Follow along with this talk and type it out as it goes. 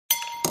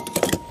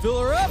Fill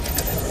her up.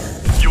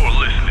 You're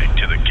listening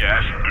to the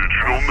Gas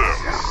Digital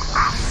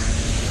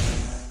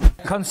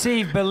Network.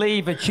 Conceive,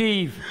 believe,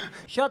 achieve.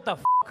 Shut the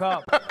f***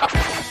 up.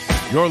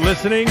 You're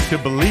listening to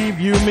Believe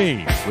You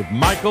Me with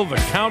Michael the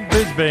Count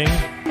Bisping.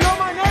 You know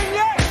my name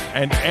yet?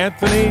 And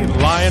Anthony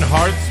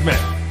Lionheart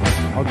Smith.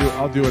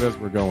 I'll do it as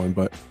we're going,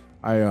 but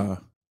I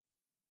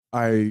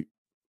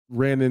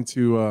ran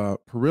into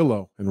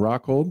Perillo in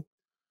Rockhold.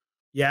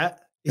 Yeah.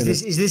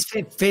 Is this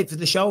fit for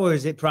the show or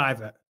is it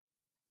private?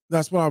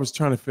 That's what I was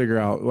trying to figure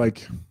out.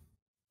 Like,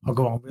 I'll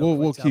go on.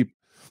 We'll keep.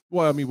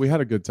 Well, I mean, we had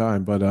a good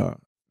time, but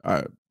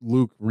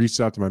Luke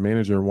reached out to my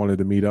manager and wanted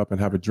to meet up and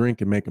have a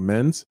drink and make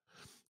amends.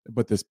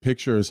 But this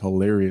picture is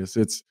hilarious.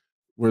 It's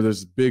where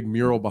there's a big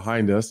mural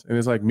behind us, and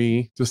it's like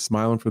me just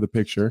smiling for the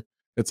picture.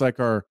 It's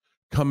like our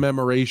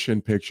commemoration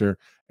picture,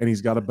 and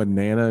he's got a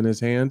banana in his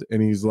hand,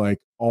 and he's like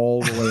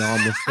all the way on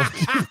the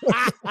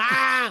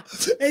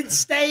It's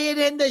staying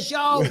in the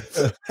show.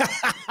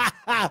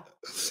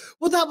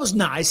 Well, that was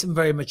nice and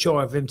very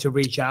mature of him to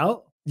reach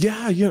out.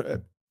 Yeah,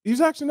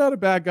 he's actually not a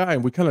bad guy,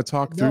 and we kind of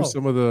talked through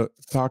some of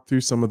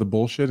the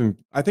bullshit, and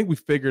I think we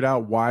figured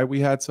out why we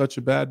had such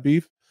a bad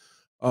beef.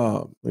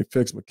 We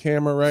fixed my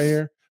camera right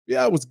here.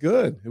 Yeah, it was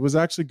good. It was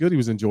actually good. He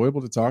was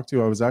enjoyable to talk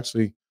to.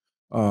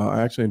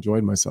 I actually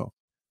enjoyed myself.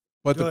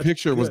 But the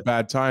picture was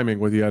bad timing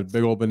with he had a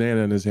big old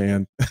banana in his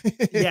hand.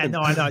 Yeah,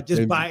 no, I know.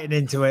 Just biting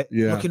into it,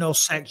 looking all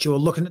sexual,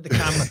 looking at the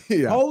camera,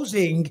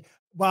 posing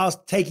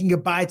whilst taking a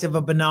bite of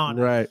a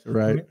banana.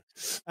 Right.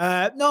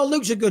 No,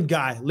 Luke's a good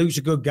guy.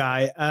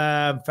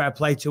 Fair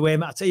play to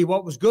him. I'll tell you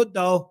what was good,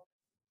 though.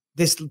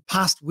 This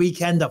past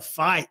weekend of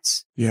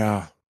fights.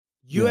 Yeah.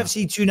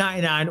 UFC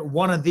 299,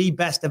 one of the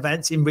best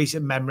events in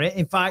recent memory.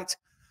 In fact,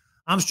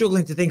 I'm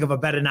struggling to think of a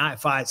better night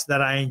of fights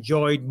that I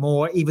enjoyed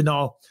more, even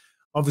though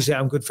obviously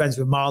I'm good friends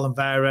with Marlon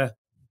Vera.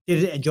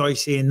 Didn't enjoy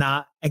seeing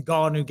that. And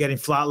Ngannou getting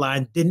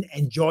flatlined. Didn't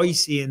enjoy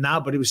seeing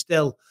that, but it was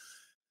still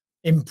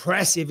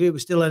impressive. It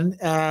was still an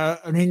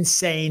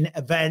insane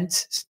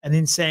event. An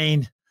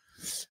insane,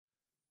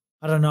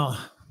 I don't know.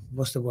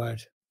 What's the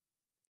word?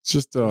 It's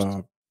just,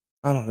 I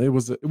don't know. It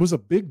was a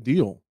big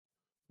deal.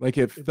 Like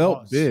it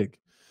felt big.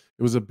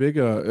 It was a big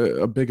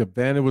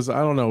event. It was,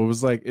 I don't know. It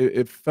was like,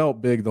 it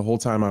felt big the whole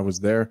time I was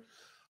there.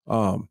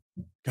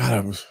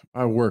 God,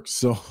 I worked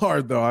so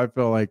hard though. I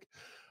felt like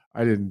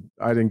I didn't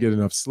get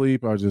enough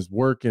sleep. I was just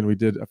working.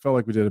 I felt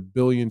like we did a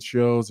billion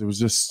shows. It was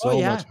just so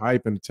much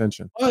hype and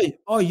attention.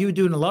 Oh, you were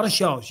doing a lot of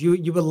shows.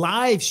 You were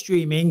live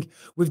streaming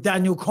with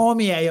Daniel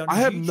Cormier on I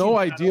have no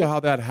idea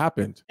how that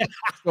happened.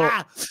 So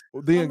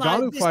the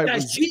Ngannou fight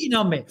was cheating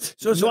on me.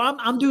 So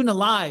I'm doing a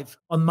live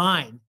on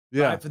mine.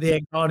 Yeah. Right, for the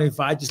Ngannou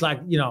fight, just like,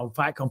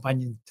 fight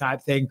companion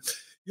type thing.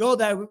 You're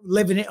there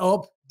living it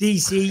up.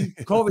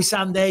 DC, Corey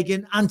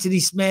Sandhagen, Anthony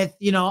Smith,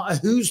 a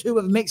who's who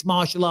of mixed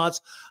martial arts.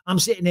 I'm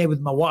sitting here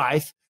with my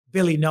wife,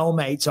 Billy No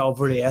Mates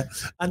over here.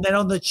 And then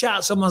on the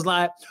chat, someone's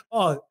like,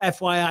 oh,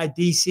 FYI,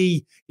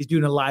 DC is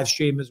doing a live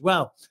stream as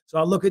well. So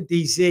I look at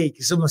DC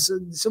because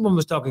someone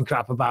was talking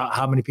crap about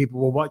how many people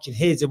were watching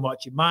his and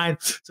watching mine.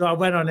 So I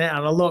went on it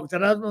and I looked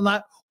and I'm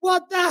like,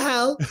 what the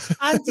hell?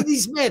 Anthony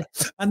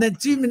Smith. And then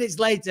 2 minutes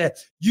later,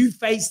 you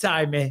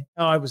FaceTime me.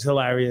 Oh, it was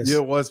hilarious. Yeah,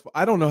 it was.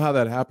 I don't know how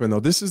that happened, though.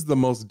 This is the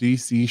most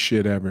DC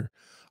shit ever.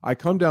 I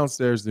come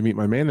downstairs to meet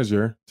my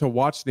manager to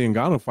watch the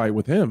Ngannou fight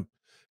with him.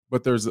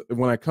 But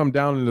when I come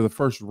down into the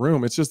first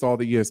room, it's just all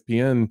the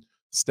ESPN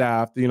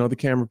staff, the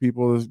camera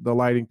people, the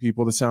lighting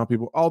people, the sound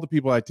people, all the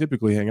people I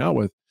typically hang out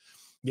with.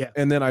 Yeah.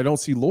 And then I don't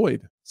see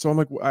Lloyd. So I'm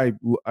like,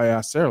 I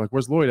asked Sarah, like,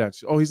 where's Lloyd at?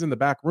 Oh, he's in the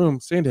back room.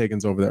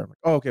 Sandhagen's over there. I'm like,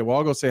 oh, okay, well,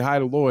 I'll go say hi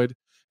to Lloyd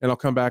and I'll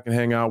come back and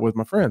hang out with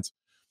my friends.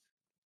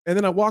 And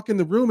then I walk in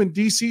the room and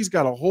DC's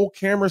got a whole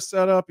camera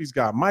set up. He's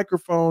got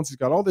microphones. He's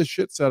got all this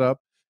shit set up.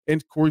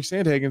 And Corey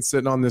Sandhagen's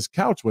sitting on this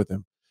couch with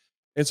him.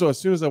 And so as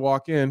soon as I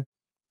walk in,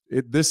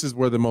 this is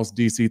where the most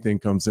DC thing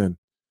comes in.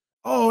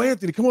 Oh,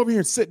 Anthony, come over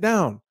here and sit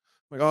down.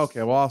 I'm like,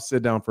 okay, well, I'll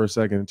sit down for a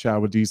second and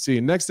chat with DC.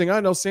 And next thing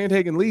I know,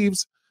 Sandhagen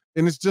leaves.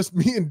 And it's just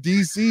me and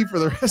DC for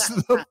the rest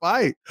of the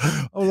fight.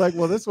 I was like,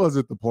 well, this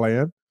wasn't the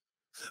plan.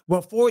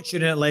 Well,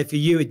 fortunately for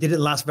you, it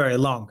didn't last very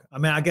long. I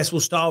mean, I guess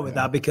we'll start with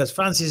that because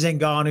Francis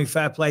Ngannou,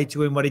 fair play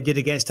to him, what he did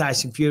against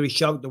Tyson Fury,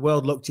 shocked the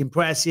world, looked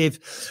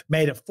impressive,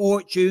 made a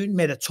fortune,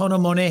 made a ton of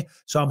money.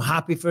 So I'm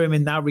happy for him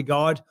in that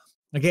regard.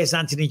 Against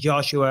Anthony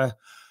Joshua,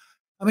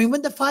 I mean,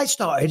 when the fight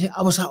started,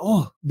 I was like,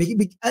 oh,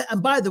 big.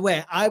 And by the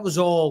way, I was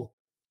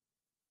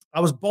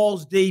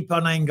balls deep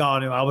on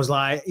Ngannou. I was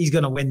like, he's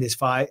going to win this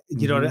fight.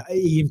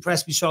 He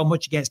impressed me so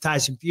much against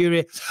Tyson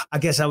Fury. I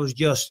guess I was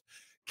just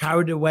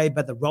carried away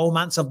by the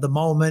romance of the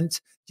moment.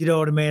 Do you know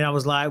what I mean? I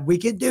was like, we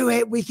can do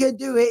it. We can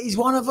do it. He's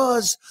one of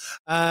us.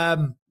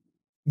 That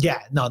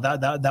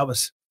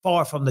was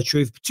far from the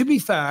truth. But to be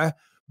fair,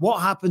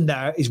 what happened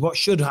there is what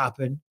should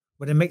happen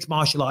when a mixed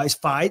martial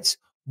artist fights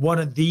one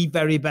of the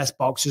very best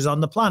boxers on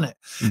the planet.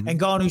 Mm-hmm. And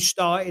Ngannou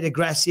started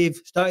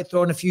aggressive, started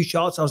throwing a few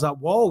shots. I was like,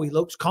 whoa, he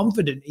looks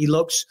confident. He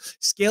looks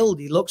skilled.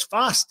 He looks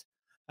fast.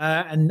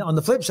 And on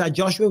the flip side,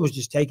 Joshua was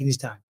just taking his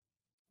time.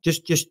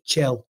 Just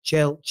chill.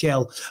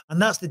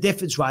 And that's the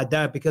difference right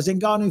there, because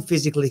Ngannou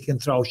physically can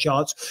throw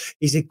shots.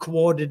 He's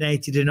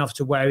coordinated enough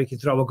to where he can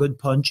throw a good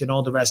punch and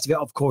all the rest of it.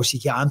 Of course he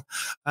can.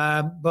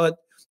 But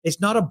it's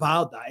not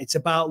about that. It's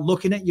about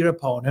looking at your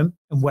opponent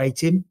and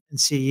waiting and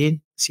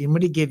seeing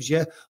what he gives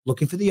you,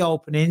 looking for the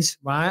openings,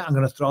 right? I'm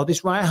going to throw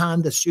this right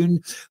hand as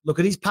soon. Look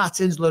at his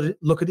patterns,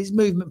 look at his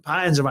movement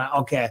patterns. Right,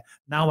 okay,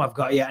 now I've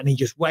got you. And he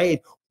just waited.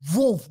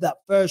 Woof, that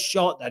first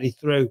shot that he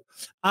threw,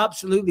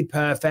 absolutely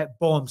perfect.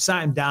 Boom,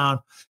 sat him down.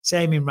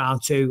 Same in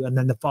round 2, and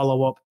then the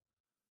follow up.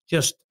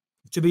 Just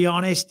to be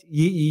honest,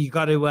 you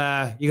got to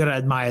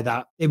admire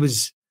that. It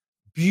was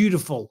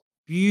beautiful.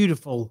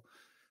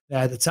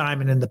 The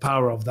timing and the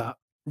power of that.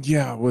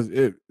 Yeah,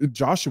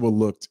 Joshua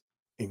looked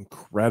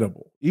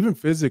incredible. Even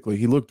physically,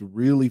 he looked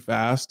really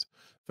faster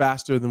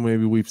than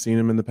maybe we've seen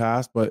him in the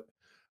past. But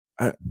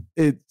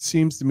it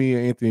seems to me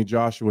Anthony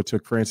Joshua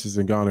took Francis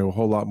Ngannou a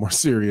whole lot more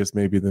serious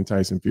maybe than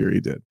Tyson Fury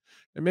did.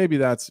 And maybe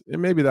that's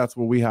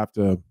what we have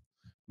to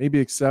maybe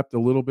accept a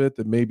little bit,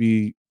 that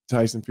maybe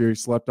Tyson Fury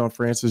slept on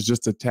Francis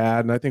just a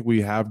tad. And I think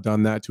we have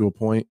done that to a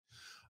point.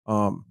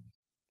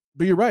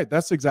 But you're right.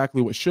 That's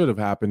exactly what should have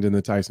happened in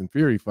the Tyson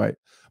Fury fight.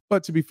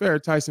 But to be fair,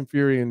 Tyson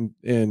Fury and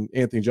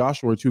Anthony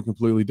Joshua are two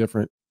completely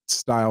different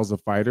styles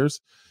of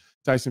fighters.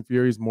 Tyson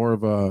Fury is more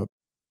of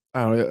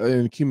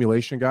an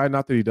accumulation guy.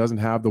 Not that he doesn't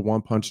have the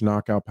one-punch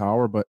knockout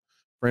power, but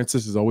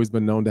Francis has always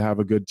been known to have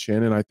a good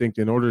chin. And I think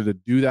in order to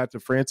do that to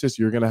Francis,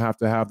 you're going to have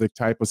the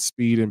type of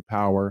speed and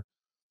power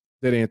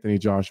that Anthony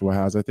Joshua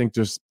has. I think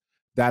just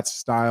that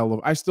style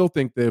of – I still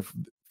think that if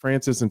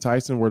Francis and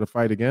Tyson were to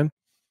fight again,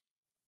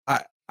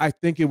 I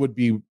think it would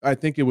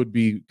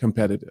be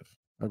competitive.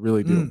 I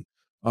really do.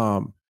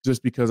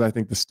 Just because I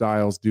think the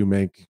styles do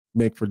make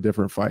for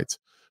different fights.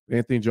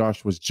 Anthony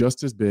Joshua was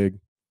just as big,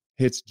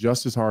 hits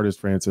just as hard as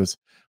Francis,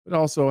 but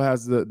also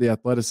has the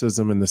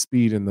athleticism and the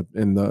speed and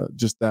the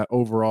just that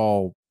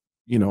overall,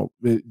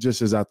 just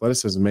his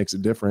athleticism makes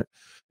it different.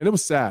 And it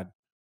was sad,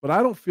 but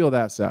I don't feel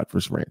that sad for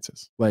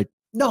Francis. Like,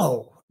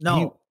 no.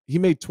 He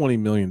made $20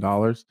 million.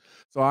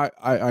 So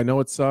I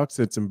know it sucks.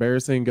 It's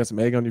embarrassing. You got some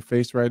egg on your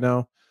face right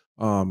now.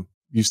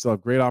 You still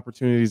have great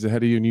opportunities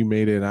ahead of you, and you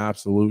made an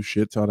absolute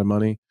shit ton of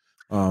money.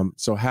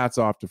 So hats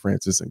off to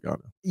Francis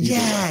Ngannou.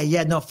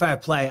 Yeah, no, fair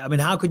play. I mean,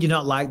 how could you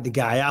not like the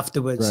guy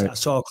afterwards? Right. I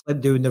saw a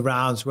clip doing the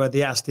rounds where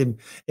they asked him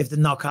if the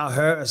knockout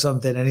hurt or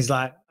something, and he's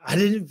like, I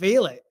didn't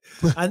feel it.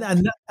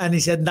 and he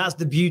said, that's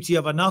the beauty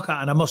of a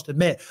knockout. And I must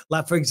admit,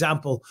 like, for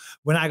example,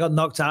 when I got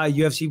knocked out of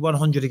UFC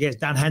 100 against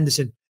Dan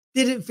Henderson,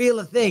 didn't feel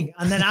a thing.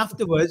 And then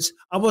afterwards,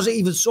 I wasn't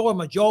even sore.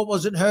 My jaw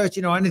wasn't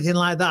hurting or anything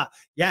like that.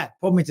 Yeah,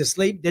 put me to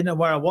sleep. Didn't know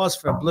where I was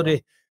for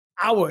bloody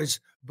hours.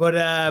 But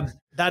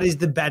that is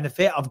the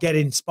benefit of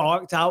getting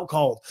sparked out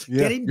cold.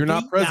 Yeah, you're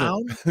not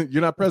present.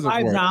 You're not present.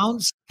 5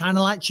 rounds, kind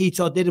of like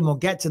Cheeto did, and we'll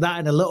get to that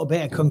in a little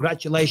bit. And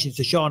congratulations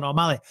to Sean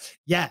O'Malley.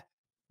 Yeah,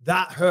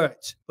 that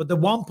hurt. But the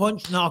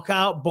one-punch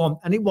knockout, boom,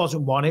 and it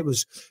wasn't one. It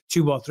was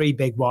 2 or 3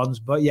 big ones.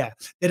 But, yeah,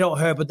 they don't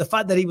hurt. But the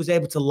fact that he was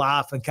able to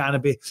laugh and kind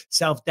of be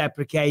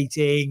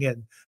self-deprecating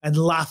and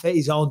laugh at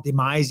his own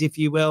demise, if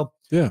you will,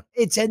 yeah,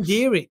 it's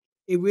endearing.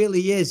 It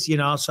really is,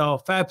 So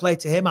fair play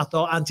to him. I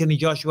thought Anthony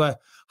Joshua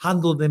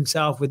handled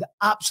himself with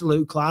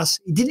absolute class.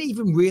 He didn't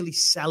even really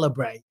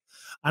celebrate.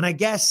 And I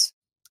guess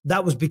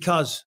that was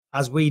because,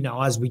 as we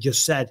know, as we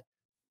just said,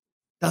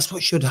 that's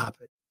what should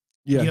happen.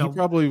 Yeah, he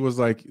probably was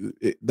like,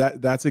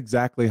 that's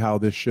exactly how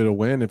this should have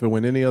went. If it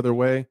went any other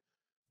way,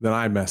 then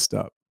I messed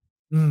up.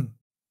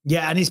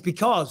 Yeah, and it's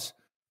because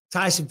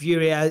Tyson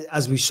Fury,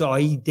 as we saw,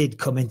 he did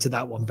come into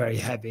that one very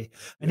heavy.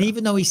 And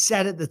even though he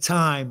said at the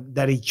time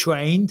that he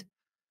trained,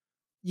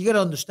 you got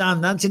to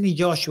understand, Anthony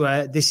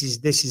Joshua, this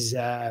is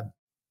a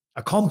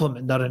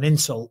compliment, not an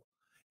insult.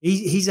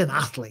 He's an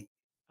athlete.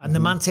 And the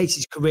man takes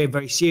his career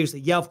very seriously.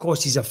 Yeah, of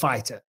course, he's a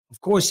fighter.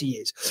 Of course he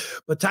is.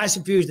 But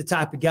Tyson Fury is the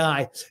type of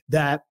guy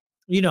that,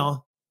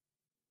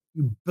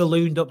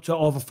 ballooned up to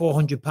over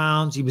 400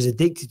 pounds. He was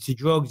addicted to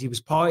drugs. He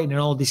was partying and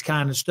all this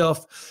kind of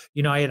stuff.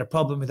 He had a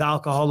problem with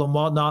alcohol and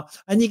whatnot.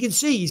 And you can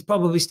see he's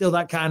probably still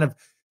that kind of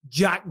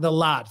Jack the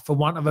lad, for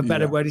want of a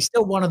better word. He's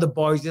still one of the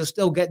boys. He'll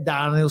still get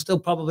down and he'll still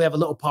probably have a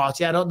little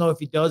party. I don't know if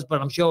he does, but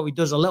I'm sure he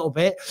does a little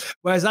bit.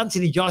 Whereas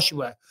Anthony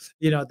Joshua,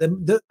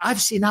 I've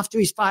seen after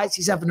his fights,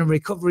 he's having a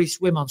recovery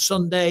swim on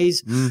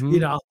Sundays.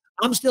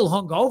 I'm still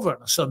hungover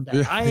on a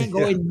Sunday. I ain't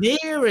going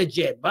near a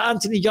gym. But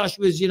Anthony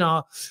Joshua's,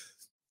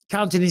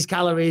 counting his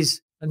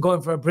calories and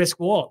going for a brisk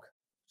walk.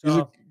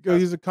 So,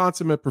 he's a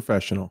consummate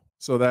professional.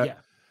 So that. Yeah.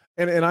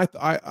 And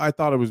I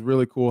thought it was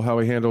really cool how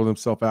he handled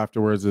himself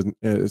afterwards,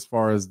 as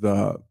far as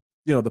the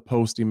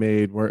post he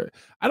made, where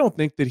I don't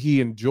think that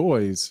he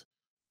enjoys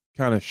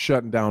kind of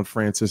shutting down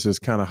Francis's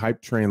kind of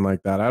hype train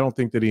like that. I don't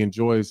think that he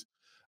enjoys.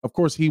 Of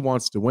course, he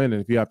wants to win,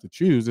 and if you have to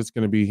choose, it's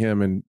going to be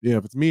him. And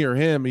if it's me or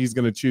him, he's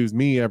going to choose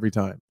me every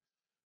time.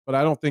 But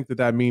I don't think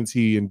that means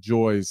he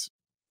enjoys,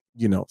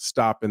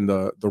 stopping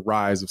the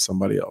rise of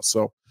somebody else.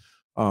 So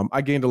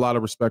I gained a lot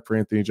of respect for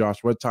Anthony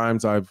Joshua. At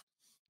times, I've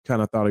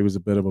kind of thought he was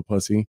a bit of a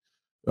pussy.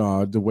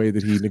 the way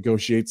that he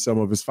negotiates some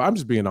of his fights. I'm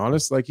just being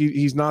honest. Like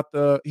he's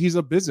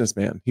a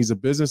businessman. He's a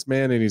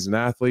businessman and he's an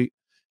athlete,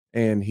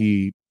 and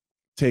he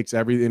takes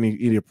everything.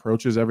 He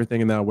approaches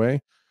everything in that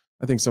way.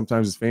 I think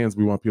sometimes as fans,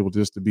 we want people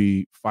just to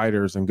be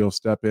fighters and go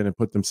step in and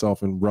put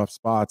themselves in rough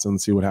spots and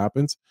see what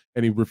happens.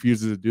 And he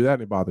refuses to do that,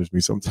 and it bothers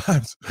me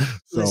sometimes.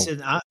 So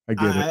Listen, I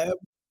get it.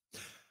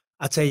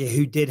 I'll tell you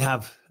who did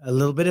have a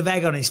little bit of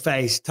egg on his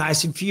face.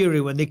 Tyson Fury,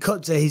 when they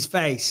cut to his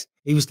face,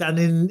 he was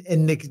standing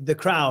in the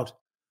crowd,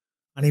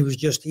 and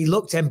he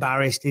looked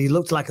embarrassed. He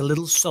looked like a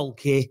little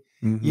sulky.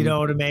 Mm-hmm. You know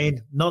what I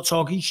mean? Not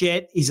talking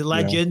shit. He's a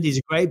legend. Yeah. He's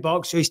a great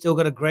boxer. He's still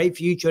got a great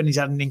future, and he's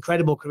had an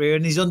incredible career,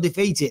 and he's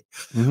undefeated.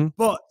 Mm-hmm.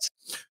 But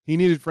he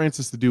needed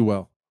Francis to do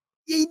well.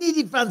 He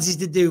needed Francis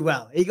to do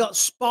well. He got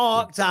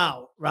sparked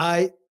out,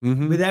 right?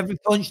 Mm-hmm. With every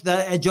punch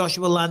that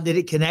Joshua landed,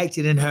 it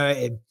connected and hurt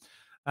him.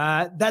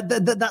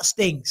 That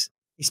stings,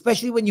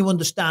 especially when you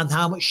understand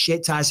how much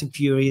shit Tyson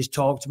Fury has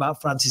talked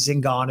about Francis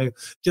Ngannou,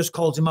 just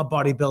called him a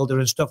bodybuilder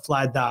and stuff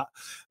like that.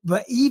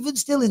 But even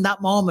still in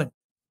that moment,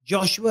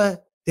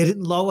 Joshua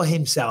didn't lower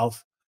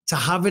himself to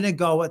having a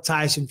go at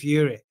Tyson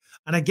Fury.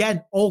 And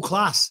again, all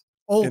class.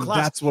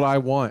 That's what I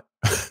want.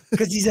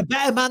 Because he's a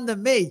better man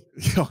than me.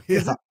 Oh,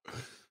 yeah.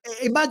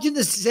 Imagine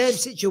the same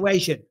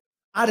situation.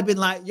 I'd have been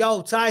like,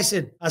 yo,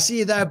 Tyson, I see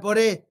you there,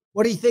 buddy.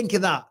 What do you think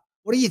of that?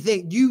 What do you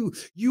think? You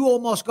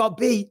almost got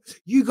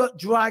beat. You got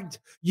dragged.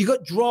 You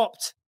got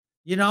dropped.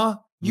 You know,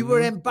 you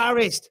were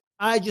embarrassed.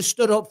 I just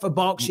stood up for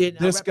boxing.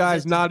 This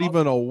guy's not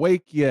even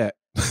awake yet.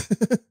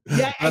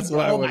 Yeah, that's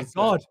what I would have said.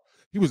 God.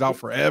 He was out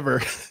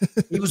forever.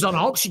 He was on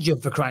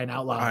oxygen, for crying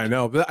out loud. I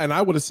know. And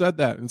I would have said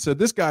that and said,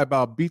 this guy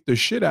about beat the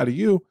shit out of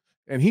you.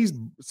 And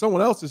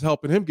someone else is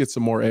helping him get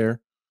some more air.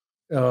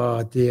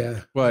 Oh,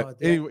 dear. But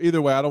anyway,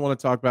 either way, I don't want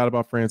to talk bad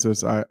about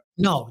Francis.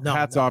 No.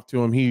 Hats off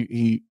to him.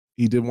 He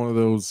did one of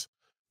those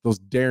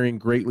daring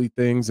greatly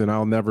things, and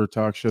I'll never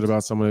talk shit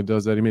about someone who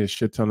does that. He made a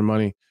shit ton of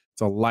money.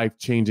 It's a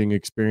life-changing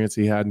experience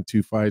he had in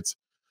 2 fights.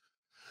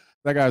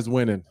 That guy's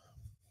winning.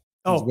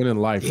 He's winning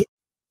life.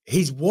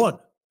 He's won.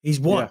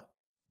 Yeah.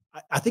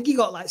 I think he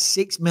got like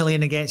 6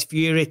 million against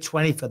Fury,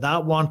 20 for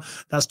that one.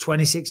 That's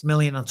 26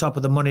 million on top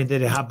of the money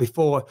that he had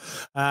before.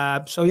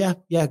 So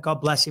yeah, God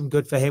bless him.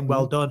 Good for him.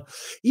 Well done.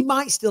 He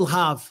might still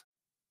have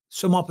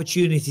some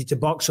opportunity to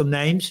box some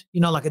names,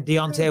 you know, like a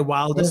Deontay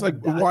Wilder. It's like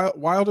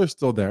Wilder's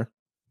still there.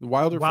 The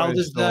Wilder's fight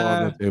is still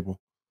on the table.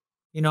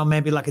 You know,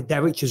 maybe like a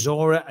Derek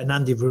Chisora and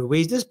Andy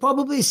Ruiz. There's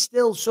probably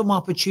still some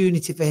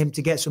opportunity for him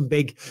to get some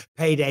big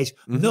paydays.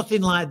 Mm-hmm.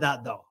 Nothing like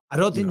that, though. I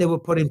don't think they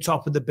would put him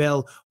top of the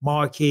bill,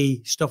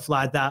 marquee, stuff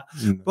like that.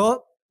 Mm-hmm.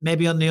 But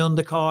maybe on the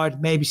undercard,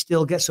 maybe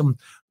still get some.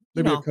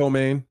 Maybe a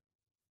co-main.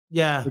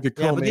 Yeah. Like a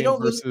co-main but they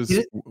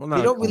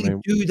don't really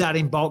do that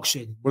in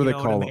boxing. What do they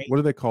call them? What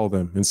do they call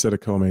them instead of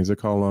co-mains? They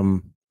call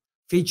them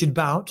featured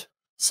bout.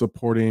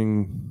 Support,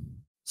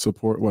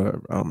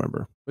 whatever. I don't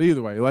remember. But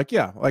either way, like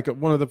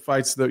one of the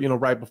fights that,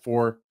 right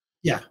before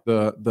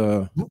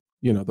the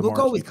we'll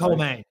go with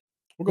co-main.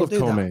 We'll go with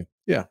co-main.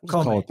 Yeah,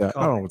 we'll call it that.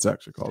 I don't know what it's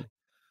actually called.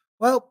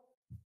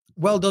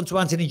 Well done to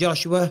Anthony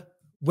Joshua.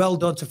 Well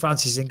done to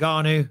Francis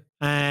Ngannou.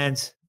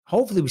 And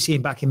hopefully we see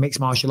him back in mixed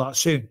martial arts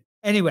soon.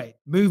 Anyway,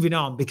 moving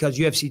on, because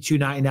UFC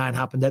 299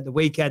 happened at the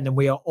weekend, and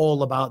we are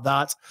all about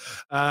that.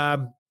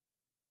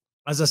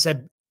 As I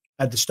said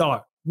at the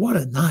start, what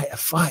a night of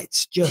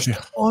fights. Just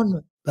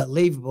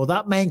unbelievable.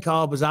 That main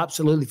card was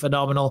absolutely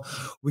phenomenal.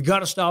 We got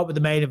to start with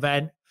the main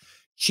event.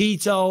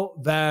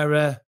 Chito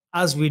Vera,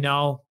 as we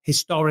know,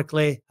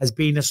 historically has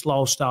been a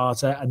slow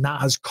starter, and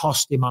that has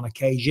cost him on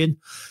occasion.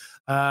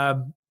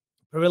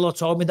 Perillo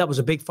told me that was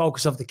a big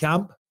focus of the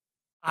camp.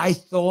 I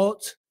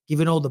thought,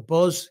 given all the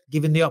buzz,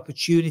 given the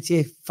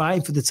opportunity,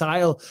 fighting for the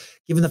title,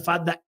 given the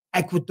fact that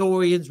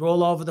Ecuadorians were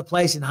all over the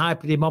place and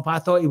hyping him up, I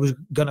thought he was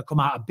going to come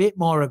out a bit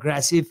more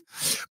aggressive.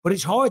 But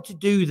it's hard to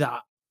do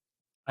that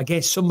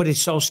against somebody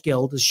so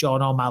skilled as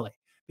Sean O'Malley,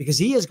 because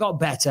he has got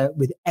better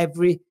with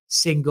every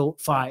single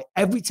fight.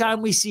 Every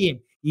time we see him,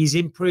 he's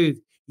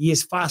improved. He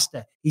is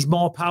faster. He's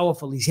more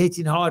powerful. He's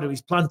hitting harder.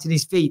 He's planting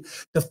his feet.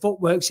 The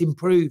footwork's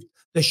improved.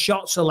 The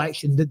shot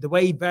selection, the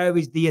way he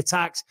varies the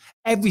attacks,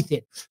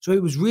 everything. So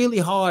it was really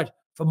hard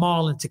for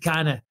Marlon to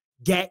kind of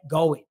get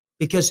going,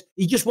 because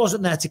he just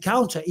wasn't there to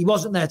counter. He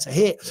wasn't there to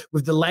hit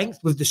with the length,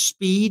 with the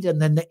speed,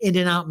 and then the in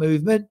and out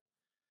movement.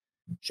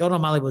 Sean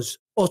O'Malley was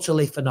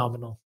utterly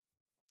phenomenal.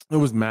 It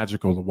was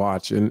magical to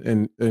watch.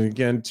 And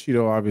again,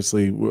 Chito,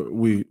 obviously,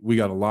 we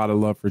got a lot of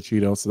love for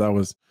Chito. So that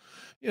was,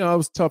 it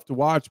was tough to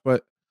watch.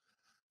 But,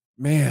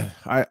 man,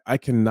 I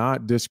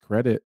cannot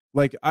discredit.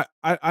 Like,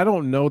 I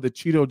don't know that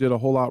Chito did a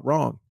whole lot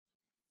wrong,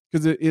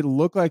 because it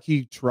looked like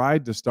he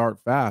tried to start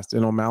fast,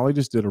 and O'Malley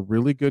just did a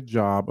really good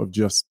job of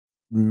just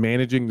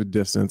managing the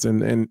distance.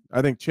 And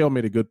I think Chael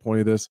made a good point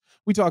of this.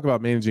 We talk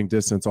about managing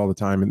distance all the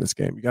time in this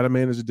game. You got to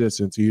manage the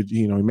distance.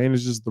 He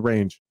manages the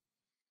range.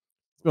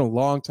 It's been a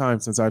long time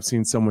since I've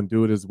seen someone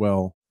do it as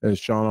well as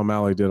Sean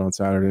O'Malley did on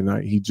Saturday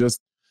night. He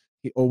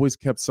always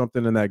kept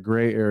something in that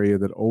gray area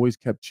that always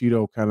kept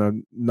Chito kind of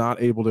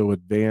not able to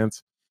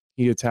advance.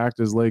 He attacked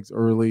his legs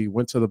early,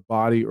 went to the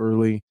body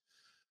early,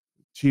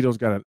 Cheeto's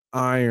got an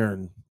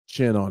iron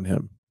chin on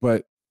him,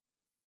 but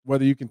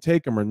whether you can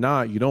take him or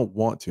not, you don't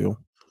want to.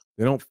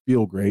 They don't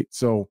feel great.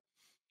 So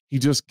he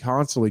just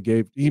constantly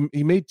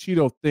he made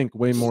Cheeto think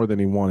way more than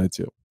he wanted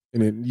to.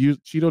 And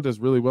Cheeto does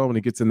really well when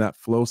he gets in that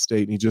flow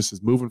state and he just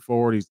is moving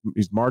forward.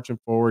 He's marching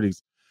forward.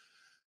 He's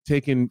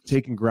taking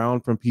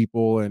ground from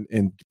people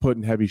and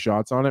putting heavy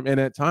shots on him. And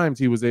at times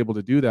he was able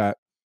to do that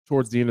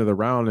towards the end of the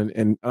round.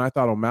 And I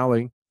thought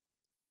O'Malley,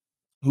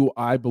 who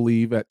I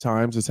believe at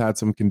times has had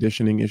some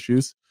conditioning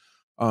issues.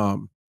 I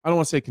don't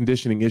want to say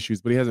conditioning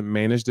issues, but he hasn't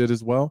managed it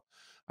as well.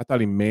 I thought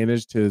he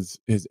managed his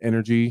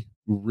energy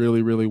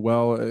really, really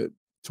well.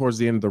 Towards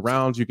the end of the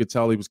rounds, you could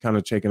tell he was kind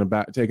of taking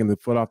the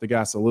foot off the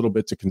gas a little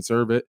bit to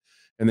conserve it.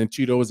 And then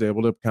Cheeto was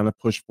able to kind of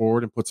push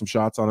forward and put some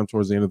shots on him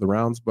towards the end of the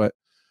rounds. But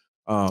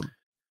I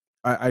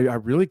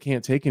really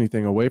can't take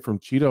anything away from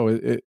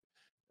Cheeto.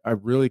 I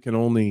really can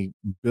only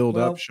build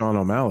up Sean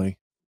O'Malley.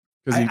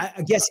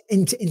 I guess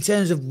in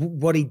terms of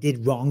what he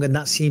did wrong, and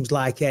that seems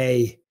like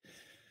a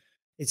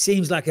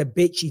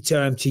bitchy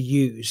term to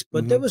use,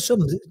 but there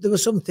were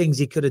some things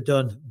he could have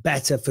done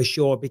better for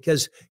sure,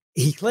 because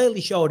he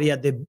clearly showed he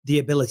had the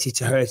ability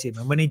to hurt him.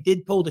 And when he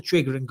did pull the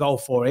trigger and go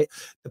for it,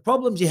 the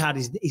problems he had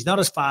is he's not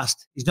as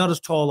fast, he's not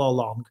as tall or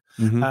long.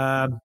 He's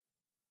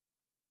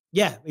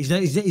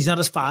not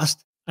as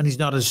fast and he's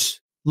not as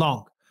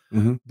long,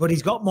 but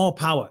he's got more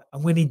power.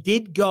 And when he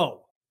did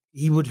go,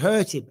 he would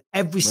hurt him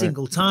every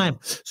single time.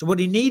 So what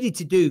he needed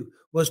to do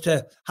was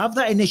to have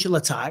that initial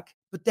attack,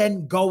 but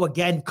then go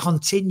again,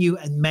 continue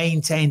and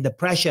maintain the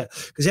pressure.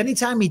 Because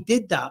anytime he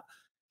did that,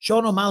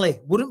 Sean O'Malley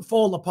wouldn't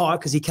fall apart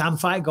because he can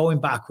fight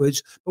going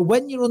backwards. But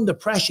when you're under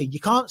pressure, you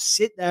can't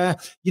sit there.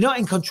 You're not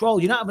in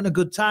control. You're not having a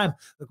good time.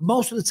 Like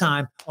most of the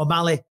time,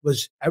 O'Malley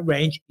was at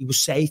range. He was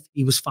safe.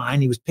 He was fine.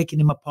 He was picking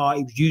him apart.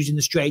 He was using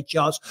the straight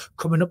shots,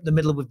 coming up the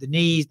middle with the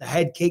knees, the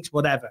head kicks,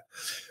 whatever.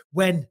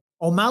 When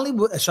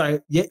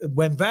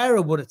when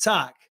Vera would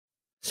attack,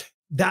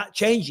 that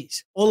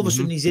changes. All of a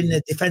sudden, he's in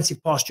a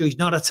defensive posture. He's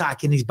not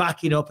attacking. He's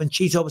backing up, and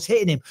Cheeto was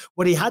hitting him.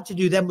 What he had to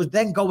do then was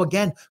then go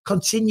again,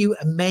 continue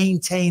and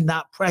maintain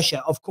that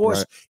pressure. Of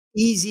course,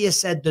 easier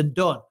said than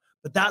done,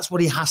 but that's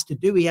what he has to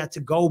do. He had to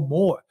go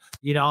more.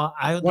 You know,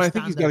 I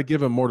think he's got to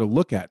give him more to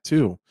look at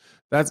too.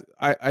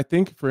 I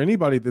think for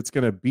anybody that's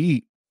going to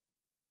beat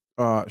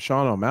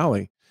Sean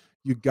O'Malley,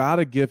 you got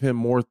to give him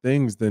more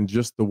things than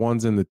just the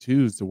ones and the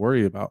twos to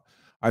worry about.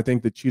 I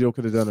think that Cheeto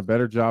could have done a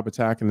better job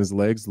attacking his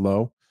legs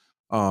low.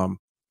 And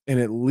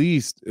at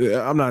least,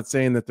 I'm not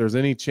saying that there's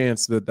any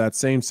chance that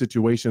same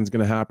situation is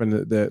going to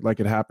happen that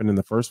like it happened in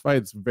the first fight.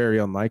 It's very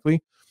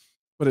unlikely,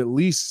 but at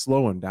least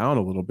slow him down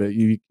a little bit.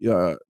 You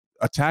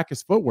attack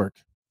his footwork,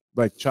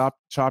 like chop.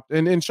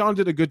 And Sean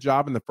did a good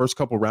job in the first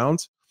couple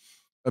rounds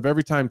of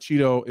every time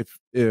Cheeto,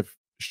 if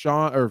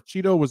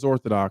Cheeto was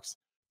orthodox,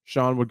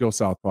 Sean would go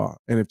southpaw.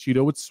 And if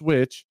Cheeto would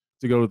switch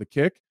to go to the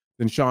kick,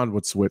 then Sean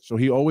would switch. So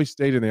he always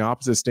stayed in the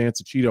opposite stance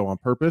of Cheeto on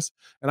purpose.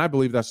 And I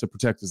believe that's to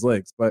protect his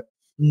legs. But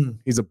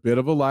he's a bit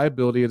of a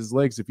liability at his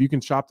legs. If you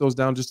can chop those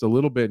down just a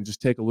little bit and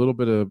just take a little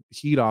bit of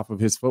heat off of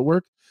his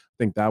footwork, I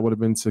think that would have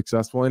been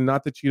successful. And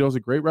not that Cheeto's a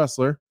great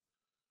wrestler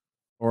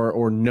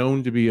or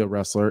known to be a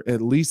wrestler.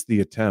 At least the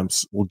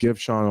attempts will give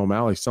Sean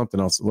O'Malley something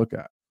else to look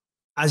at.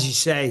 As you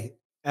say,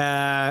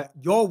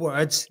 your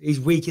words, he's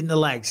weak in the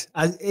legs.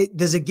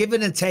 There's a give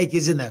and a take,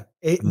 isn't there?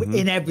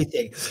 In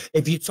everything.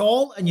 If you're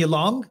tall and you're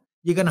long,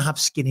 you're going to have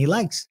skinny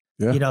legs.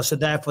 You know, so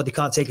therefore they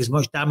can't take as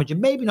much damage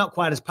and maybe not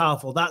quite as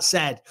powerful. That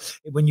said,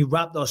 when you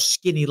wrap those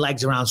skinny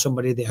legs around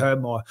somebody, they hurt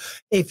more.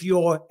 If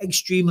you're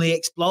extremely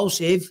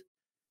explosive,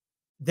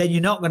 then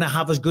you're not going to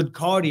have as good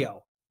cardio.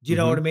 Do you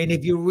know what I mean?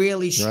 If you're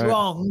really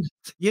strong,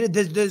 you know,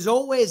 there's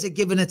always a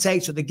give and a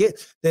take. So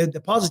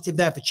the positive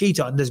there for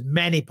Cheeto, and there's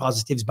many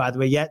positives, by the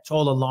way,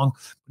 tall and long,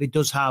 but it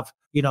does have,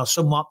 you know,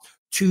 somewhat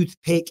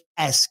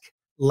toothpick-esque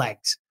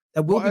legs.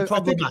 That will be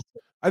problematic.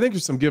 I think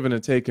there's some give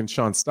and take in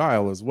Sean's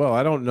style as well.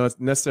 I don't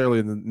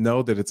necessarily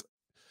know that it's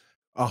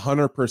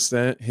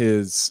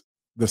 100%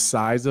 the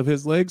size of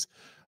his legs.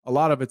 A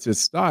lot of it's his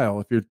style.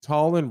 If you're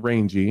tall and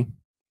rangy,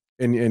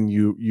 and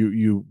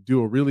you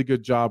do a really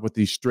good job with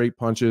these straight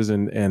punches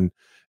and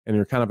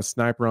you're kind of a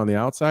sniper on the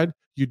outside,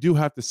 you do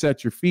have to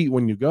set your feet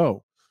when you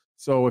go.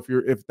 So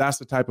if that's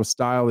the type of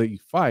style that you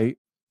fight,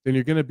 then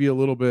you're going to be a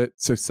little bit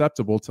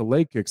susceptible to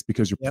leg kicks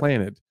because you're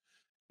planted.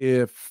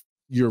 If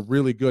you're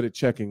really good at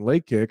checking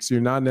leg kicks,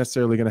 you're not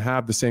necessarily going to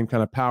have the same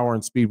kind of power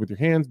and speed with your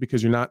hands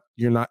because you're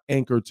not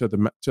anchored to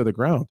the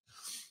ground.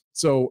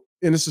 So,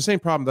 and it's the same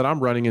problem that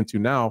I'm running into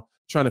now,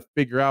 trying to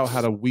figure out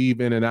how to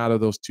weave in and out of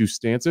those two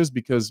stances,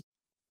 because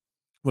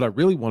what I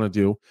really want to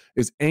do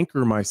is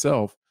anchor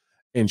myself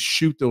and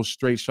shoot those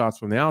straight shots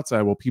from the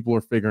outside while people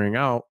are figuring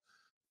out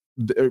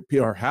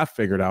or have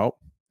figured out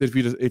that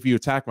if you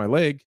attack my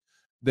leg,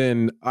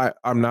 then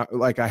I'm not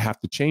like, I have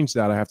to change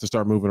that. I have to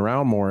start moving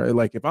around more.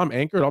 Like if I'm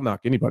anchored, I'll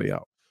knock anybody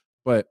out,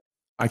 but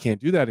I can't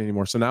do that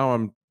anymore. So now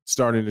I'm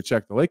starting to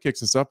check the leg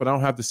kicks and stuff, but I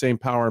don't have the same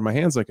power in my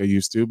hands like I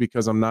used to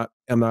because I'm not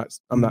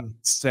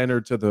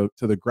centered to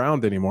the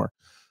ground anymore.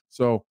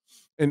 So,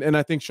 And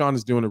I think Sean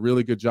is doing a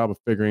really good job of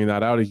figuring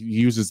that out. He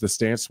uses the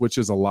stance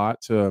switches a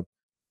lot to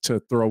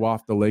throw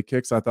off the leg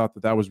kicks. I thought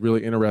that was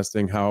really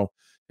interesting how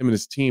him and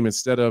his team,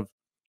 instead of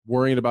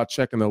worrying about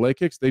checking the leg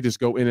kicks, they just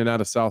go in and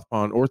out of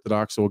southpaw and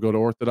orthodox. So we'll go to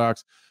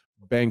orthodox,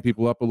 bang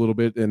people up a little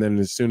bit, and then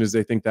as soon as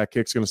they think that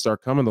kick's going to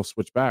start coming, they'll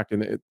switch back.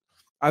 And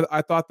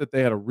I thought that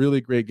they had a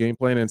really great game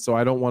plan, and so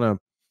I don't want to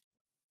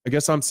 – I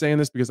guess I'm saying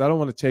this because I don't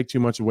want to take too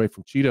much away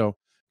from Cheeto,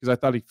 because I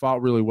thought he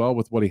fought really well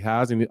with what he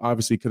has, and he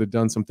obviously could have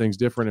done some things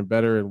different and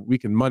better, and we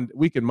can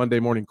Monday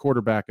morning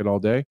quarterback it all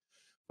day.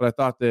 But I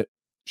thought that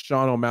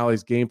Sean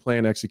O'Malley's game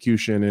plan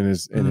execution and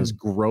his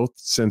growth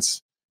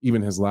since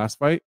even his last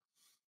fight,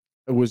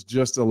 it was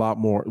just a lot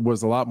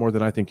more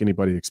than I think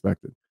anybody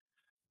expected.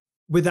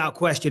 Without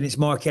question, it's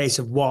more a case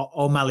of what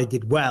O'Malley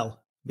did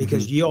well,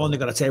 because you only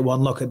got to take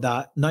one look at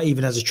that, not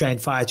even as a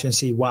trained fighter, and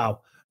see,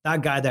 wow,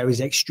 that guy there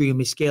is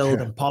extremely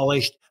skilled and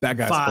polished. That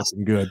guy's fast,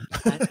 fucking good.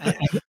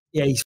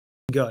 Yeah, he's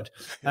good.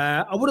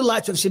 I would have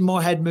liked to have seen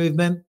more head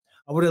movement.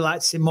 I would have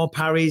liked to see more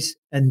parries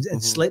and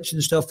slips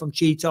and stuff from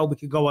Cheeto. We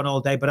could go on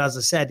all day, but as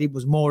I said, it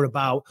was more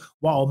about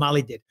what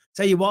O'Malley did.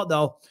 Tell you what,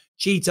 though,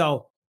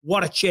 Cheeto,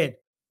 what a chin.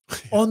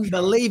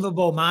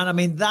 Unbelievable, man. I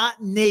mean,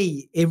 that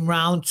knee in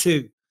round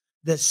 2,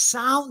 the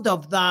sound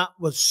of that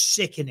was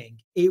sickening.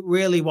 It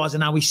really was.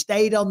 And how he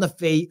stayed on the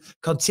feet,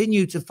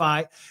 continued to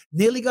fight,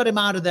 nearly got him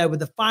out of there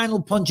with the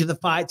final punch of the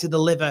fight to the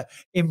liver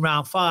in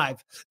round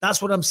 5.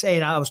 That's what I'm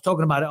saying. I was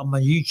talking about it on my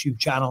YouTube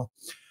channel.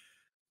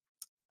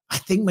 I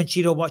think when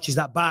Cheeto watches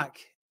that back,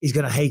 he's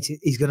going to hate it.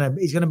 He's going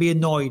to be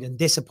annoyed and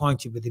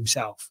disappointed with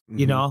himself.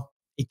 You know,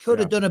 he could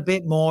have done a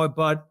bit more,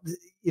 but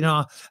you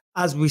know,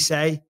 as we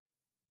say,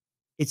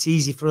 it's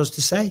easy for us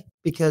to say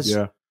because,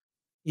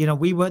 you know,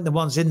 we weren't the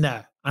ones in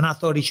there. And I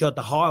thought he showed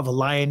the heart of a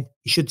lion.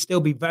 He should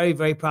still be very,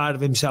 very proud of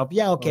himself.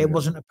 Yeah, okay, it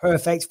wasn't a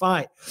perfect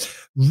fight.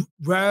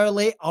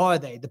 Rarely are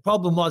they. The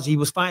problem was he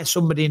was fighting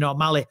somebody in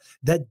O'Malley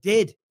that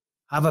did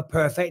have a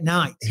perfect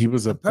night. He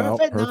was a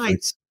perfect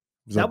night.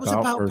 That was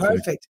about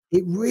perfect.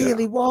 It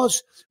really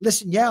was.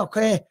 Listen,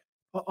 okay,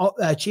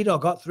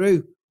 Cheeto got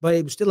through, but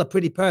it was still a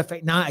pretty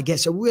perfect night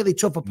against a really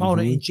tough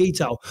opponent in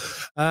Cheeto.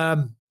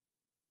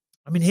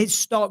 I mean, his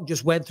stock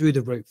just went through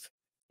the roof.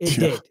 It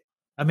did.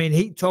 I mean,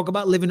 he talk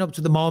about living up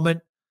to the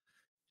moment,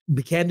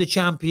 became the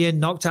champion,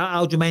 knocked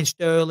out Aljamain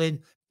Sterling,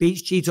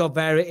 beats Cheeto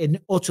Vera in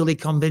utterly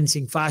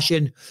convincing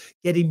fashion,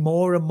 getting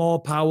more and more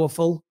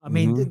powerful. I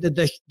mean,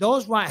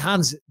 those right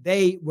hands,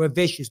 they were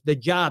vicious. The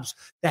jabs,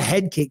 the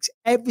head kicks,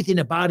 everything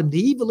about him,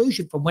 the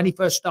evolution from when he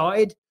first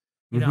started,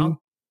 you know.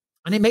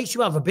 And it makes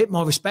you have a bit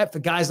more respect for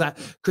guys like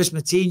Chris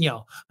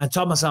Matinho and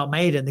Thomas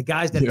Almeida and the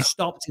guys that have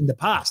stopped in the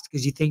past,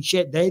 because you think,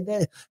 shit, they,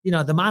 you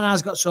know, the man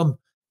has got some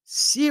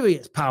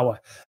serious power.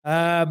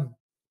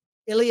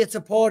 Ilia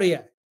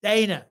Topuria,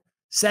 Dana,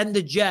 send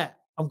a jet.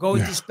 I'm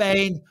going to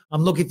Spain.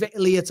 I'm looking for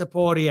Ilia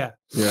Topuria.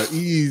 Yeah,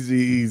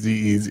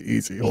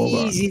 easy.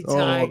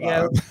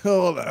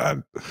 Hold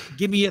on.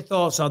 Give me your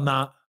thoughts on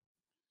that.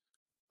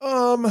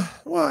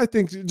 Well, I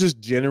think just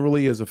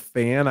generally as a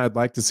fan, I'd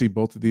like to see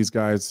both of these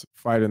guys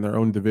fight in their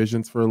own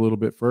divisions for a little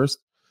bit first.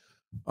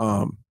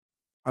 I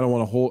don't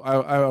want to hold.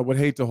 I would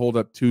hate to hold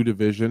up 2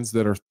 divisions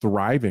that are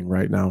thriving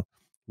right now.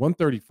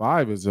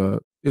 135 is a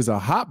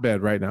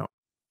hotbed right now.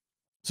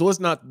 So let's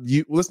not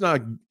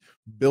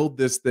build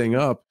this thing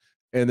up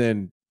and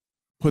then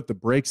put the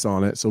brakes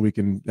on it so we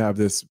can have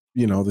this,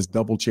 you know, this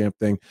double champ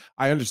thing.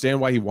 I understand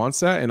why he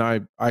wants that,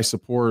 and I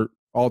support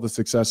all the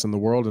success in the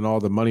world and all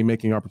the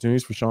money-making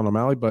opportunities for Sean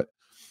O'Malley, but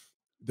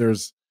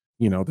there's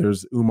Umar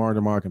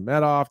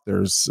Nurmagomedov,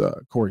 there's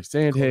Corey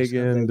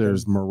Sandhagen,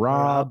 there's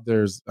Merab,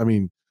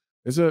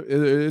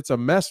 it's a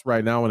mess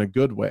right now in a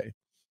good way.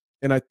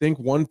 And I think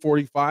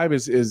 145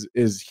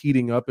 is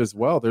heating up as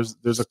well.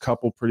 There's a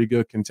couple pretty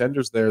good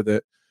contenders there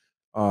that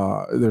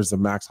there's a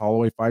Max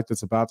Holloway fight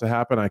that's about to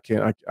happen.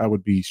 I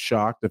would be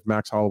shocked if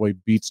Max Holloway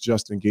beats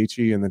Justin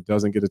Gaethje and then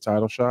doesn't get a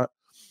title shot.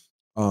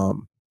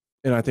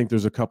 And I think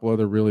there's a couple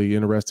other really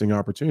interesting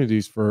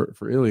opportunities for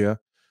Ilia.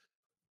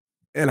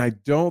 And I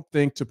don't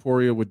think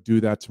Topuria would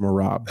do that to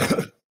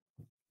Merab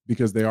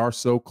because they are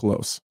so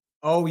close.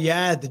 Oh,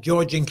 yeah, the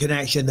Georgian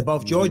connection. They're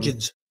both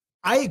Georgians.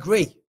 I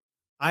agree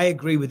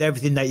with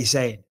everything that you're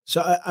saying.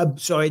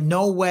 So in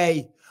no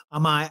way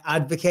am I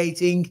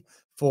advocating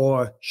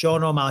for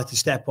Sean O'Malley to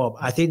step up.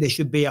 I think there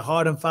should be a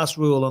hard and fast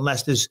rule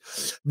unless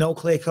there's no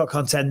clear-cut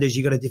contenders.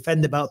 You're going to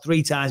defend about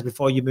 3 times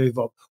before you move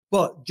up.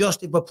 But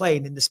just if we're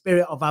playing in the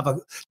spirit of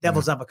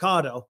devil's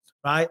avocado,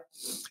 right?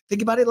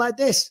 Think about it like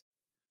this.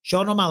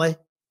 Sean O'Malley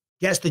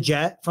gets the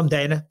jet from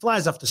Dana,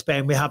 flies off to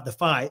Spain. We have the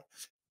fight.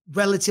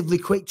 Relatively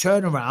quick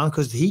turnaround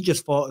because he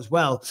just fought as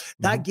well.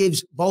 That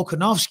gives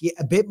Volkanovski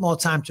a bit more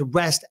time to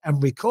rest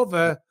and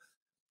recover,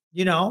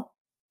 you know,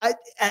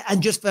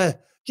 and just for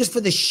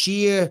the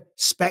sheer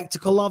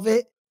spectacle of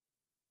it,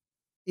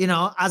 you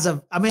know,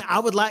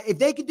 I would like, if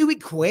they could do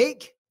it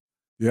quick,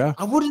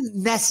 I wouldn't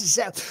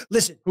necessarily,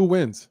 listen. Who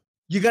wins?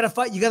 You got to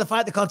fight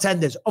the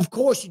contenders. Of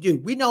course you do.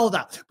 We know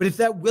that. But if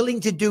they're willing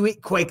to do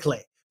it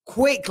quickly,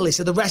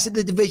 so the rest of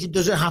the division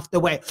doesn't have to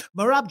wait.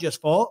 Merab just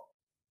fought.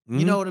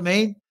 You know what I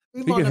mean?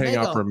 He can hang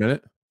out for a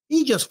minute.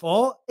 He just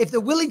fought. If they're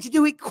willing to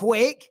do it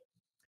quick,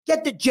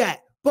 get the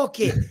jet, book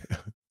it.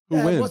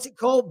 Who wins? What's it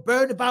called?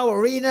 Bernabeu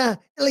Arena.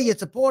 Ilya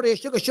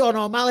Taporia, Sugar Sean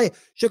O'Malley.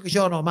 Sugar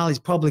Sean O'Malley's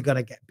probably going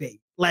to get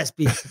beat. Let's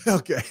be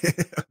Okay.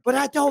 But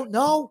I don't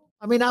know.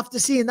 I mean, after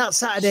seeing that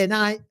Saturday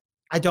night,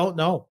 I don't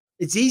know.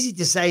 It's easy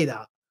to say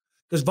that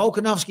because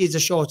Volkanovski is a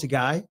shorter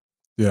guy.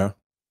 Yeah.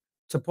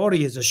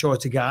 Taporia is a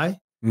shorter guy.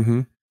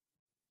 Mm-hmm.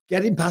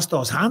 Getting past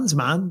those hands,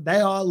 man. They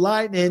are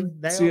lightning.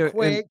 They are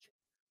quick.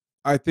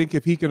 I think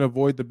if he can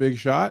avoid the big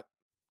shot,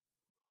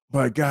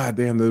 but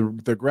goddamn,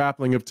 the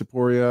grappling of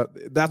Taporia,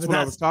 that's what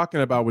I was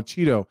talking about with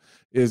Cheeto,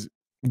 is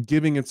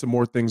giving it some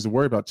more things to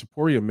worry about.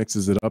 Taporia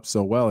mixes it up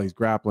so well. He's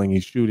grappling,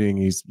 he's shooting,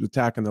 he's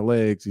attacking the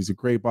legs. He's a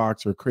great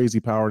boxer, crazy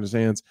power in his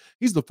hands.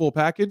 He's the full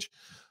package.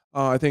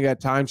 I think at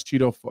times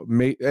Cheeto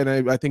made, and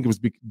I think it was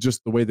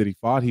just the way that he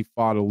fought. He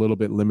fought a little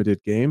bit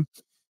limited game,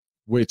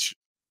 which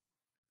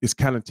is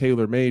kind of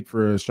tailor-made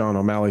for a Sean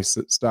O'Malley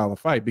style of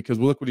fight, because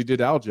look what he did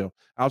to Aljo.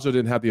 Aljo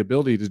didn't have the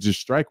ability to just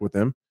strike with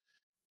him.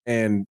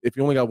 And if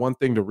you only got one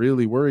thing to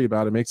really worry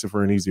about, it makes it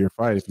for an easier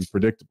fight if he's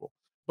predictable.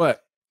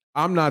 But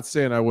I'm not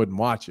saying I wouldn't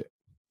watch it.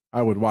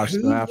 I would watch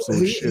the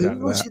absolute shit out of that.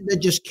 Who was it that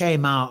just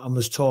came out and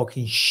was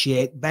talking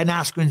shit? Ben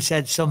Askren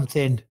said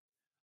something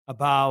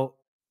about...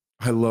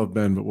 I love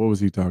Ben, but what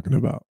was he talking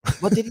about?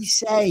 What did he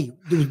say?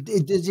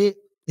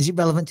 Is it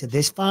relevant to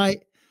this fight?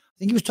 I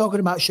think he was talking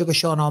about Sugar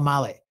Sean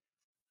O'Malley.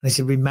 And he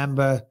said,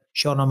 remember,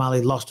 Sean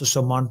O'Malley lost to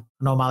someone.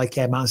 And O'Malley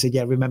came out and said,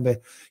 yeah, remember,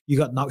 you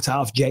got knocked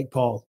out of Jake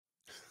Paul.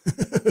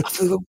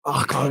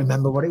 I can't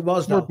remember what it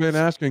was. Poor Ben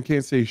Askren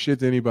can't say shit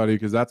to anybody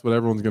because that's what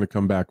everyone's going to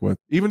come back with.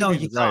 Even if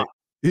he's right.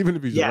 Even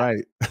if he's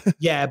right.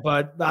 Yeah,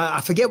 but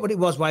I forget what it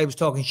was why he was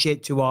talking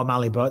shit to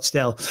O'Malley, but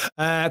still.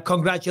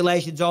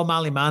 Congratulations,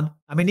 O'Malley, man.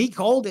 I mean, he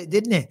called it,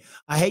 didn't he?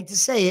 I hate to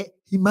say it.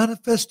 He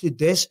manifested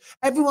this.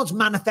 Everyone's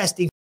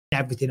manifesting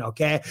everything,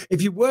 okay?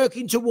 If you're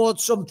working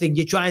towards something,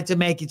 you're trying to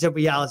make it a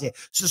reality.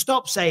 So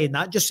stop saying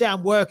that. Just say,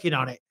 I'm working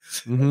on it.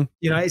 Mm-hmm.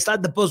 You know, it's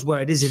like the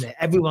buzzword, isn't it?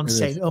 Everyone's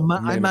saying,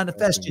 I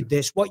manifested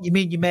this. What you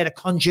mean? You made a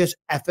conscious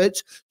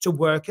effort to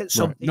work at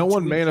something. Right. No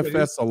one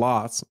manifests a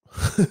loss.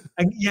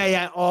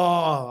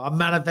 Oh, I'm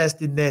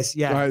manifesting this.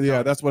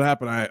 Yeah. That's what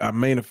happened. I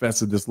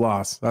manifested this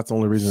loss. That's the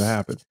only reason it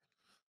happened.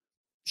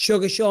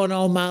 Sugar Sean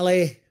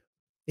O'Malley,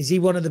 is he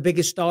one of the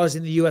biggest stars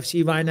in the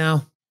UFC right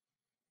now?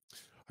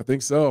 I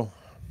think so.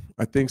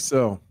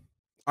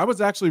 I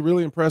was actually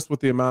really impressed with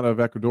the amount of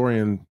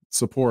Ecuadorian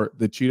support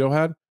that Cheeto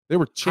had. They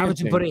were chanting. How would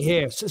you put it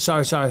here?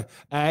 Sorry.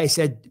 He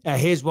said,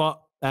 here's what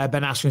Ben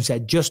Askren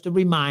said. Just a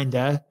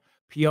reminder,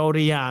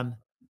 Petr Yan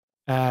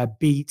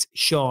beat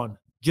Sean.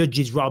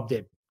 Judges robbed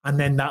him. And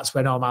then that's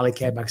when O'Malley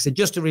came back. He said,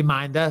 just a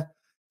reminder,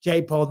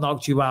 Jake Paul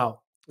knocked you out.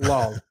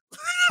 Lol.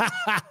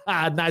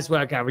 Nice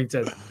work,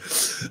 Harrington.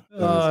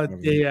 Oh,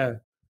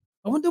 dear.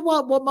 I wonder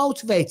what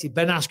motivated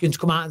Ben Askren to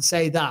come out and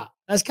say that.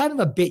 That's kind of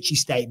a bitchy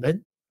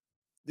statement.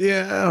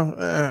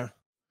 Yeah.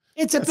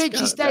 It's a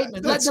bitchy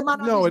statement. Let the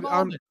man have his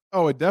moment.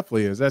 It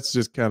definitely is. That's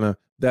just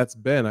that's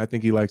Ben. I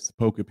think he likes to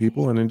poke at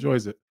people and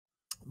enjoys it.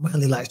 Well,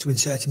 he likes to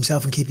insert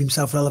himself and keep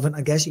himself relevant,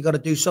 I guess. You got to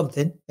do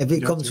something. If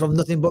it comes from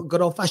nothing but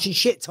good old-fashioned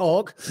shit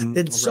talk,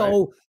 then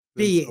so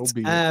be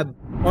it.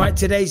 All right,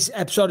 today's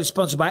episode is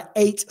sponsored by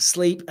 8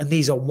 Sleep, and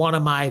these are one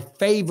of my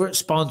favorite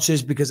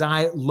sponsors because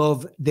I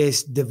love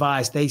this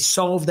device. They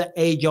solve the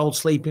age-old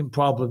sleeping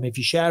problem. If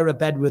you share a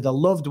bed with a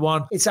loved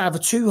one, it's either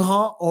too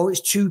hot or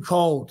it's too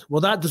cold.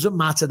 Well, that doesn't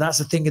matter. That's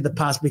a thing of the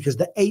past because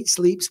the 8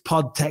 Sleeps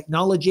pod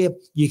technology,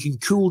 you can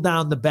cool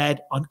down the bed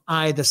on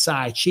either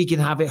side. She can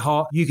have it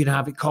hot, you can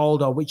have it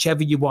cold, or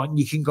whichever you want.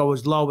 You can go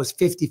as low as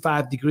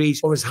 55 degrees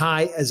or as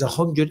high as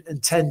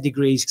 110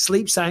 degrees.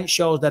 Sleep science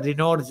shows that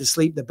in order to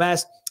sleep the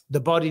best, the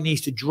body needs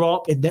to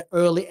drop in the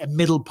early and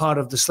middle part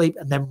of the sleep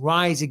and then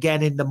rise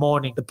again in the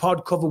morning. The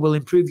pod cover will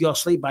improve your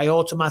sleep by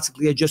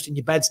automatically adjusting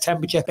your bed's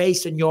temperature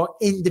based on your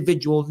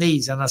individual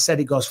needs. And I said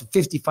it goes from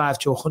 55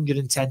 to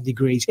 110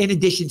 degrees. In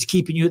addition to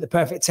keeping you at the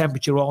perfect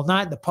temperature all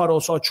night, the pod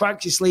also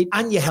tracks your sleep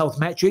and your health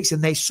metrics.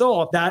 And they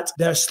saw that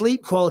their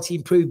sleep quality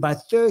improved by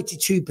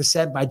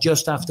 32% by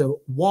just after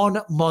 1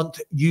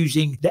 month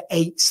using the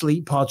 8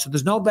 Sleep pod. So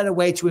there's no better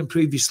way to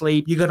improve your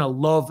sleep. You're going to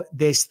love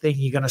this thing.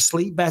 You're going to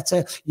sleep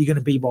better. You're going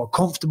to be more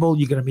comfortable.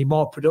 You're going to be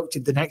more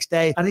productive the next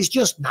day. And it's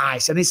just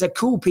nice. And it's a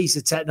cool piece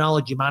of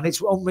technology, man.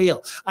 It's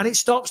unreal. And it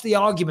stops the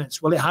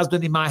arguments. Well, it has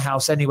done in my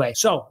house anyway.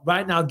 So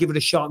right now, give it a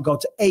shot. Go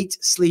to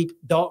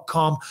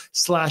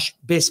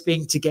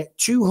 8sleep.com/Bisping to get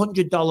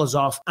 $200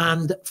 off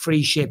and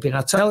free shipping.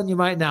 I'm telling you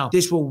right now,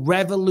 this will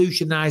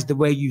revolutionize the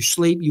way you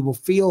sleep. You will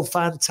feel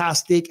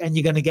fantastic. And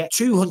you're going to get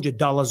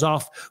 $200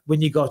 off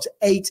when you go to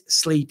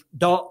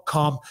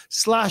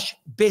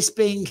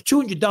 8sleep.com/Bisping.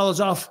 $200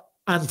 off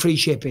and free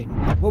shipping.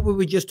 What were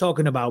we just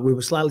talking about? We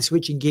were slightly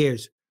switching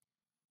gears.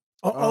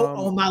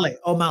 O'Malley,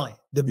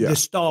 the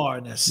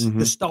starness,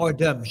 the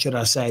stardom, should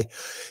I say.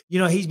 You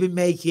know, he's been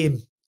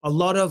making a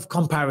lot of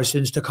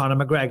comparisons to Conor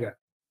McGregor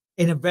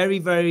in a very,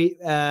 very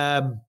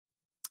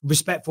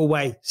respectful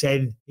way,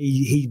 saying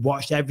he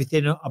watched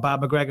everything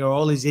about McGregor,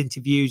 all his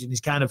interviews, and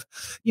he's kind of,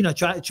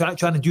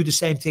 trying to do the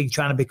same thing,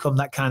 trying to become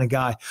that kind of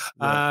guy.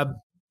 Yeah.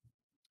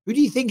 Who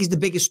do you think is the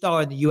biggest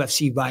star in the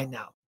UFC right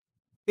now?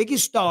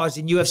 Biggest stars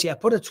in UFC. I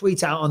put a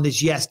tweet out on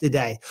this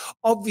yesterday.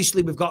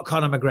 Obviously, we've got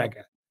Conor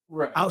McGregor.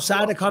 Right.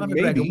 Outside of Conor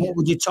McGregor, what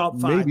would your top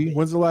five be?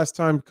 When's the last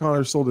time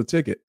Conor sold a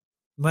ticket?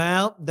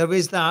 Well, there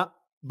is that.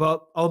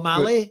 But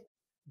O'Malley,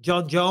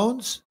 John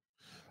Jones.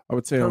 I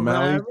would say Pereira.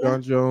 O'Malley,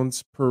 John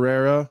Jones,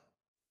 Pereira.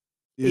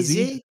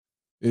 Izzy.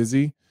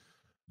 Dustin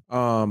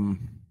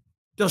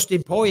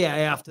Poirier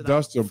after that.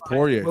 Dustin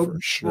Poirier for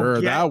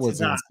sure. That was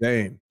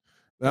insane.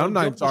 I'm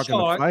not even talking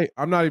the fight.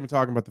 I'm not even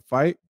talking about the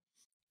fight.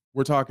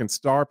 We're talking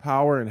star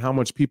power and how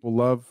much people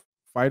love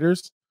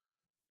fighters.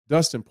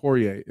 Dustin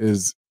Poirier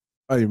is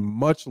a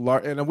much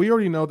larger, and we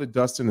already know that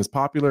Dustin is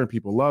popular and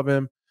people love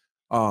him,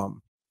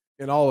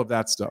 and all of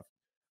that stuff.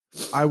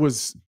 I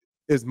was,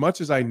 as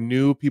much as I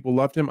knew people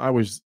loved him, I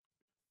was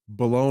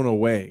blown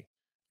away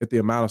at the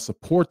amount of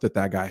support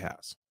that guy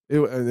has,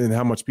 and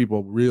how much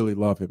people really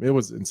love him. It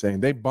was insane.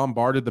 They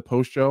bombarded the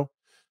post show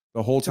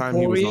the whole time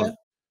he was on.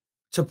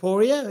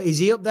 Poirier, is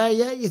he up there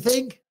yet, you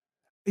think?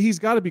 He's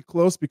got to be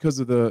close because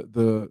of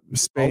the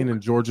Spain and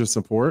Georgia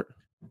support.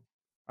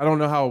 I don't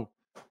know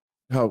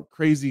how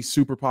crazy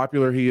super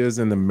popular he is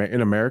in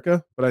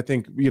America, but I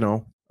think,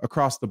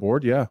 across the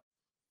board, yeah.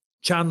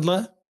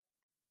 Chandler's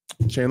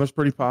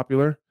pretty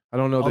popular. I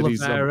don't know that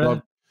he's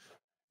above.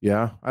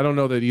 Yeah, I don't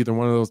know that either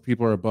one of those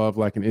people are above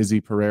like an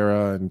Izzy,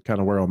 Pereira, and kind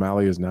of where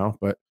O'Malley is now,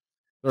 but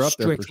they're up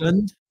there.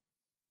 Strickland.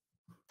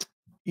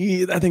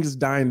 I think it's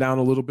dying down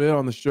a little bit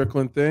on the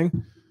Strickland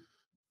thing.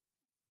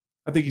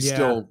 I think he's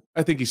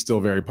still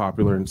very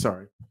popular. And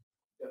sorry.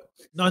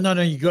 No,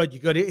 you're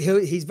good.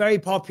 He's very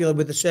popular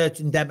with a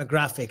certain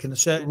demographic and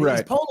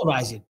he's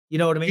polarizing. You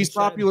know what I mean? He's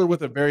popular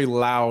with a very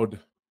loud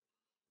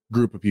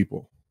group of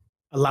people.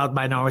 A loud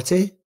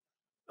minority?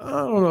 I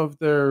don't know if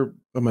they're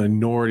a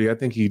minority. I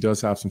think he does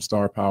have some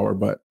star power,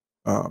 but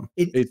I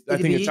think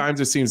at times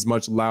it seems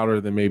much louder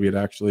than maybe it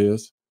actually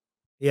is.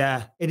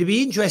 Yeah. It'd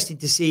be interesting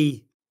to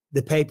see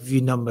the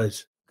pay-per-view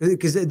numbers,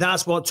 because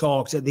that's what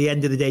talks at the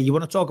end of the day. You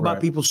want to talk about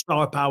people's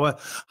star power.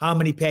 How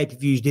many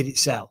pay-per-views did it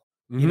sell?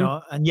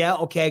 Mm-hmm. And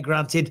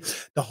granted,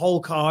 the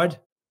whole card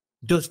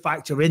does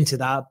factor into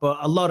that, but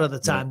a lot of the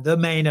time, the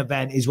main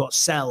event is what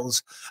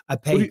sells a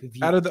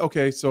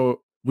pay-per-view.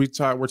 So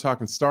we're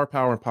talking star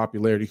power and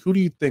popularity. Who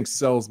do you think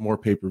sells more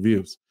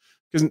pay-per-views?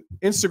 Because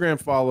Instagram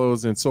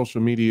follows and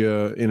social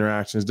media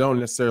interactions don't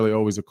necessarily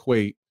always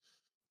equate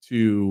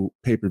to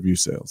pay-per-view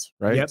sales,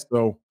 right? Yep.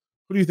 So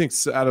who do you think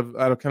out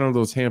of kind of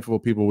those handful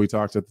of people we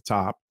talked at the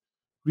top,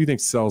 who do you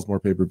think sells more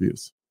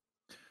pay-per-views?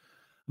 I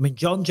mean,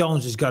 John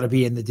Jones has got to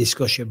be in the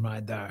discussion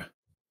right there.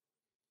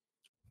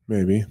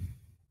 Maybe.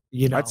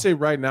 I'd say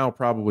right now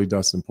probably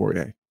Dustin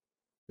Poirier,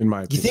 in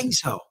my opinion. You think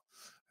so?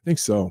 I think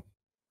so.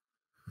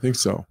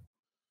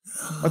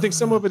 I think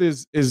some of it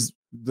is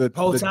the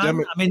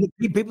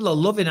people are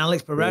loving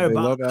Alex Pereira. They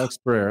love Alex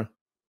Pereira.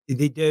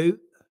 They do.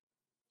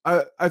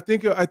 I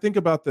think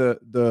about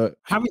the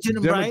Hamilton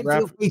and Brian,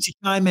 feel free to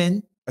chime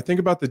in. I think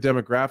about the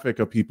demographic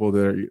of people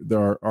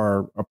that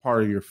are a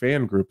part of your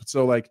fan group.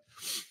 So like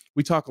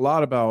we talk a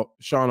lot about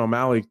Sean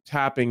O'Malley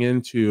tapping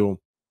into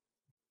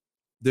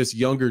this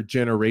younger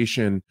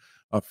generation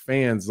of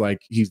fans.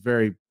 Like he's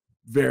very,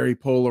 very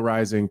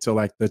polarizing to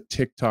like the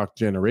TikTok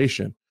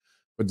generation.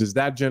 But does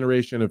that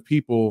generation of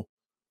people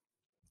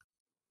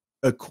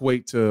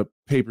equate to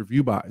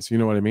pay-per-view buys? You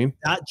know what I mean?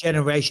 That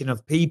generation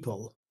of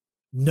people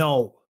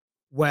know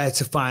where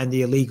to find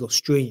the illegal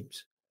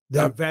streams.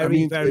 They're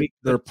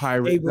they're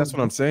pirate. That's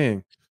what I'm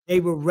saying.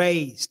 They were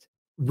raised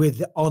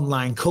with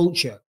online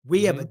culture.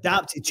 We have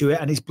adapted to it,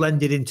 and it's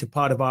blended into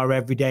part of our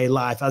everyday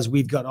life as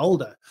we've got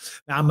older.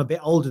 Now, I'm a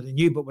bit older than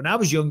you, but when I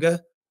was younger,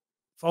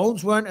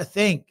 phones weren't a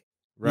thing.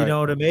 Right. You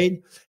know what I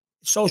mean?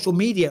 Social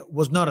media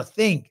was not a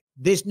thing.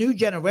 This new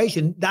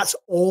generation, that's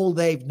all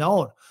they've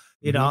known.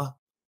 You know,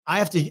 I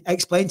have to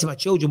explain to my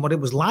children what it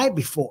was like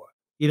before.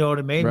 You know what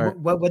I mean? Right.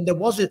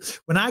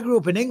 When I grew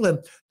up in England,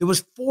 there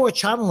was 4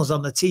 channels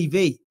on the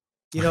TV.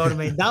 You know what I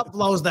mean? That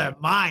blows their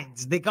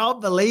minds. They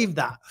can't believe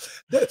that.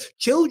 The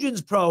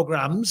children's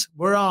programs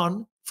were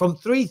on from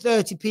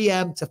 3:30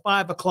 p.m. to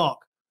 5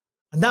 o'clock.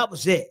 And that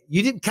was it.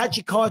 You didn't catch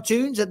your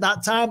cartoons at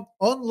that time.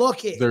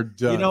 Unlucky. They're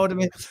done. You know what I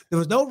mean? There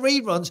was no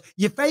reruns.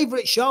 Your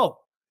favorite show,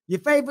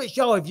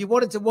 if you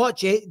wanted to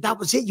watch it, that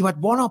was it. You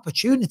had one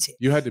opportunity.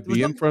 You had to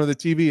be in front of the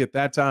TV at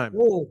that time.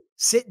 Oh,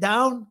 sit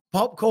down,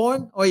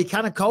 popcorn, or your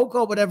can of Coke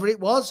or whatever it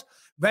was,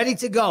 ready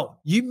to go.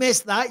 You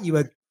missed that, you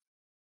were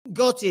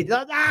gutted.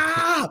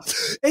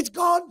 It's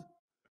gone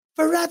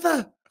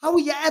forever. How are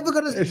you ever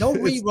going to? No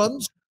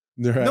reruns,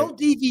 no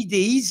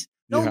DVDs,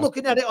 no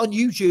looking at it on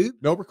YouTube.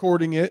 No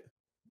recording it.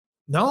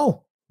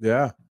 No.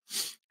 Yeah.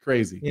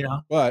 Crazy. You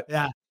know, but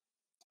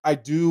I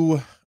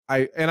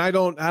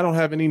don't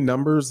have any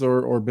numbers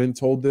or been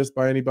told this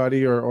by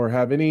anybody or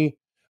have any,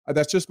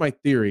 that's just my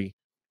theory,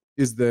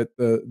 is that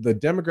the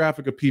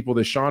demographic of people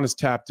that Sean has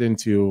tapped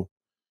into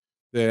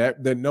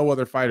that no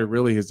other fighter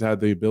really has had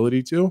the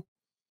ability to.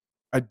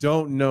 I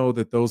don't know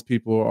that those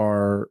people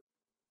are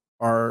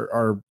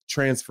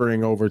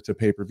transferring over to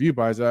pay-per-view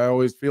buys. I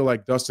always feel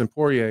like Dustin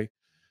Poirier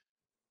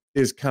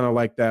is kind of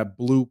like that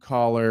blue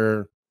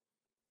collar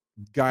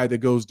guy that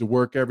goes to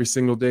work every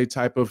single day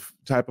type of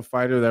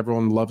fighter that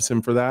everyone loves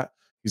him for that.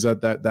 He's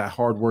got that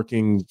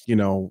hardworking,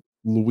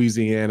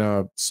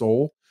 Louisiana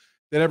soul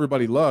that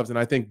everybody loves. And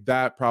I think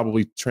that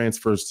probably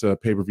transfers to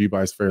pay-per-view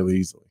buys fairly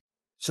easily.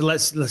 So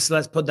let's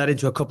put that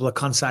into a couple of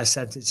concise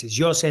sentences.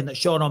 You're saying that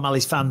Sean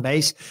O'Malley's fan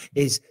base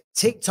is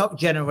TikTok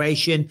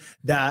generation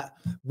that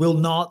will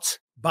not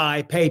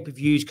buy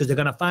pay-per-views because they're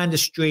going to find a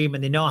stream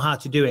and they know how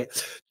to do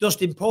it.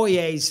 Dustin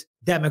Poirier's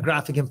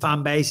demographic and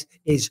fan base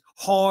is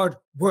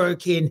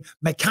hard-working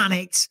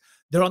mechanics.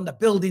 They're on the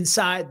building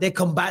site. They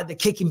come back. They're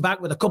kicking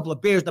back with a couple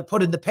of beers. They're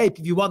putting the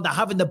pay-per-view on. They're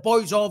having the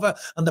boys over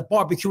and the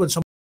barbecue and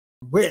some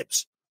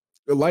ribs.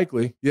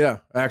 Likely, yeah,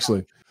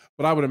 actually.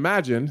 But I would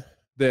imagine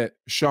that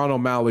Sean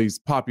O'Malley's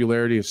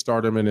popularity of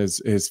stardom and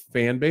his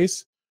fan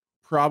base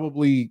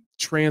probably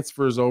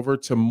transfers over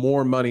to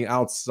more money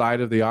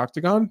outside of the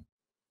octagon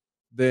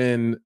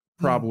than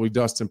probably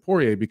Dustin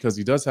Poirier, because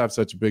he does have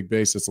such a big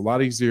base. It's a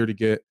lot easier to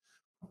get.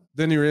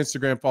 Then your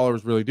Instagram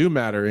followers really do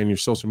matter, and your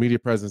social media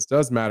presence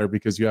does matter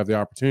because you have the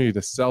opportunity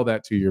to sell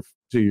that to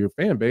your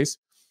fan base,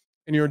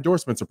 and your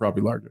endorsements are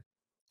probably larger.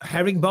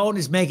 Herringbone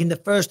is making the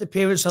first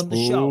appearance on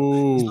the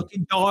show. He's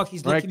looking dark.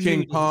 He's looking King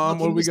moody, Palm.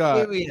 What do we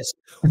got?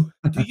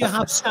 Do you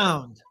have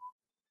sound?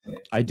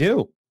 I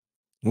do.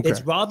 Okay.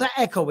 It's rather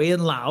echoey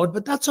and loud,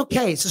 but that's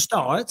okay. It's a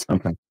start.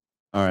 Okay.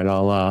 All right.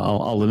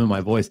 I'll limit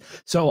my voice.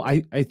 So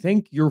I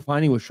think you're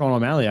finding with Sean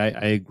O'Malley. I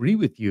agree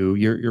with you.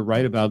 You're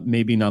right about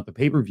maybe not the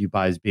pay-per-view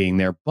buys being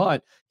there,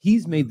 but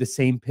he's made the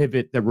same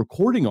pivot that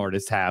recording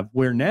artists have,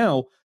 where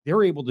now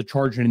they're able to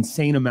charge an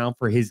insane amount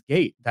for his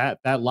gate.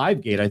 That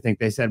live gate, I think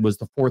they said, was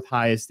the 4th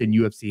highest in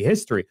UFC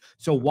history.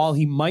 So while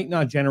he might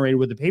not generate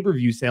with the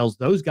pay-per-view sales,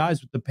 those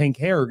guys with the pink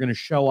hair are going to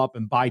show up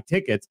and buy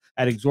tickets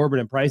at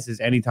exorbitant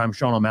prices anytime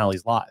Sean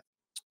O'Malley's live.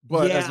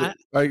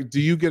 But do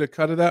you get a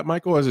cut of that,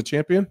 Michael, as a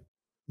champion?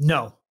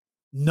 No,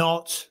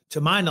 not to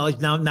my knowledge.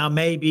 Now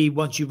maybe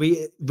once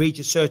you reach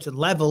a certain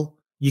level,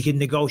 you can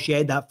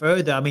negotiate that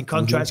further. I mean,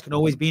 contracts can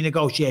always be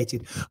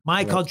negotiated.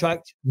 My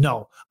contract,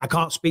 no. I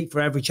can't speak for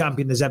every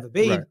champion there's ever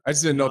been. Right. I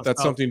just didn't know if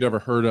that's something you'd ever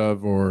heard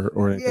of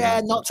or anything. Yeah,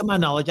 not to my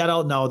knowledge. I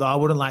don't know, though. I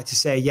wouldn't like to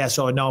say yes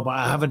or no, but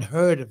I haven't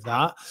heard of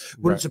that.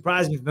 Wouldn't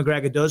surprise me if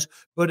McGregor does.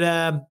 But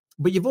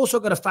you've also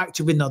got to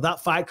factor in, though,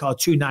 that fight card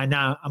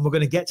 299, and we're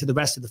going to get to the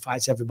rest of the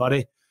fights,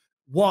 everybody,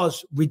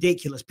 was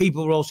ridiculous.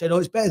 People were all saying,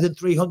 it's better than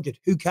 300.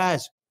 Who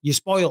cares? You're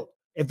spoiled.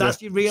 If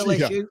that's your real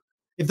issue,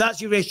 if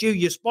that's your issue,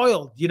 you're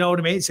spoiled. You know what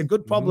I mean? It's a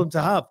good problem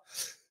to have.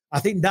 I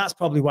think that's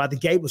probably why the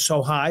gate was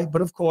so high.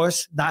 But of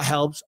course, that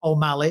helps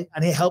O'Malley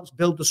and it helps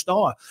build the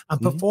star. And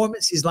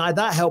performances like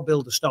that help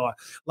build a star.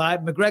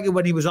 Like McGregor,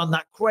 when he was on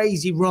that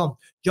crazy run,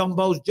 John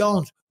Bones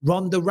Jones,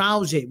 Ronda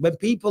Rousey, when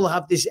people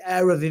have this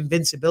air of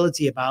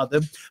invincibility about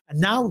them. And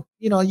now,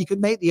 you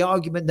could make the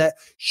argument that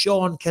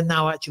Sean can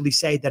now actually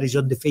say that he's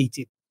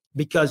undefeated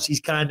because he's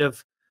got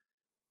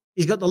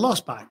the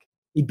loss back.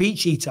 He beat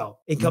Cheeto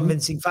in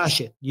convincing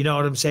fashion. You know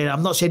what I'm saying?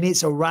 I'm not saying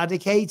it's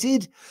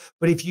eradicated,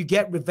 but if you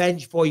get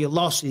revenge for your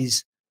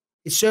losses,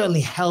 it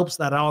certainly helps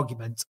that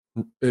argument.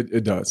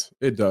 It does.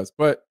 It does.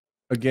 But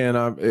again,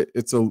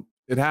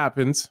 it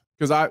happens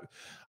because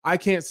I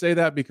can't say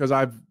that because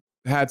I've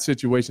had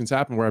situations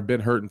happen where I've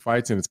been hurt in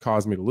fights and it's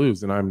caused me to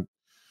lose. And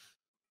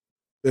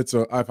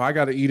if I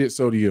got to eat it,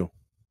 so do you.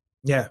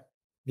 Yeah.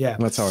 Yeah.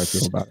 That's how I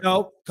feel about it.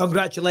 So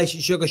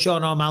congratulations, Sugar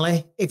Sean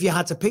O'Malley. If you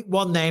had to pick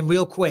one name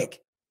real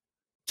quick,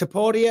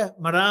 Taporia,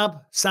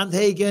 Merab,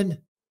 Sandhagen,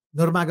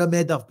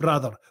 Nurmagomedov,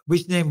 brother.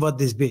 Which name would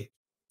this be?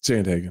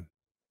 Sandhagen.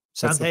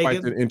 That's the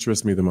fight that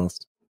interests me the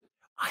most.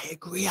 I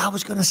agree. I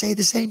was going to say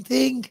the same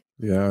thing.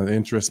 Yeah, it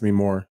interests me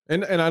more.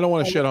 And I don't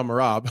want to shit on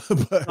Merab,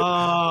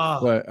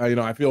 but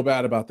I feel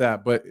bad about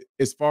that. But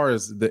as far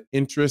as the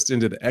interest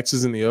into the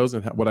X's and the O's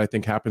and what I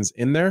think happens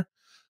in there,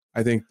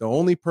 I think the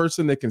only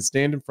person that can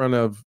stand in front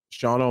of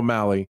Sean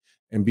O'Malley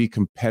and be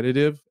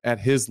competitive at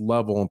his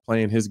level and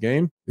playing his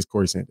game is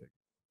Corey Sandhagen.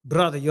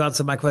 Brother, you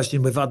answered my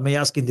question without me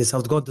asking this. I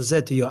was going to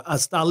say to you,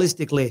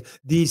 stylistically,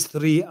 these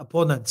 3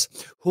 opponents,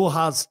 who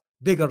has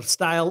bigger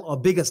style or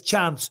biggest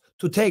chance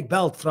to take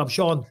belt from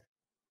Sean?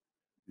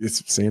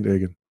 It's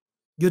Sandhagen.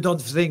 You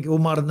don't think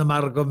Umar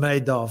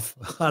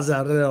Nurmagomedov has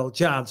a real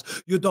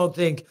chance? You don't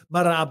think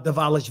Merab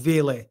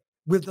Dvalishvili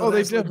with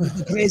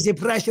the crazy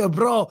pressure,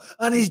 bro,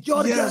 and he's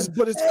Georgian? Yes,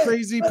 but it's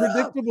crazy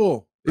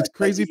predictable. It's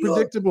crazy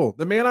predictable.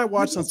 The man I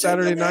watched on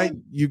Saturday night,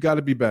 you got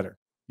to be better.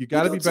 You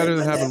got to be better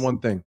than having one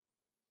thing.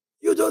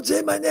 You don't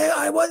say my name.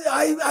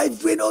 I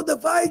win all the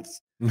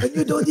fights, and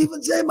you don't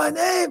even say my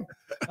name.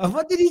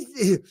 What did he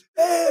say?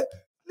 Hey,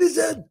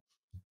 listen,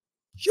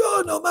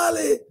 Sean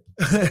O'Malley.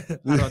 I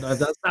don't know if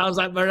that sounds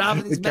like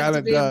Merab. It kind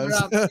of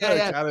does.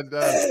 It kind of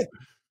does. Hey,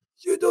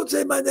 you don't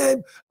say my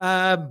name.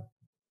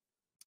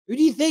 Who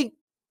do you think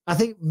I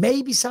think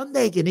maybe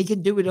Sandhagen, he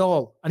can do it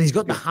all. And he's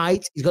got the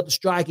height, he's got the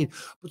striking,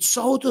 but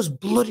so does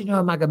bloody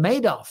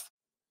Nurmagomedov.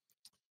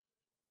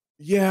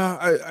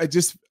 Yeah,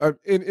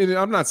 and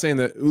I'm not saying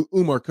that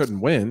Umar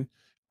couldn't win.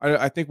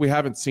 I think we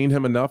haven't seen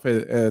him enough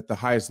at the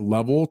highest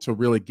level to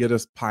really get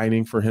us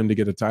pining for him to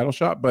get a title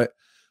shot, but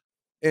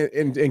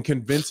and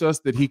convince us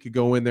that he could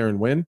go in there and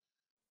win.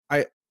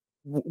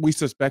 We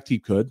suspect he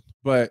could,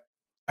 but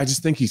I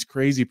just think he's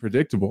crazy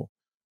predictable.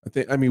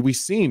 I mean, we've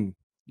seen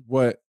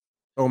what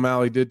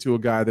O'Malley did to a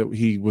guy that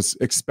he was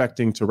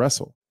expecting to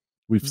wrestle.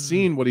 We've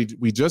seen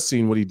we just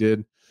seen what he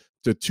did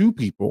to two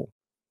people.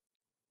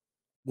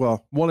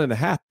 Well,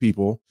 1.5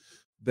 people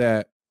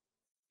that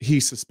he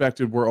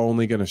suspected were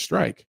only going to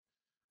strike.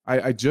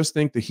 I just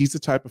think that he's the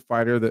type of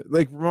fighter that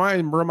like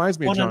reminds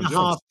me of John Jones.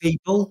 1.5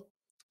 people.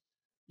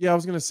 Yeah, I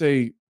was going to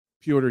say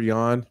Piotr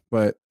Jan,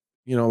 but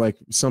like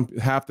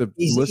half the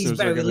listeners. He's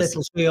very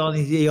little, so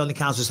he only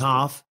counts as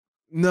half.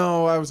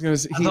 No, I was going to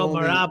say he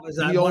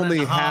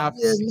only half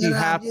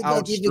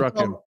outstruck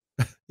him.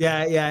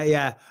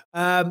 Yeah.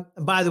 And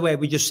by the way,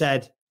 we just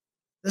said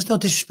there's no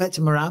disrespect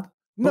to Merab.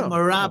 No,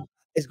 Merab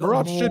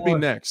should be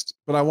next,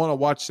 but I want to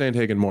watch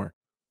Sandhagen more.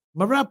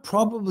 Merab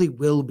probably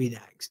will be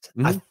next.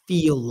 I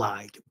feel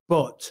like,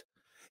 but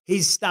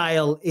his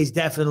style is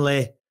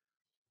definitely.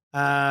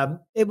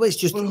 It was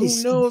just. But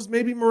who knows?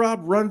 Maybe Merab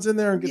runs in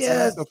there and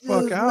gets the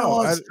fuck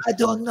out. I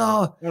don't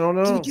know. I don't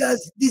know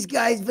because this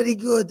guy is very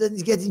good and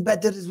he's getting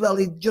better as well.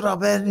 He's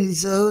dropping.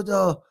 He's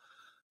who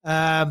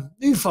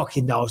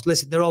fucking knows?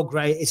 Listen, they're all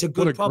great. It's a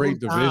good. What a great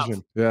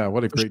division! Yeah,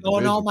 what a great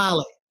division.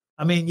 O'Malley.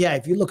 I mean, yeah,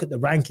 if you look at the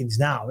rankings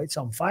now, it's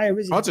on fire,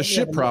 isn't it? That's a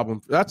shit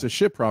problem. That's a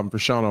shit problem for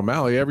Sean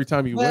O'Malley. Every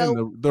time you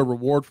win, the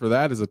reward for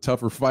that is a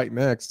tougher fight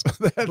next.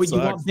 But you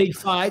want big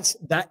fights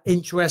that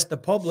interest the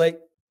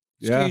public.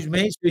 Excuse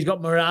me. So he's got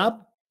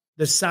Merab,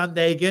 the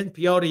Sandhagen.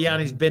 Piotr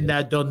Jan has been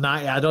there, done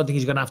that. I don't think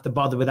he's going to have to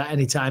bother with that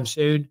anytime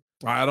soon.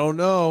 I don't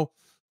know.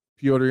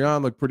 Piotr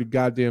Jan looked pretty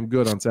goddamn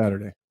good on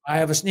Saturday. I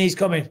have a sneeze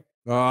coming.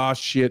 Oh,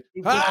 shit.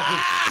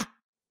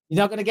 You're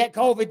not going to get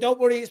COVID. Don't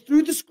worry. It's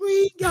through the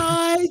screen,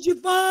 guys. You're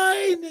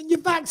fine. And you're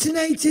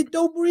vaccinated.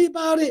 Don't worry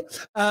about it.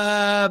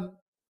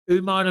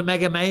 Umar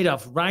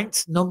Nurmagomedov,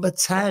 ranked number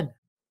 10.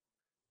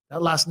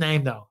 That last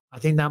name, though, I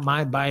think that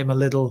might buy him a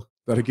little.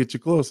 That'll get you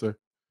closer.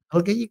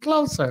 I'll get you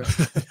closer.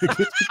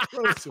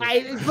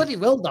 It's pretty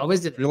well, though,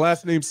 isn't it? If your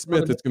last name's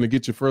Smith, it's going to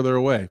get you further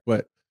away.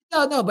 But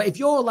no. But if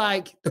you're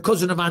like the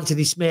cousin of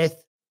Anthony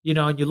Smith,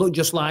 and you look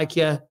just like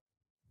you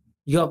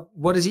got,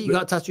 what is it? You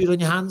got tattooed on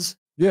your hands?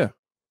 Yeah.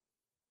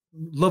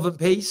 Love and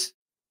peace?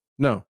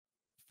 No.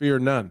 Fear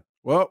none.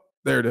 Well,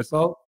 there it is.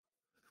 Well,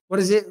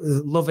 what is it?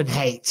 Love and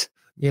hate,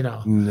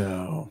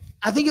 No.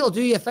 I think it'll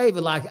do you a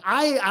favor. Like,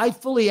 I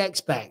fully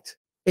expect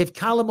if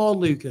Callum or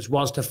Lucas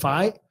was to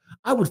fight,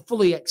 I would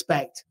fully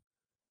expect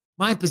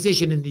my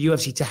position in the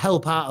UFC to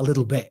help out a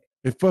little bit.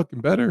 It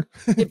fucking better.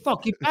 It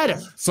fucking better.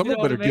 Someone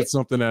better get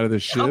something out of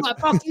this shit. I'm like,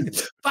 fucking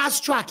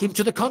fast track him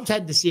to the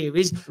contender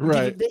series.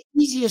 Right. The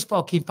easiest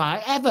fucking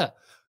fight ever.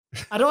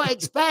 I don't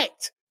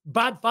expect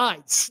bad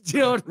fights. Do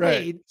you know what I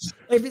mean?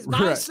 If it's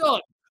my son,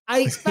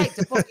 I expect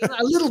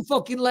a little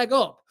fucking leg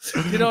up.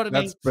 Do you know what I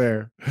mean? That's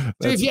fair.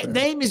 So if your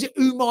name is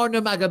Umar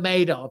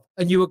Nurmagomedov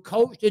and you were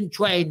coached and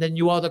trained and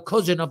you are the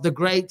cousin of the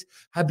great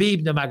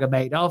Habib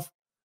Nurmagomedov,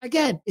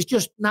 again, it's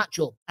just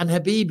natural. And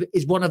Habib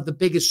is one of the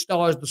biggest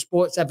stars the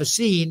sport's ever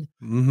seen.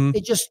 Mm-hmm.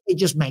 It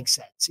just makes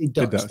sense. It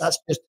does. That's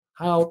just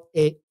how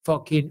it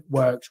fucking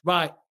works.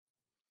 Right.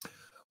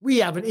 We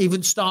haven't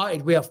even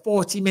started. We are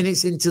 40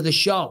 minutes into the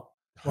show.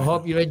 I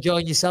hope you're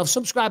enjoying yourself.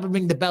 Subscribe and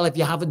ring the bell if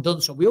you haven't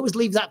done so. We always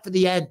leave that for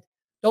the end.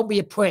 Don't be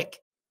a prick.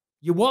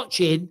 You're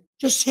watching,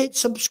 just hit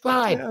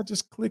subscribe. Yeah,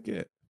 just click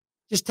it.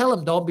 Just tell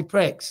them don't be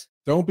pricks.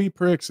 Don't be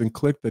pricks and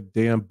click the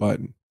damn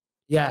button.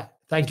 Yeah.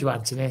 Thank you,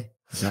 Anthony.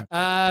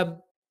 Yeah.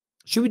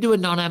 Should we do a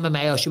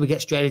non-MMA or should we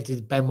get straight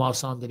into Benoit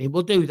St?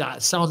 We'll do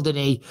that. St,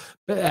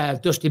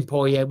 Dustin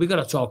Poirier. We've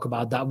got to talk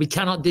about that. We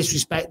cannot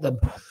disrespect them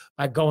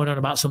by going on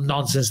about some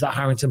nonsense that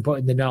Harrington put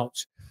in the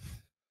notes.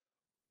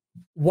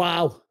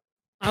 Wow.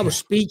 I was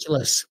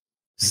speechless.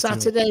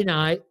 Saturday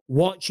night,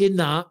 watching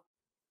that.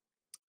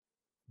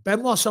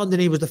 Benoit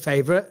St was the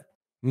favorite,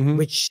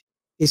 which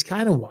is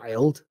kind of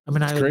wild. I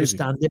mean, I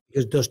understand it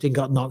because Dustin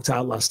got knocked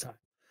out last time.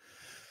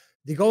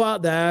 They go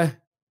out there.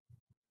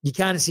 You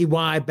kind of see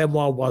why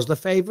Benoit was the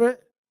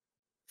favorite.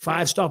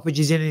 5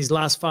 stoppages in his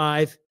last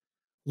 5.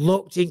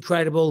 Looked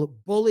incredible.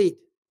 Bullied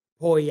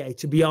Poirier,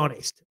 to be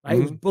honest. Right?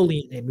 He was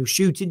bullying him. He was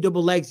shooting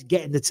double legs,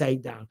 getting the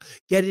takedown,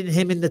 getting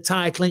him in the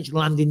tie clinch,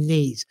 landing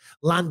knees,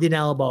 landing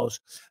elbows.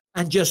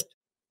 And just,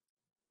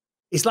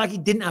 it's like he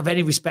didn't have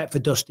any respect for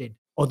Dustin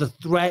or the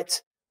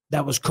threat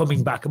that was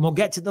coming back. And we'll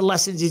get to the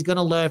lessons he's going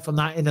to learn from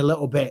that in a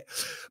little bit.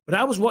 But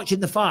I was watching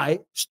the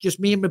fight, just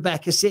me and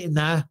Rebecca sitting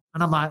there,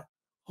 and I'm like,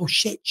 oh,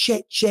 shit,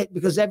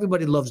 because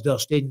everybody loves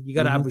Dustin. You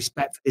got to have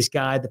respect for this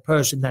guy, the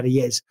person that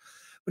he is.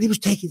 But he was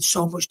taking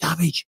so much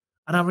damage.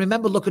 And I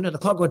remember looking at the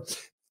clock going,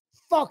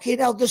 fucking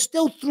hell, there's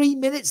still 3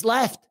 minutes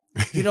left.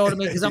 You know what I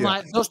mean? Because I'm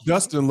like,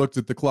 Dustin looked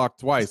at the clock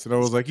twice, and I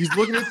was like, he's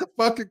looking at the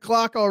fucking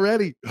clock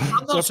already.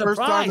 I'm not the first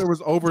time there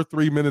was over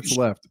 3 minutes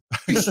left.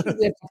 For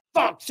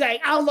fuck's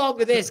sake, how long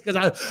is this?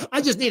 Because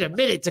I just need a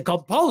minute to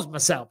compose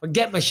myself and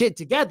get my shit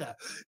together,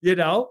 you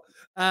know?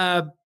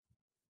 And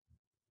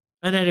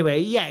anyway,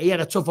 yeah, he had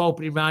a tough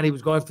opening round. He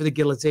was going for the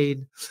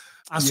guillotine.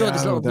 I saw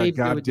this little that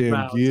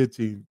goddamn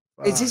guillotine.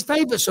 It's his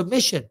favorite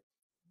submission.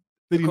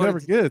 That he never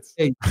gets.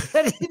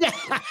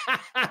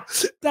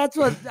 That's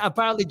what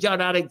apparently John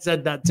Anik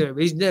said that to him.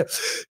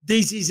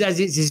 DC says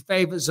it's his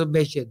favorite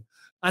submission.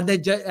 And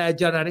then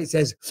John Anik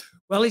says,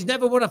 well, he's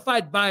never won a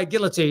fight by a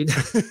guillotine.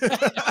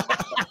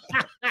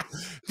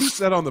 He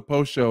said on the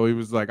post show, he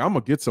was like, I'm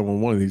going to get someone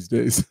one of these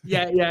days.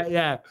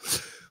 Yeah.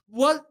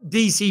 What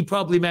DC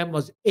probably meant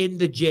was in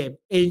the gym,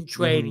 in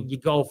training, you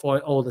go for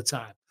it all the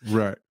time.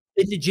 Right.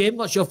 In the gym,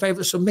 what's your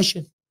favorite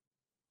submission?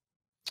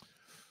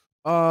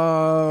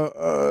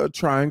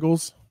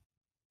 Triangles.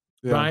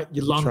 Yeah, right,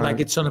 you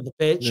long-legged son of a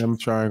bitch. Yeah, I'm a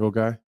triangle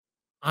guy.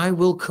 I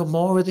will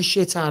Kimura the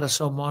shit out of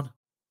someone.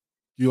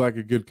 You like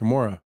a good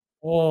Kimura?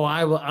 Oh,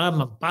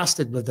 I'm a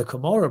bastard with the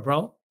Kimura,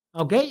 bro.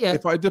 I'll get you.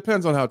 It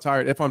depends on how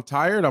tired. If I'm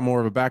tired, I'm more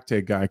of a back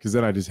take guy because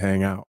then I just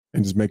hang out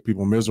and just make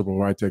people miserable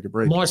while I take a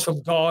break. Kimura's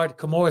from guard.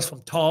 Kimura's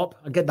from top.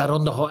 I get that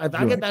underhook. If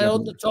I get that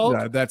under top,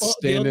 yeah, that's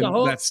standing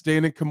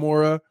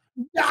Kimura.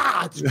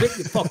 Just rip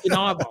your fucking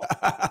arm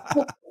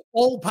off.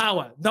 All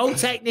power, no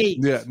technique.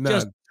 Yeah, none.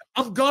 Just,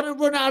 I'm gonna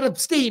run out of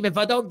steam if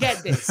I don't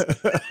get this.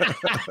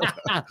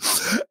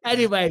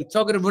 Anyway,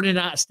 talking of running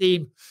out of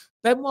steam,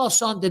 Benoit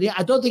St,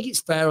 I don't think it's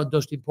fair on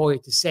Dustin Poirier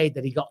to say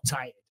that he got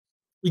tired.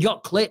 He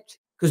got clipped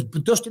because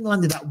Dustin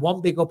landed that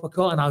one big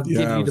uppercut, and I'll give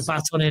you the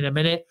baton in a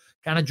minute.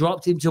 Kind of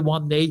dropped him to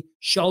one knee,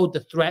 showed the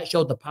threat,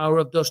 showed the power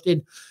of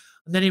Dustin.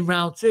 And then in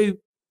round two,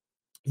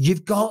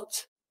 you've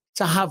got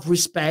to have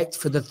respect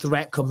for the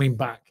threat coming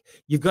back.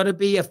 You've got to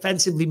be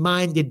offensively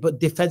minded, but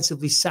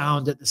defensively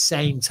sound at the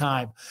same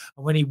time.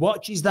 And when he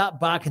watches that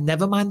back, and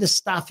never mind the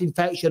staph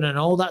infection and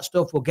all that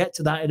stuff, we'll get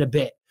to that in a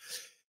bit.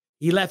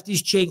 He left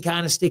his chin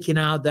kind of sticking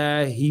out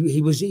there.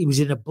 He was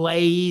in a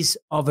blaze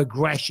of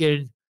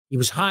aggression. He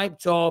was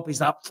hyped up.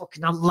 He's like,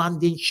 fucking, I'm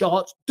landing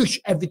shots, dush,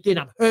 everything.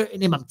 I'm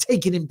hurting him. I'm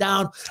taking him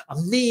down.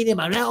 I'm kneeing him.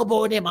 I'm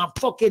elbowing him. I'm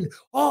fucking,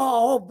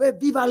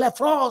 viva la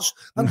France.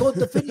 I'm going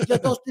to finish the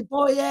Dustin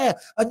Poirier.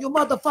 And you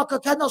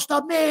motherfucker cannot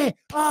stop me.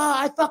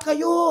 I fuck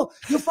you.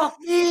 You fuck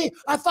me.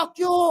 I fuck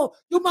you.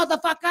 You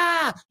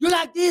motherfucker. You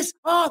like this?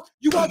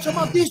 You want some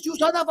of this? You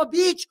son of a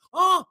bitch.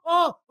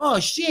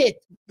 Shit.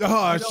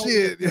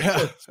 Shit.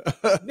 Yeah.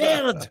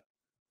 Merde.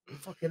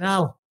 Fucking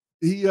hell.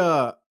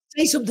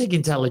 Say something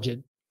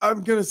intelligent.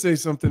 I'm gonna say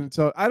something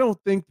until I don't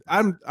think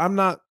I'm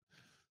not.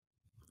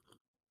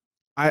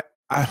 I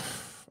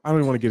don't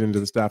even want to get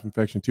into the staph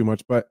infection too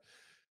much, but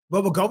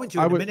we're going to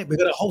in a minute. We've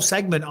got a whole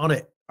segment on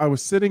it. I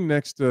was sitting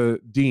next to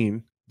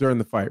Dean during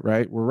the fight.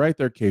 Right, we're right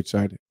there cage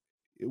side.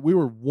 We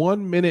were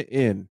 1 minute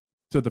in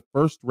to the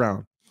first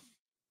round,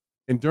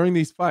 and during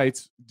these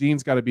fights,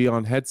 Dean's got to be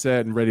on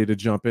headset and ready to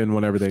jump in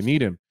whenever they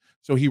need him.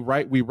 So we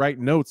write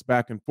notes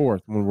back and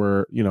forth when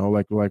we're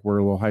like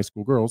we're little high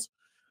school girls.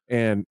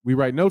 And we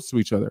write notes to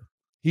each other.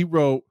 He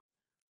wrote,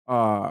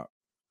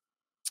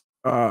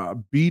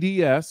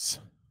 BDS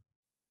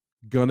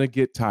gonna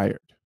get tired.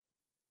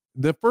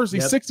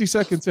 He's 60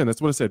 seconds in. That's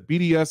what it said.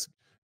 BDS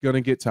gonna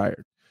get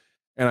tired.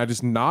 And I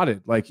just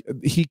nodded. Like,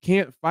 he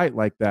can't fight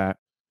like that.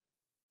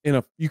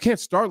 You can't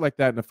start like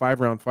that in a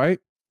 5-round fight.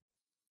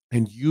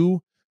 And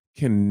you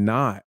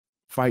cannot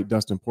fight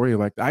Dustin Poirier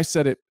like that. I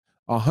said it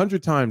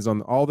 100 times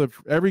on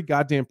every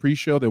goddamn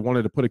pre-show. They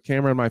wanted to put a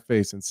camera in my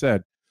face and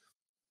said,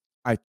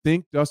 I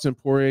think Dustin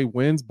Poirier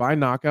wins by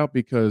knockout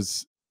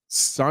because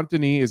St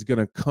is going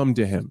to come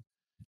to him.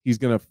 He's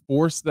going to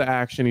force the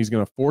action. He's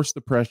going to force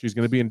the pressure. He's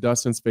going to be in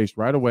Dustin's face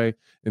right away.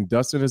 And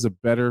Dustin is a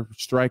better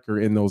striker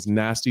in those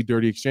nasty,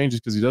 dirty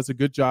exchanges because he does a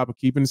good job of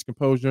keeping his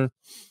composure.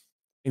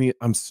 And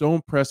I'm so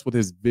impressed with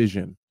his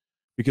vision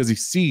because he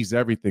sees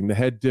everything. The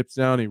head dips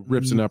down. He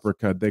rips an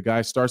uppercut. The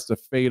guy starts to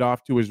fade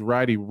off to his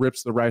right. He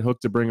rips the right hook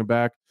to bring him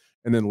back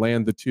and then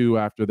land the two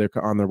after they're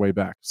on their way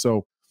back.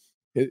 So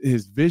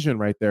his vision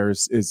right there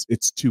is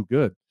it's too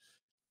good.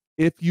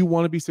 If you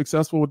want to be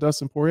successful with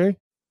Dustin Poirier,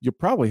 you'll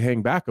probably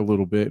hang back a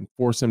little bit and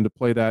force him to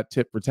play that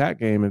tit for tat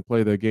game and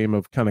play the game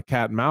of kind of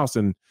cat and mouse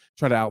and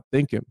try to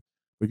outthink him.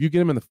 But if you get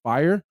him in the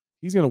fire,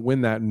 he's going to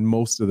win that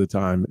most of the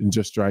time in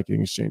just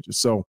striking exchanges.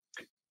 So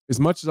as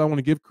much as I want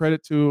to give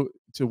credit to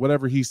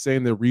whatever he's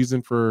saying the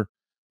reason for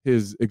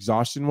his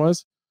exhaustion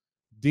was,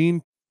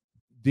 Dean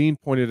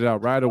pointed it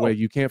out right away.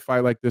 You can't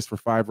fight like this for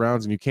 5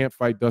 rounds, and you can't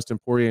fight Dustin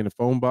Poirier in a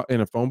phone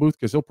booth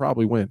because he'll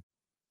probably win.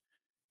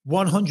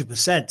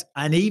 100%.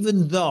 And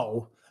even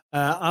though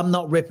I'm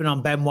not ripping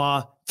on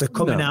Benoit for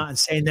coming out and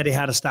saying that he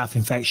had a staph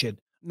infection,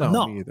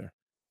 no, me either,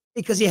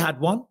 because he had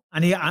one,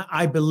 and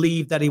I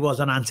believe that he was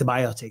on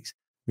antibiotics.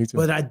 Me too.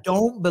 But I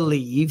don't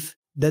believe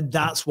that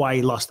that's why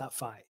he lost that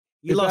fight.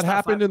 If that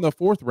happened in the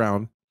 4th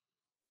round,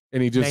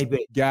 and he just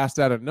gassed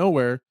out of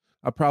nowhere,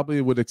 I probably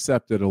would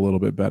accept it a little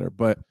bit better.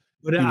 But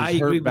I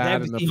agree with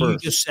everything you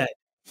just said.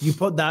 You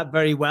put that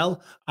very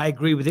well. I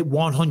agree with it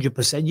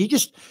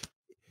 100%.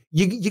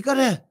 You got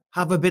to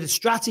have a bit of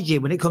strategy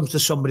when it comes to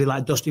somebody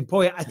like Dustin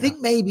Poirier. I think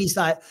maybe it's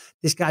like,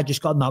 this guy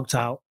just got knocked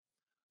out.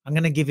 I'm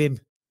going to give him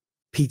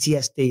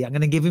PTSD. I'm going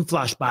to give him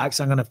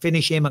flashbacks. I'm going to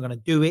finish him. I'm going to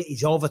do it.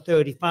 He's over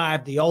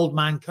 35. The old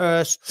man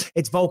curse.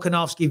 It's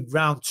Volkanovski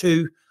round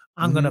 2.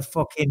 I'm going to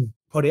fucking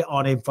put it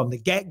on him from the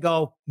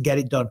get-go and get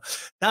it done.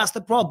 That's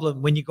the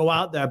problem when you go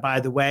out there, by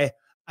the way,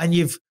 and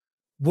you've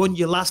won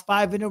your last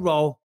 5 in a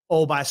row,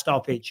 all by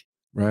stoppage.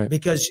 Right.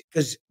 Because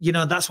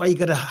that's why you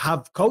got to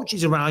have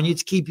coaches around you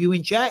to keep you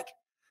in check.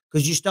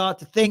 Because you start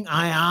to think,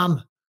 I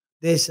am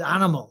this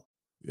animal.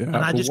 Yeah. And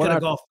I just got to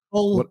go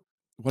full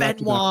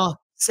Benoit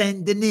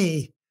St.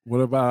 What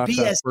about BSD.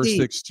 that first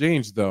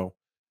exchange, though?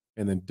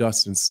 And then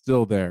Dustin's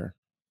still there.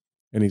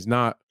 And he's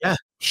not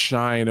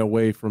shying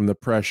away from the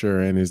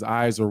pressure. And his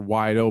eyes are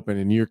wide open.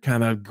 And you're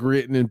kind of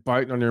gritting and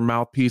biting on your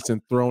mouthpiece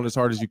and throwing as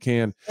hard as you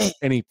can.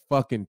 And he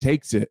fucking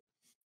takes it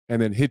and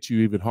then hits you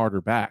even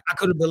harder back. I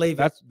couldn't believe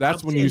it.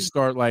 That's when you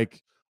start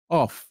like,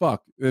 oh,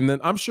 fuck. And then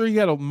I'm sure he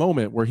had a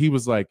moment where he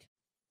was like,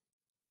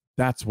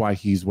 that's why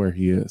he's where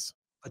he is.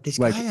 But this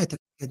guy,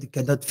 I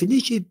cannot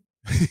finish him.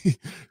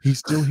 He's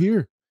still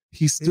here.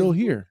 He's still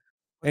here.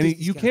 And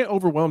you can't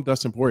overwhelm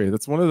Dustin Poirier.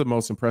 That's one of the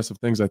most impressive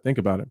things I think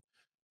about him.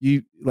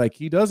 He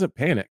doesn't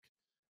panic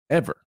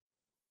ever.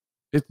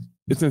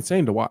 It's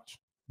insane to watch.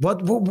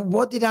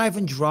 What did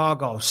Ivan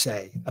Drago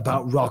say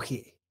about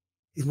Rocky?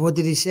 What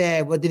did he say?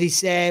 It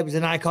was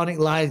an iconic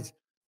line.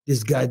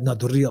 This guy's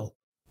not real.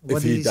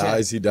 If he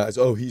dies, he dies.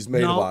 Oh, he's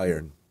made of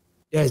iron.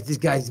 Yes, this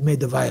guy's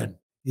made of iron.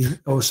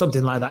 Or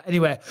something like that.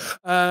 Anyway,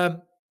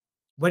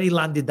 when he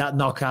landed that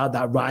knockout,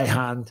 that right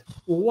hand,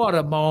 what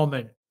a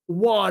moment.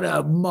 What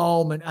a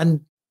moment.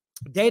 And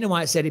Dana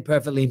White said it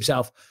perfectly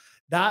himself.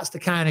 That's the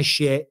kind of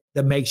shit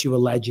that makes you a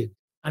legend.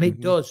 And it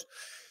does.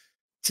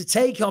 To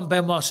take on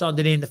Benoit St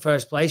in the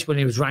first place when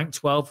he was ranked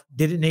 12,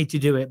 didn't need to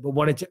do it, but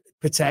wanted to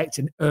protect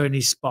and earn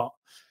his spot.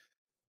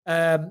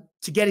 To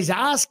get his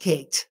ass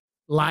kicked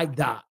like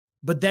that,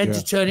 but then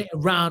to turn it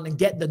around and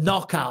get the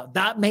knockout,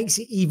 that makes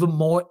it even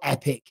more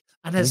epic.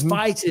 And as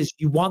fighters,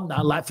 you want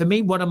that. Like for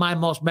me, one of my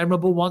most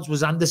memorable ones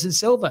was Anderson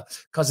Silva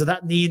because of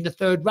that knee in the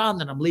 3rd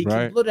round, and I'm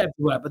leaking blood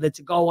everywhere. But then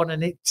to go on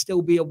and it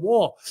still be a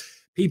war,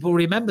 people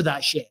remember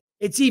that shit.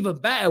 It's even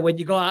better when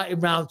you go out in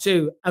round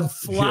 2 and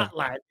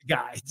flatline the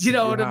guy. Do you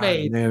know what I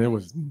mean? Man, it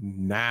was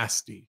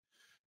nasty.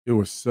 It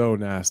was so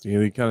nasty.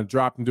 And he kind of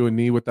dropped into a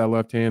knee with that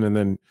left hand, and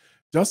then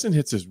Dustin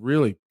hits his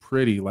really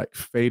pretty, like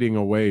fading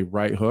away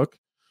right hook.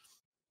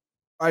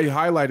 I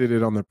highlighted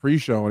it on the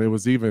pre-show, and it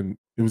was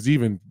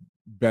even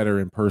better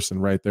in person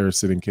right there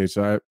sitting cage.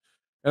 So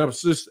I'm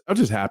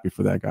just happy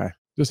for that guy.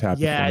 Just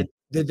happy. Yeah,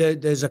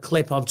 there's a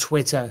clip on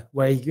Twitter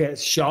where he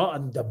gets shot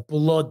and the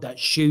blood that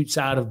shoots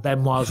out of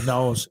Benoit's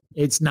nose.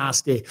 It's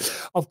nasty.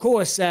 Of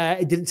course,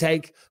 it didn't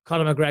take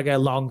Conor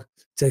McGregor long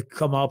to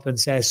come up and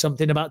say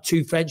something about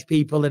 2 French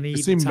people, and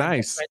he seemed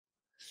nice.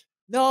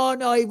 No,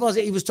 he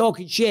wasn't. He was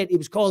talking shit. He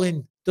was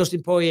calling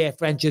Dustin Poirier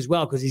French as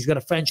well because he's got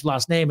a French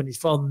last name and he's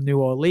from New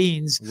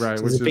Orleans. Right.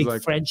 So there's a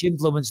big French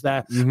influence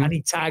there. And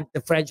he tagged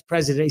the French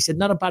president. He said,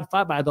 not a bad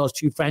fight by those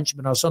 2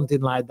 Frenchmen or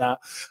something like that.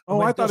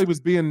 Oh, I thought he was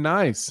being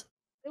nice.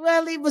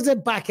 Well, it was a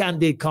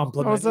backhanded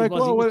compliment. I was like,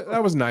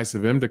 that was nice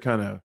of him to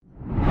kind of.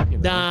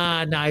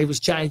 Nah, he was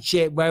chatting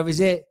shit. Where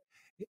is it?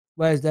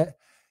 Where's that?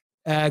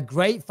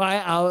 Great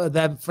fight out of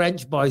them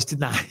French boys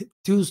tonight.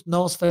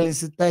 Nos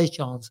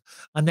felicitations.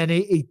 And then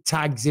he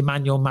tags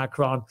Emmanuel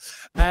Macron.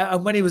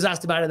 And when he was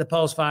asked about it at the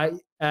post-fight,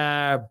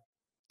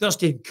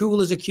 Dustin,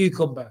 cool as a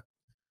cucumber.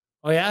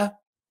 Oh, yeah?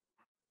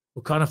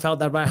 Well, Conor felt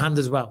that right hand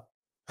as well.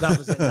 That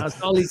was it. That's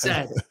all he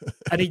said.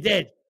 And he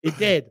did.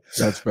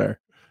 That's fair.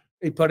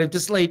 He put him to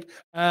sleep.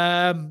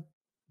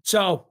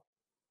 So,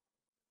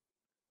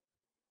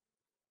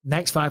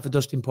 next fight for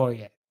Dustin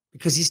Poirier,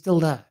 because he's still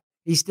there.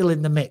 He's still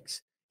in the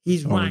mix.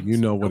 He's ranked. You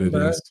know what it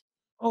is.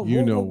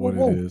 You know what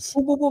it is.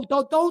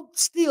 Don't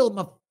steal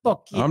my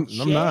fucking I'm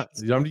not.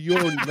 You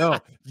already know.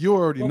 You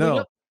already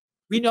know.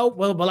 We know.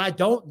 Well, I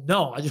don't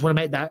know. I just want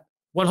to make that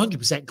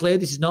 100% clear.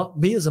 This is not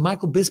me as a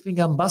Michael Bisping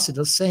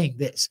ambassador saying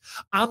this.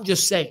 I'm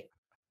just saying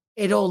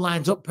it all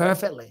lines up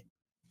perfectly.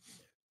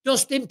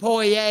 Dustin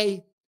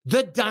Poirier,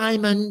 the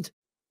Diamond,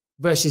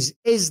 versus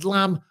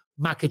Islam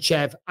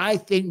Makhachev. I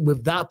think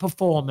with that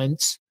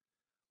performance,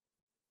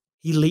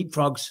 he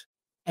leapfrogs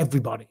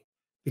everybody.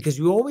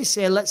 Because we always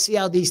say, let's see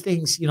how these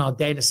things,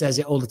 Dana says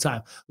it all the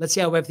time. Let's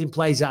see how everything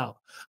plays out.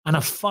 And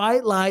a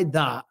fight like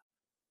that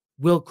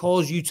will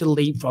cause you to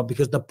leapfrog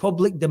because the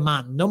public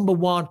demand, number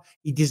one,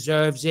 he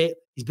deserves it.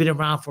 He's been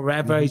around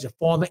forever. He's a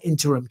former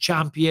interim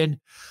champion.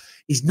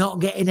 He's not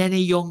getting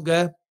any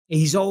younger.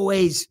 He's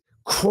always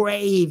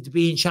craved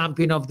being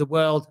champion of the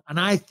world. And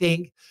I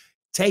think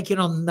taking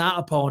on that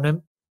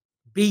opponent,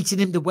 beating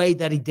him the way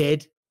that he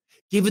did,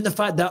 given the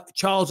fact that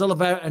Charles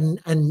Oliver and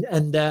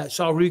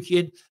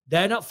Sarukian,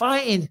 they're not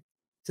fighting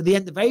to the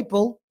end of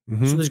April.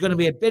 So there's going to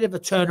be a bit of a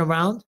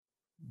turnaround.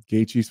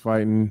 Gaethje's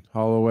fighting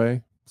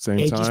Holloway,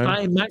 Gaethje's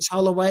fighting Max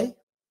Holloway.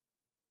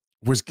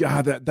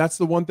 That's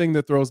the one thing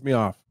that throws me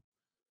off.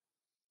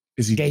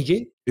 Is he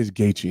Gaethje? Is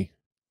Gaethje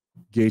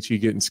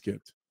getting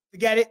skipped?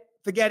 Forget it.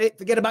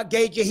 Forget about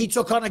Gaethje. He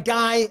took on a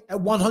guy at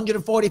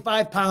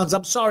 145 pounds.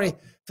 I'm sorry.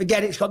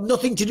 Forget it. It's got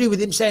nothing to do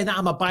with him saying that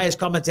I'm a biased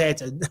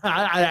commentator.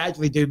 I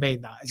actually do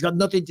mean that. It's got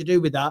nothing to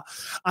do with that.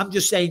 I'm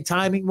just saying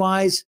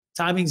timing's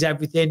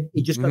everything.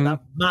 He just got that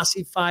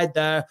massive fight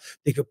there.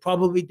 They could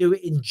probably do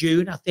it in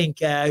June. I think,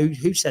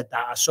 who said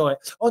that? I saw it.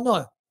 Oh,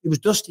 no. It was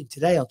Dustin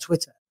today on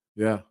Twitter.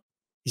 Yeah.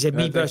 He said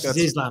me versus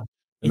Islam.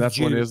 And that's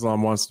when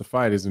Islam wants to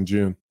fight, is in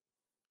June.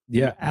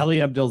 Yeah,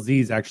 Ali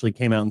Abdelaziz actually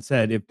came out and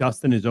said if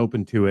Dustin is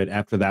open to it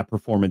after that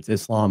performance,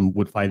 Islam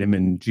would fight him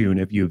in June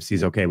if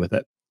UFC's okay with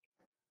it.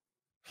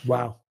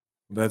 Wow.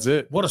 That's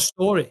it. What a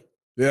story.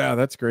 Yeah,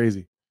 that's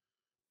crazy.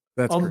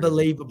 That's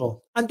unbelievable.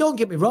 Crazy. And don't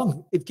get me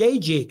wrong, if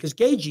because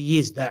Gaethje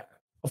is there.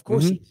 Of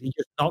course he is. He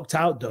just knocked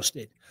out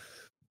Dustin.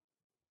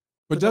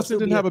 But Dustin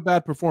didn't have a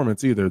bad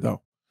performance either,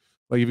 though.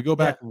 Like if you go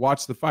back and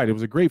watch the fight, it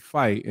was a great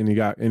fight, and he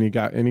got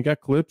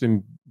clipped,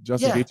 and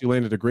Justin Gaethje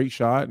landed a great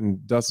shot,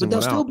 and Dustin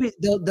went out.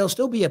 There'll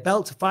still be a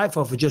belt to fight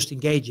for Justin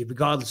Gaethje,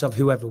 regardless of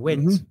whoever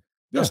wins.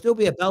 There'll still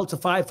be a belt to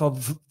fight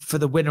for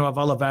the winner of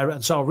Oliveira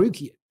and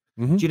Sarukian.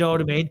 Do you know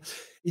what I mean?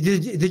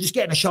 They're just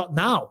getting a shot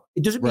now.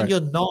 It doesn't mean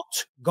you're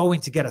not going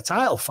to get a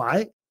title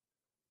fight.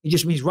 It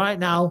just means right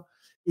now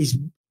he's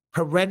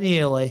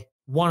perennially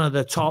one of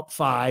the top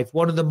 5,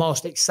 one of the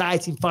most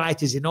exciting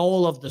fighters in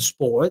all of the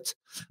sport.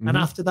 And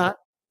after that,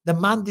 the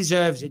man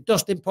deserves it.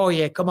 Dustin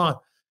Poirier, come on.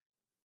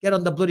 Get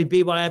on the bloody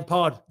BYM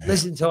pod.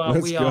 Listen to how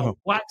we are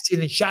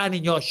waxing and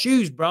shining your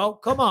shoes, bro.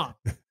 Come on.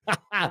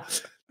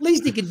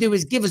 Least he can do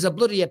is give us a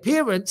bloody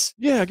appearance.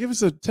 Yeah, give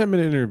us a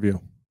 10-minute interview.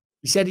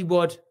 He said he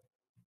would.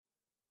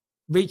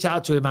 Reach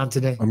out to him,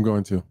 Anthony. I'm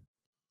going to.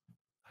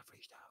 I've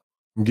reached out.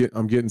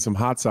 I'm getting some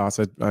hot sauce.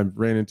 I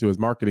ran into his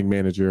marketing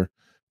manager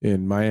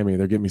in Miami.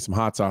 They're getting me some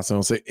hot sauce, and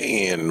I'll say,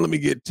 and let me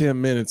get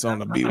 10 minutes on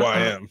the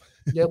BYM.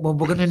 Yeah, well,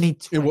 we're gonna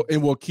need. It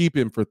will keep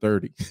him for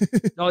 30.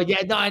 Oh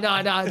yeah, no.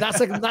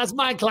 That's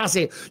my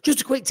classic.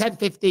 Just a quick 10,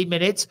 15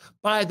 minutes.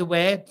 By the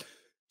way,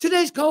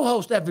 today's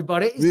co-host,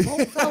 everybody, is Paul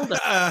Felder.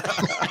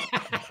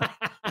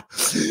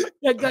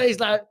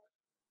 He's like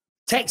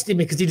texting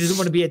me because he doesn't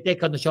want to be a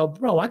dick on the show.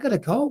 Bro, I gotta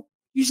go.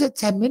 You said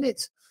 10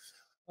 minutes.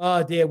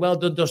 Oh dear. Well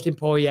done, Dustin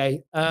Poirier.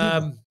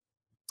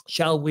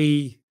 Shall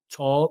we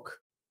talk?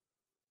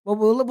 Well,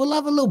 we'll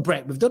have a little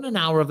break. We've done an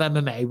hour of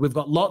MMA. We've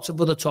got lots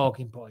of other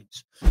talking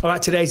points. All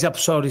right, today's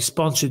episode is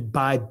sponsored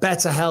by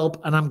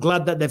BetterHelp, and I'm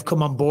glad that they've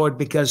come on board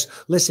because,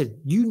 listen,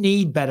 you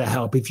need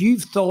BetterHelp. If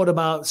you've thought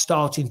about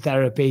starting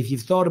therapy, if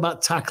you've thought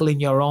about tackling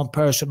your own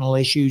personal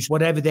issues,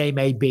 whatever they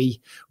may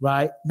be,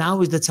 right, now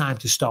is the time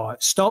to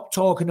start. Stop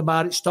talking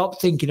about it, stop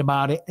thinking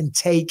about it, and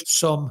take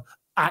some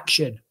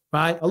action.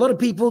 Right? A lot of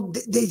people,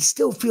 they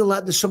still feel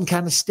like there's some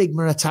kind of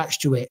stigma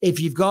attached to it. If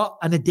you've got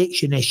an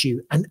addiction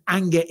issue, an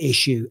anger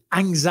issue,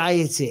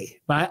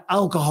 anxiety, right?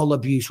 Alcohol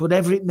abuse,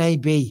 whatever it may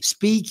be,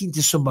 speaking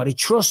to somebody,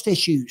 trust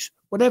issues,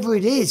 whatever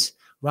it is,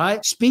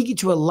 right? Speaking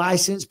to a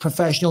licensed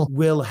professional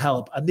will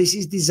help. And this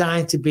is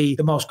designed to be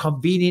the most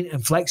convenient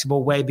and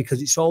flexible way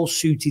because it's all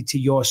suited to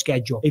your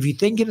schedule. If you're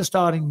thinking of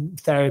starting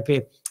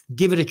therapy,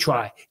 give it a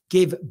try.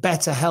 Give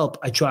BetterHelp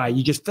a try.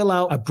 You just fill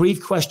out a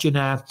brief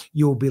questionnaire.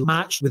 You'll be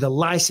matched with a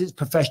licensed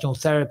professional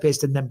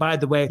therapist. And then, by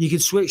the way, you can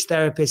switch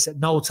therapists at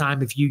no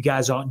time if you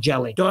guys aren't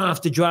gelling. Don't have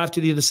to drive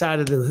to the other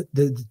side of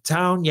the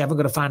town. You haven't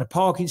got to find a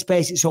parking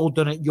space. It's all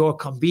done at your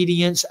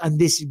convenience. And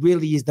this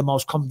really is the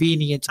most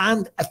convenient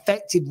and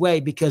effective way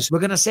because we're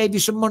going to save you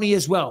some money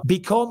as well.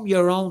 Become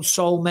your own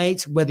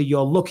soulmate, whether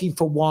you're looking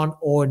for one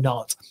or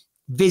not.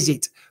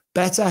 Visit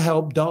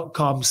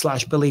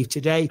BetterHelp.com/believe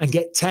today and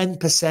get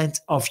 10%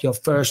 off your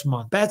first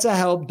month.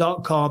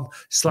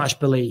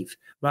 BetterHelp.com/believe.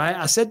 Right?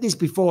 I said this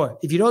before.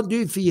 If you don't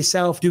do it for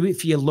yourself, do it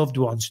for your loved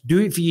ones. Do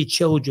it for your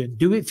children.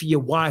 Do it for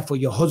your wife or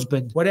your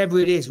husband, whatever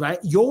it is, right?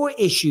 Your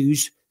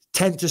issues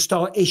tend to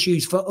start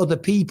issues for other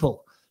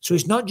people. So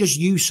it's not just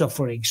you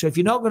suffering. So if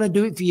you're not going to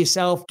do it for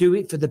yourself, do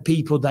it for the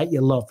people that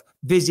you love.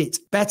 Visit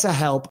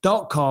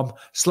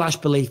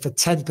BetterHelp.com/believe for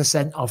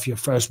 10% off your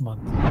first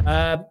month.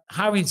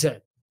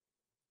 Harrington.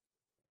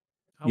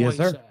 Yes,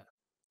 sir.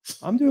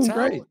 I'm doing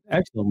great.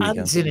 Excellent weekend.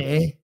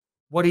 Anthony,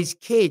 what his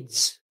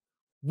kids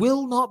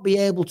will not be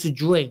able to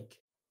drink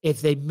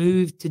if they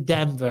move to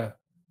Denver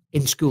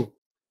in school.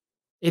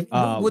 Would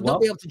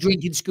not be able to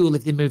drink in school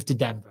if they move to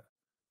Denver.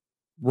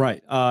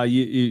 Right.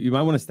 You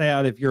might want to stay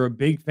out if you're a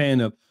big fan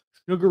of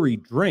sugary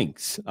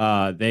drinks.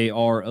 They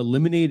are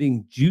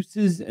eliminating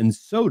juices and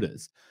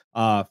sodas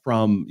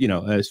from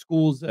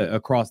schools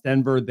across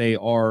Denver.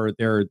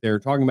 They're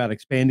talking about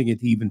expanding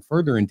it even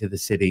further into the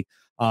city.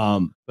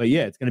 But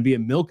yeah, it's going to be a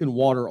milk and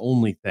water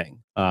only thing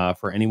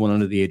for anyone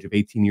under the age of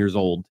 18 years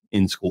old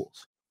in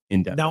schools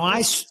in Denver.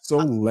 Now so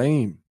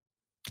lame.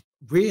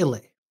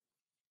 Really?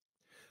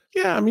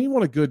 Yeah, I mean, you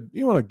want a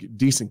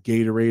decent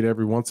Gatorade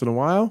every once in a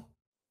while.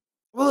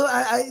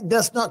 Well,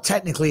 that's not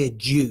technically a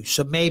juice,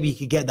 so maybe you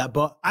could get that.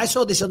 But I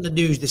saw this on the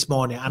news this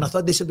morning, and I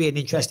thought this would be an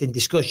interesting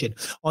discussion.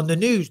 On the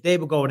news, they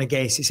were going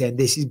against it, saying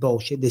this is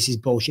bullshit, this is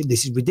bullshit,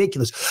 this is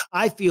ridiculous.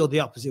 I feel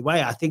the opposite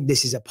way. I think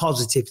this is a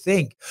positive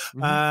thing.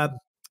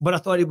 But I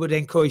thought it would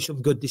encourage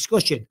some good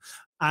discussion.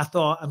 I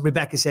thought, and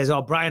Rebecca says,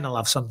 "Oh, Brian will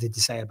have something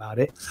to say about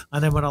it."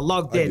 And then when I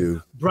logged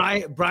in,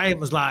 Brian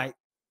was like,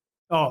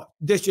 "Oh,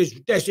 this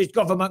is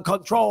government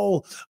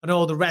control," and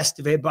all the rest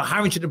of it. But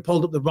Harrington had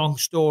pulled up the wrong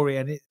story,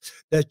 and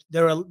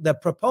they're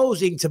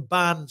proposing to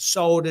ban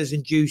sodas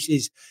and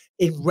juices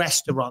in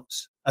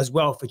restaurants as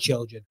well for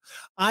children.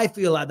 I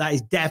feel like that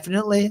is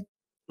definitely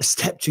a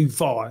step too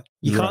far.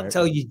 You can't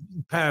tell your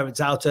parents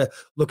how to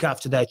look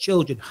after their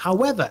children.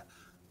 However,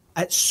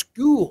 at a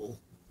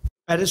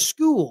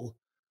school,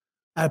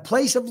 a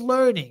place of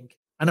learning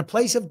and a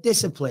place of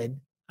discipline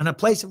and a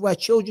place of where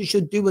children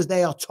should do as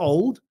they are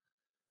told,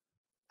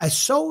 a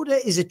soda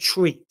is a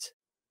treat.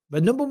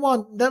 But number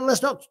one, then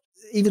let's not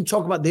even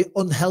talk about the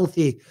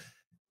unhealthy,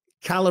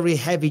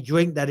 calorie-heavy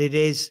drink that it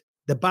is,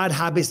 the bad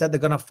habits that they're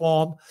going to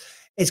form.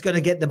 It's going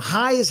to get them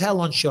high as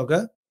hell on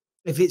sugar.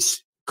 If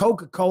it's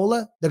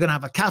Coca-Cola, they're going to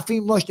have a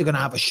caffeine rush. They're going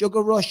to have a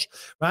sugar rush,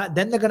 right?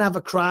 Then they're going to have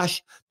a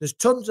crash. There's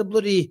tons of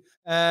bloody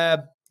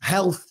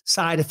health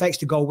side effects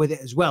to go with it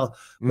as well.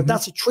 But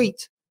that's a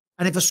treat.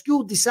 And if a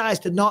school decides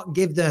to not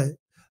give the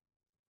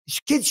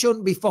kids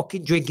shouldn't be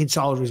fucking drinking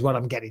soda is what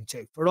I'm getting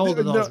to for all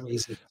of those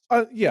reasons.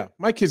 Yeah,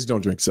 my kids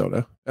don't drink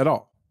soda at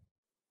all.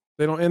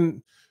 They don't.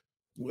 And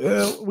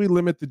we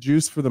limit the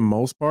juice for the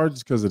most part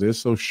just because it is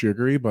so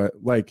sugary. But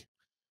like,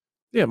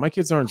 yeah, my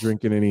kids aren't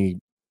drinking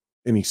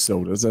any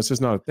sodas. That's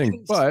just not a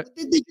thing. But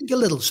they drink a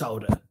little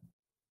soda.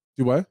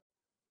 Do what?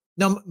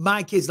 No,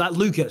 my kids, like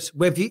Lucas,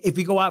 where if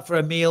we go out for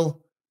a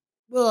meal,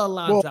 we'll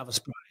allow him to have a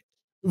Sprite.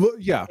 Well,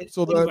 yeah.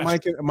 So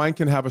mine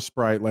can have a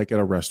Sprite like at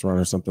a restaurant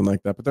or something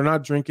like that, but they're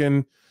not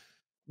drinking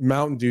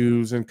Mountain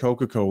Dews and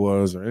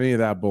Coca-Colas or any of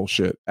that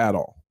bullshit at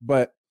all.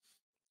 But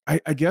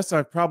I guess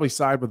I probably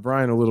side with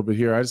Brian a little bit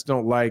here. I just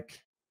don't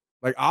like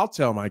I'll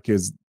tell my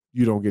kids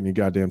you don't get any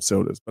goddamn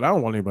sodas, but I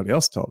don't want anybody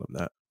else telling them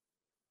that.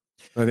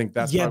 I think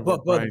that's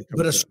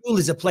but a school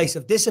is a place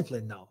of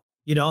discipline now.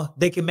 You know,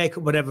 they can make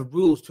up whatever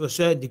rules to a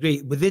certain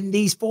degree within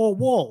these four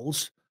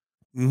walls.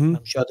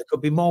 I'm sure there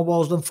could be more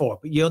walls than four,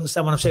 but you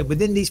understand what I'm saying.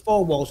 Within these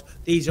four walls,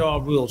 these are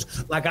our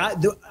rules. Like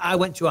I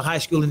went to a high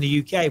school in the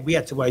UK. We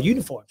had to wear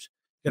uniforms.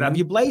 You got to have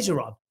your blazer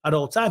on at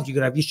all times. You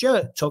got to have your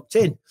shirt tucked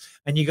in,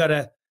 and you got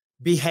to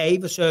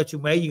behave a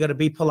certain way. You got to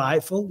be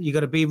politeful. You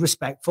got to be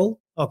respectful.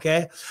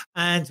 Okay,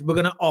 and we're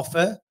going to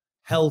offer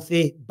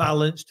healthy,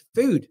 balanced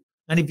food.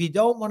 And if you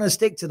don't want to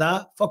stick to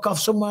that, fuck off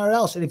somewhere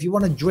else. And if you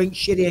want to drink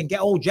shitty and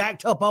get all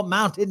jacked up on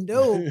Mountain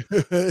Dew,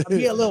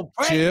 be a little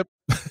prick. Chip.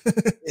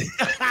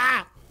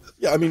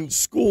 Yeah, I mean,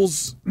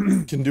 schools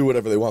can do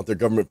whatever they want. They're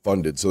government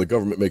funded, so the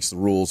government makes the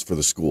rules for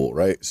the school,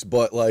 right?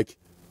 But like,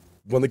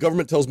 when the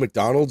government tells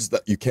McDonald's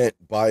that you can't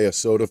buy a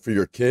soda for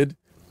your kid,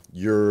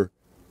 you're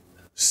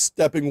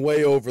stepping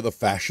way over the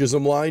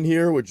fascism line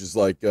here, which is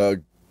like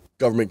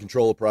government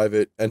control of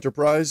private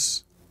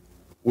enterprise,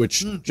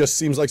 which just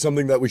seems like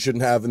something that we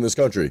shouldn't have in this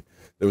country.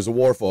 There was a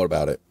war fought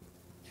about it.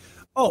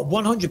 Oh,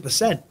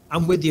 100%.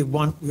 I'm with you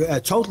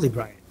totally,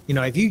 Brian. You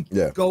know, if you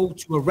go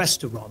to a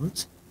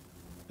restaurant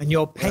and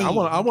you're paying...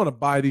 I want to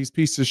buy these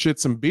pieces of shit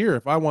some beer.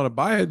 If I want to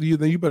buy it,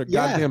 then you better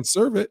goddamn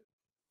serve it.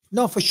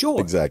 No, for sure.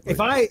 Exactly.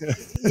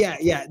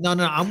 If No,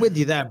 I'm with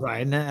you there,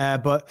 Brian.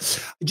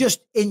 But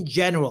just in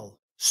general,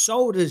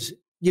 sodas,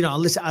 you know,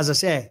 listen, as I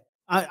say,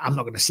 I'm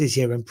not going to sit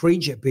here and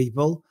preach at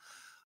people.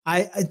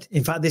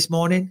 In fact, this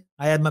morning,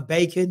 I had my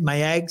bacon, my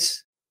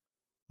eggs,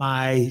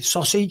 my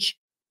sausage,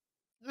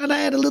 and I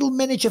had a little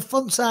miniature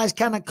fun-sized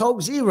can of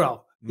Coke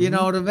Zero. You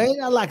know what I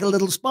mean? I like a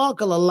little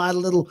sparkle. I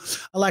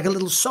like a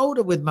little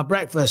soda with my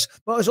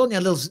breakfast. But it's only a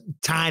little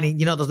tiny,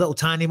 you know, those little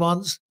tiny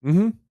ones.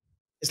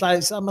 It's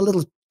like I'm a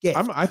little gift.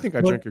 I think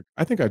I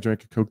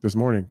drank a Coke this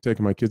morning,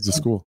 taking my kids to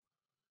school.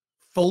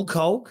 Full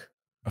Coke?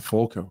 A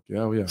full Coke.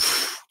 Yeah, oh yeah.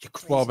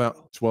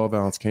 12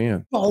 ounce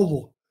can.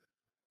 Oh,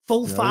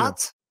 full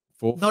fat?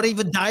 Full, not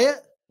even diet?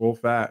 Full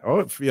fat.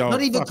 Oh,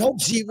 not even Coke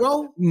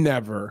Zero?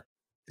 Never.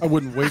 I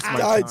wouldn't waste my time.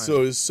 Diet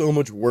soda is so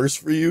much worse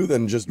for you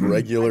than just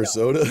regular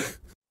soda.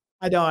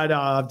 I know.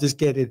 I'm just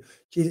kidding.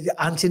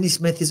 Anthony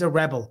Smith is a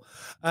rebel.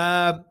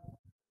 But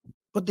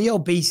the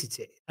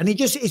obesity, and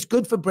it's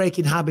good for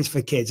breaking habits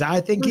for kids. I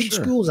think in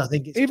schools, I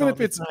think it's even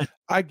if it's, fine.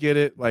 I get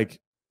it. Like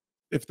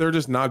if they're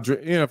just not,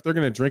 if they're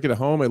going to drink it at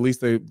home, at least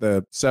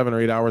the 7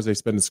 or 8 hours they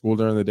spend in school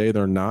during the day,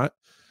 they're not.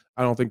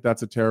 I don't think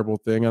that's a terrible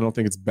thing. I don't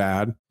think it's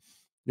bad.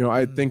 You know,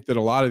 I think that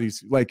a lot of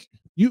these, like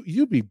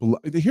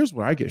here's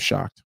where I get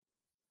shocked.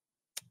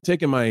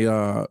 Taking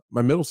my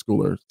my middle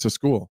schooler to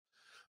school,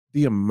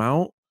 the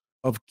amount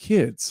of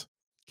kids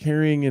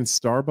carrying in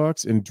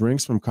Starbucks and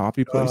drinks from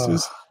coffee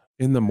places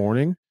in the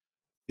morning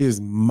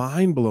is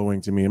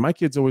mind-blowing to me. And my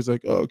kid's always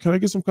like, "Oh, can I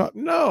get some coffee?"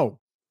 No,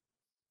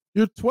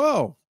 you're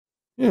 12.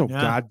 You know,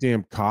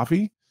 goddamn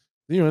coffee.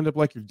 Then you end up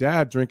like your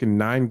dad drinking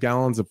 9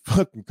 gallons of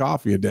fucking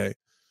coffee a day.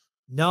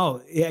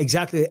 No,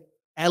 exactly.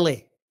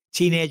 Ellie,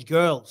 teenage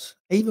girls,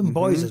 even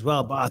boys as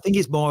well. But I think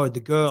it's more the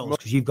girls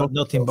because you've got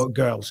nothing but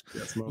girls.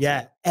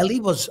 Yeah. Ellie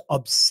was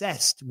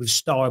obsessed with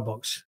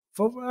Starbucks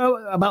for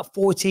about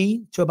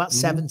 14 to about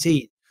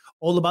 17.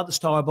 All about the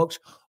Starbucks,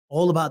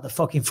 all about the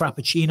fucking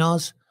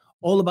Frappuccinos,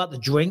 all about the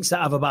drinks that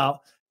have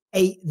about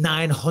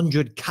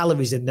 900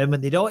 calories in them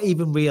and they don't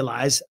even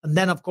realize. And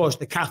then, of course,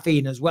 the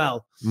caffeine as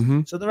well.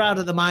 So they're out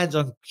of their minds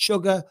on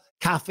sugar,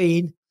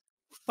 caffeine,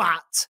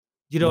 fat.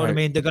 You know what I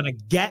mean? They're going to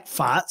get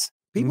fat.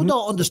 People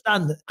don't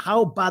understand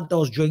how bad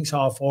those drinks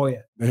are for you.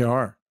 They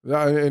are.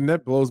 And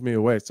that blows me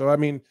away. So, I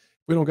mean,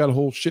 we don't got a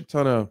whole shit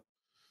ton of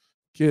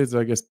kids,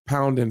 I guess,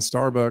 pounding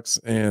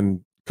Starbucks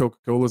and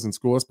Coca-Colas in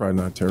school. That's probably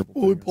not terrible.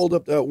 Well, we pulled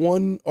up that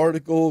one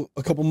article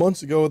a couple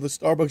months ago of the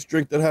Starbucks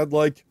drink that had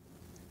like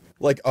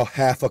a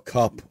half a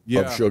cup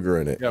of sugar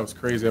in it. Yeah, it was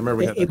crazy. I remember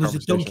we had that it was a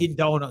Dunkin'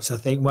 Donuts, I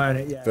think, weren't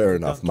it? Yeah. Fair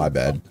enough. My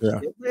bad.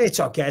 Yeah. It's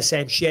okay.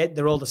 Same shit.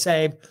 They're all the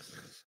same.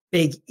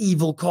 Big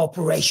evil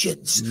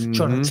corporations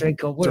trying to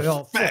trickle. We're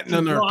all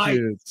fattening our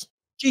kids.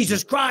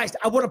 Jesus Christ.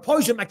 I want to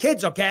poison my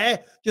kids, okay?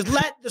 Just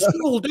let the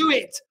school do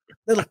it.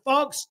 Little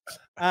fox.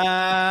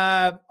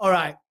 All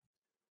right.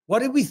 What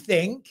did we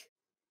think?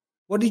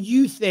 What did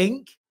you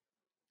think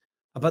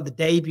about the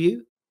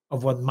debut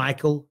of one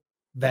Michael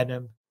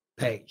Venom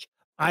Page?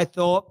 I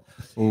thought.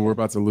 Oh, we're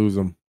about to lose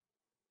him.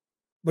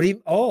 But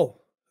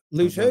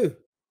lose who?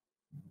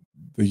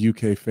 The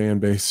UK fan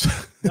base.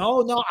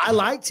 No, I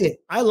liked it.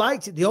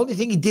 The only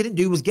thing he didn't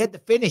do was get the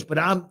finish, but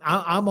I'm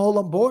all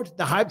on board.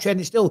 The hype train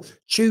is still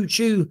choo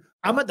choo.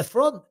 I'm at the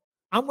front.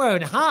 I'm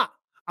wearing a hat.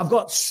 I'm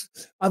a.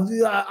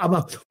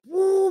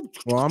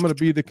 Well, I'm going to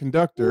be the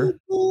conductor,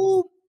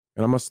 and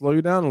I'm going to slow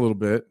you down a little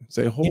bit.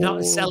 Say, hold. You're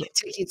not selling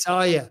tickets,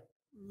 are you?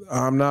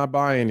 I'm not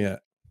buying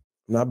yet.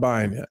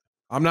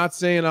 I'm not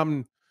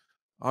saying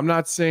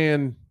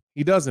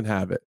he doesn't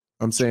have it.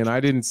 I'm saying I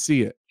didn't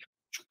see it.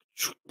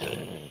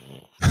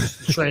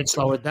 Try and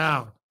slow it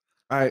down.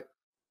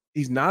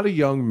 He's not a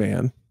young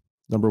man,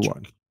 number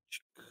one.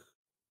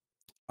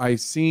 I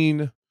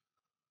seen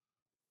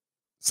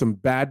some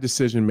bad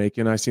decision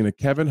making. I seen a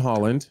Kevin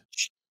Holland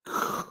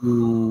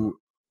who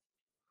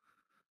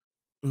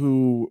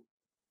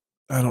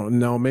I don't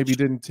know, maybe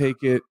didn't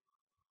take it,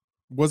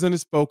 wasn't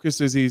as focused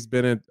as he's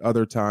been at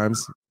other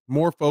times.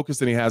 More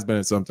focused than he has been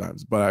at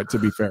sometimes, but to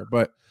be fair.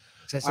 But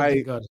say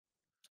something good.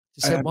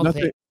 Just say one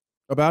nothing thing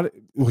about it.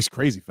 Well, he's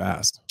crazy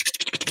fast.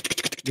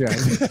 Yeah.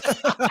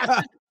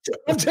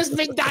 I've just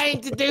been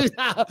dying to do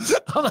that.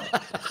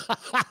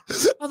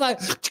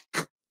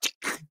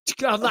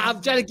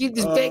 I'm trying to keep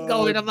this bit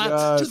going. I'm like,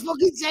 just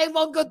fucking say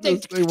one good thing.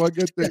 Just say one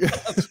good thing.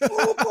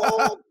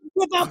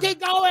 We're fucking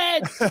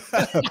going.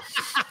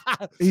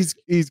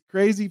 He's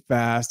crazy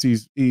fast.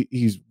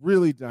 He's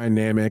really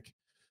dynamic,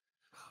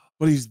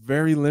 but he's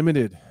very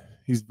limited.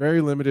 He's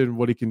very limited in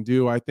what he can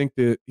do. I think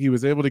that he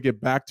was able to get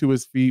back to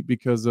his feet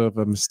because of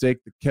a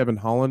mistake that Kevin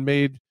Holland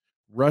made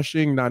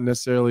rushing. Not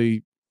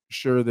necessarily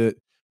sure that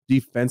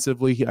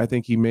defensively, I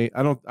think he made.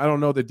 I don't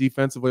know that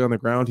defensively on the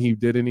ground he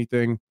did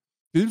anything.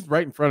 He was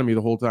right in front of me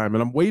the whole time,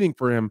 and I'm waiting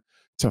for him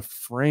to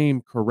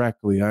frame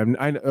correctly.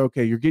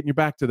 Okay, you're getting your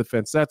back to the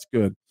fence. That's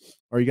good.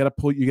 Or you got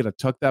to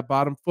tuck that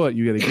bottom foot.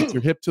 You got to get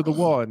your hip to the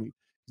wall, and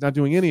he's not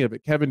doing any of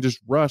it. Kevin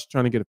just rushed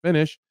trying to get a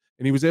finish,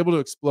 and he was able to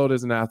explode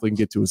as an athlete and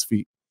get to his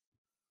feet.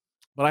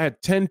 But I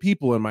had 10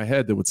 people in my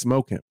head that would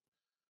smoke him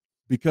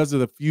because of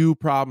the few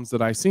problems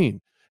that I seen.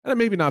 And I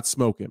maybe not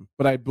smoke him,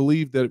 but I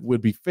believe that it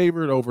would be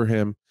favored over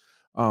him.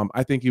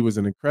 I think he's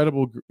an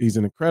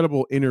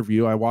incredible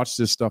interview. I watched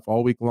this stuff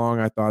all week long.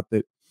 I thought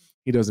that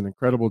he does an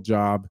incredible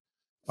job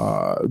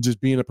just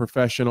being a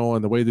professional,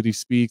 and the way that he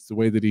speaks, the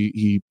way that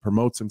he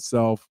promotes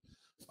himself.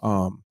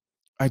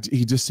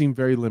 He just seemed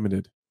very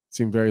limited.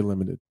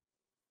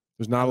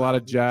 There's not a lot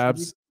of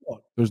jabs.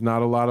 There's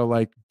not a lot of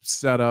like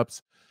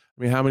setups.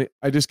 I mean,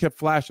 I just kept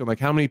flashing, like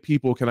how many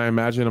people can I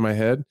imagine in my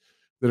head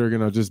that are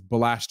going to just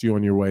blast you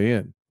on your way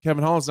in?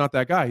 Kevin Holland's not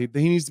that guy. He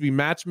needs to be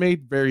match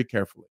made very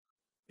carefully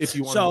if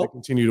you want him to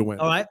continue to win.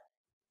 All right.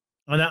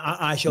 And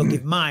I shall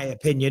give my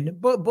opinion,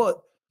 but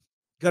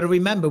got to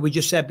remember, we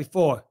just said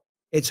before,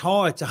 it's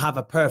hard to have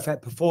a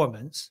perfect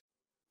performance.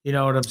 You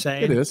know what I'm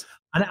saying? It is.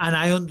 And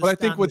I understand. But I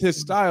think with his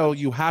style,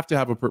 you have to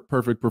have a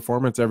perfect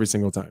performance every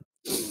single time.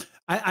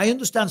 I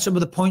understand some of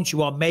the points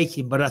you are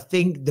making, but I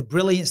think the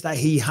brilliance that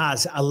he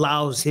has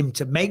allows him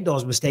to make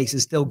those mistakes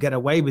and still get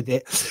away with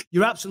it.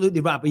 You're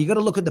absolutely right, but you got to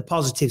look at the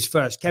positives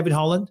first. Kevin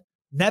Holland,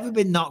 never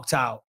been knocked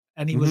out,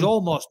 and he was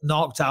almost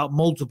knocked out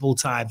multiple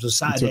times on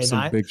Saturday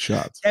night. Big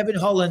shots. Kevin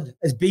Holland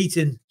has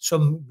beaten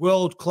some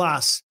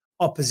world-class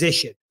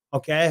opposition,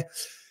 okay?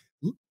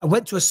 I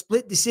went to a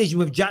split decision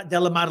with Jack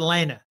Della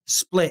Madellana,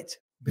 split.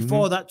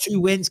 Before that, 2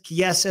 wins,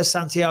 Chiesa,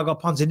 Santiago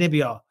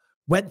Ponzinibbio.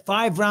 Went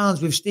 5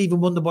 rounds with Stephen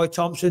Wonderboy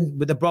Thompson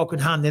with a broken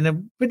hand in a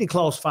pretty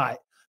close fight.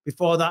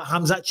 Before that,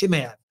 Hamzat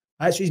Chimaev.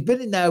 Right, so he's been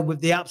in there with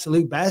the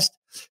absolute best.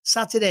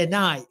 Saturday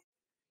night,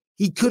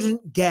 he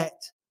couldn't get,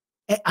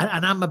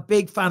 and I'm a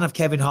big fan of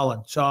Kevin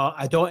Holland, so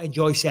I don't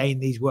enjoy saying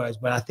these words,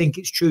 but I think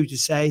it's true to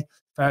say,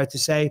 fair to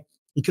say,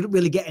 he couldn't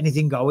really get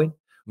anything going.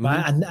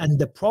 Right? And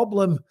the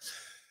problem,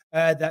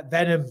 that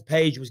Venom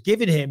Page was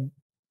giving him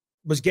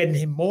was getting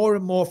him more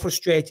and more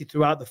frustrated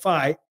throughout the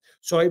fight.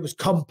 So it was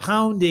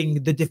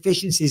compounding the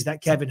deficiencies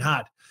that Kevin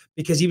had,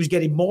 because he was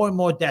getting more and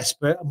more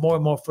desperate and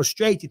more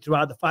frustrated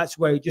throughout the fights,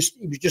 where he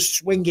was just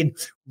swinging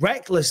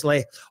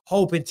recklessly,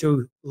 hoping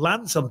to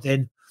land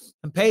something,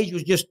 and Page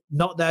was just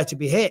not there to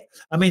be hit.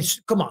 I mean,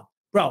 come on,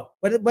 bro.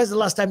 Where's the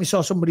last time you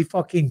saw somebody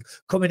fucking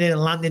coming in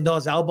and landing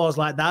those elbows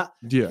like that?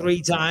 Yeah.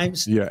 3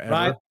 times. Yeah,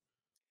 ever.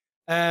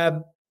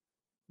 Right.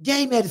 Yeah,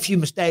 he made a few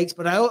mistakes,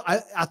 but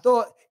I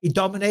thought he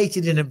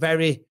dominated in a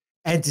very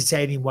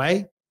entertaining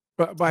way.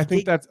 But I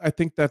think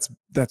that's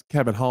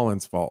Kevin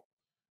Holland's fault.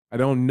 I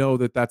don't know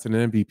that that's an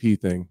MVP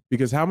thing,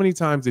 because how many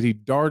times did he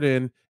dart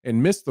in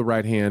and miss the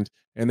right hand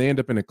and they end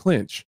up in a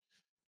clinch?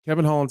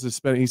 Kevin Holland's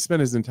spent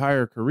his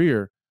entire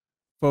career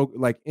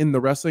like in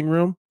the wrestling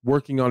room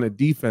working on it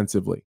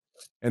defensively.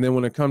 And then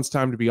when it comes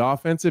time to be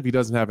offensive, he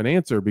doesn't have an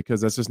answer,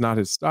 because that's just not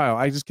his style.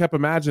 I just kept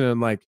imagining,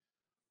 like,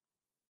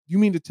 you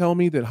mean to tell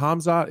me that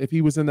Hamzat, if he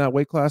was in that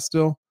weight class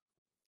still,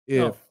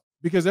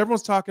 because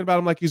everyone's talking about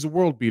him like he's a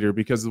world beater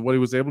because of what he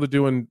was able to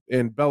do in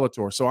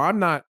Bellator. So I'm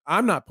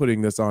not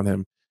putting this on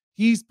him.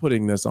 He's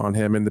putting this on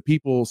him, and the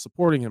people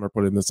supporting him are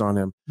putting this on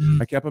him.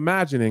 I kept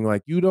imagining,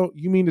 like, you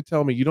mean to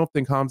tell me you don't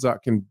think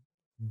Hamzat can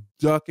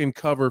duck and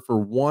cover for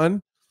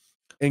one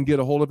and get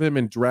a hold of him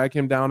and drag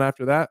him down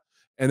after that?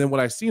 And then what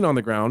I seen on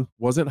the ground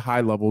wasn't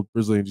high level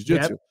Brazilian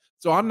Jiu-Jitsu. Yep.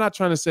 So I'm not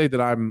trying to say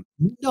that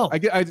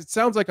it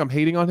sounds like I'm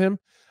hating on him.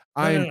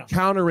 I am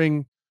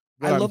countering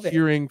what I'm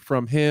hearing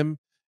from him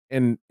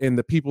and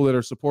the people that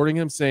are supporting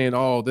him, saying,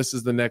 oh, this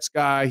is the next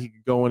guy. He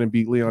could go in and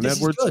beat Leon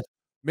Edwards.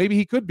 Maybe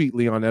he could beat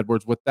Leon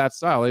Edwards with that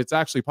style. It's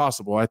actually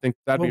possible. I think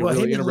that'd be a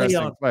really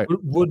interesting fight.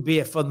 Would be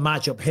a fun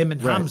matchup. Him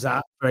and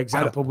Hamzat, for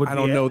example, would be. I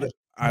don't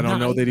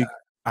know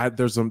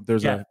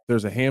that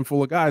there's a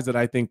handful of guys that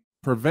I think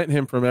prevent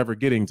him from ever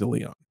getting to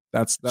Leon.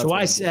 That's so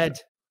I said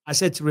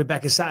to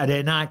Rebecca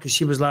Saturday night, because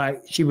she was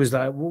like,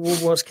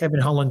 what's Kevin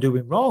Holland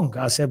doing wrong?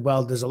 I said,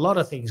 well, there's a lot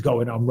of things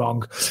going on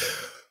wrong.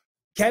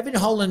 Kevin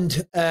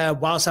Holland,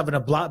 whilst having a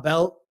black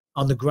belt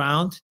on the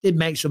ground, did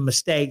make some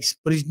mistakes,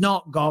 but he's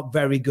not got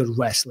very good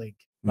wrestling,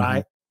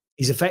 right?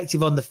 He's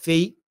effective on the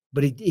feet,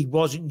 but he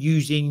wasn't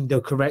using the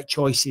correct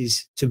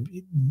choices to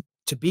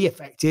be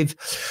effective.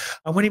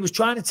 And when he was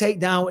trying to take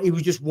down, he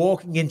was just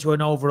walking into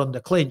an over-under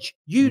clinch.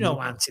 You know,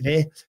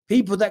 Anthony,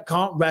 people that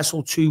can't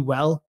wrestle too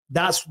well,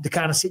 that's the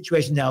kind of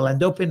situation they'll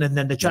end up in. And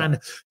then they're trying to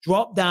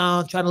drop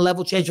down, trying to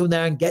level change from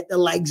there and get the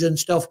legs and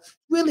stuff.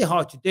 Really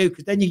hard to do,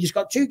 because then you just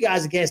got 2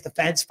 guys against the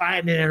fence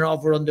fighting in an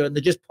over-under, and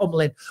they're just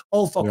pummeling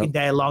all fucking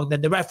day long.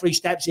 Then the referee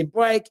steps in,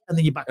 break, and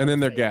then you're back. And then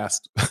they're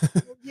gassed.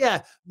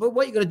 Yeah, but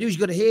what you're going to do is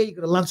you're going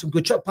to land some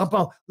good shot,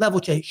 pump, level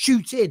change,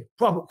 shoot in,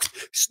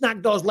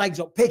 snag those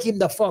legs up, pick him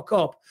the fuck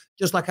up,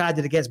 just like I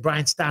did against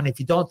Brian Stan. If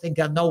you don't think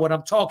I know what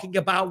I'm talking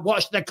about,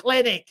 watch the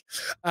clinic.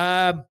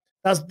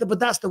 That's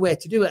the way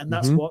to do it, and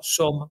that's what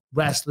some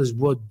wrestlers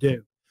would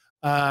do.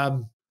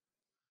 But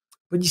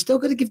you still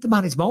got to give the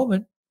man his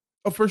moment.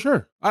 Oh, for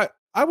sure.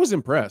 I was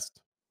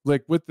impressed,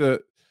 like, with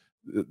the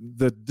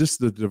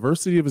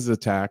diversity of his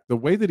attack, the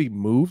way that he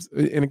moves.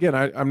 And again,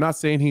 I'm not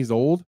saying he's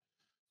old.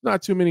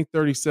 Not too many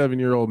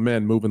 37-year-old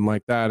men moving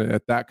like that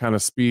at that kind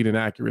of speed and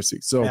accuracy.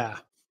 So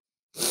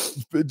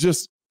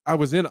I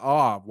was in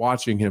awe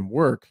watching him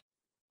work.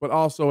 But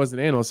also, as an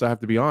analyst, I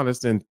have to be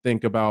honest and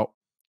think about,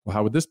 well,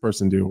 how would this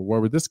person do? Or where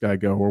would this guy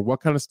go? Or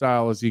what kind of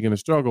style is he going to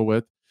struggle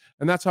with?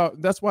 And that's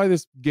why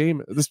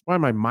why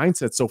my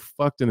mindset's so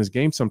fucked in his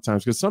game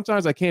sometimes. Because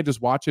sometimes I can't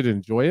just watch it and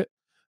enjoy it.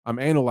 I'm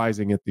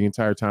analyzing it the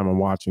entire time I'm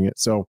watching it.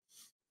 So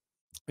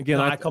again,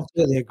 I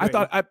completely agree. I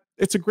thought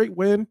it's a great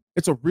win.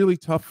 It's a really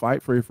tough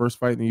fight for your first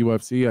fight in the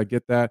UFC. I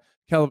get that.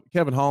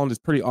 Kevin Holland is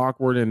pretty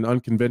awkward and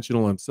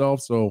unconventional himself.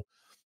 So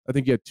I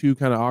think you had 2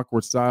 kind of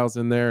awkward styles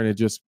in there.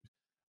 And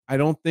I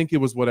don't think it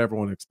was what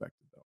everyone expected.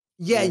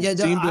 Yeah, I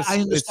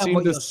understand. It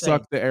seemed to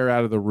suck the air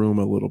out of the room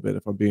a little bit,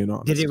 if I'm being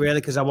honest. Did it really?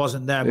 Because I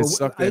wasn't there. It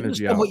sucked the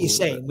energy out. What you're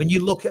saying, when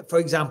you look at, for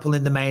example,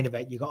 in the main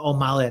event, you got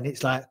O'Malley, and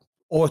it's like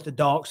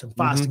orthodox and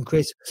fast and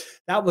crisp.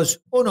 That was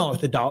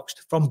unorthodox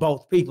from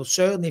both people.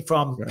 Certainly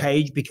from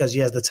Page, because he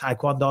has the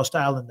Taekwondo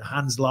style and the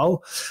hands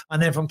low,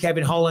 and then from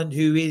Kevin Holland,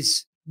 who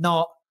is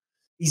not.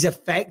 He's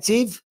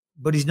effective,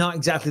 but he's not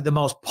exactly the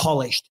most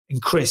polished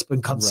and crisp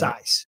and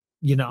concise.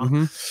 You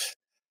know.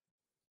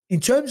 In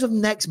terms of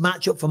next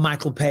matchup for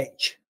Michael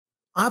Page,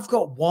 I've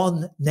got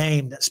one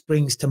name that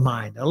springs to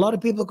mind. A lot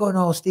of people are going,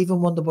 oh, Stephen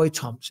Wonderboy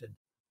Thompson.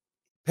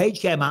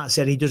 Page came out and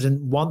said he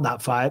doesn't want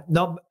that fight,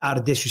 not out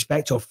of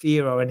disrespect or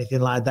fear or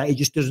anything like that. He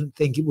just doesn't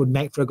think it would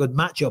make for a good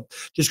matchup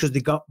just because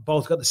they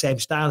both got the same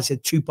style. He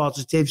said 2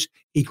 positives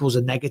equals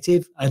a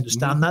negative. I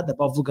understand that. They're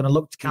both going to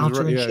look to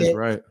counter and shit.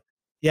 Right.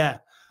 Yeah.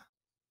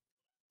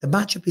 The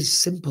matchup is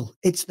simple.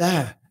 It's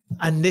there.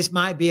 And this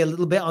might be a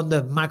little bit on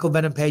the Michael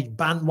Venom Page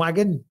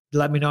bandwagon.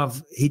 Let me know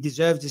if he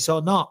deserves this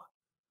or not.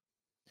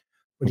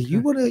 But if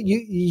you want to,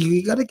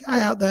 you got a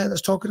guy out there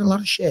that's talking a lot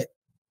of shit.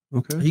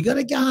 Okay. You got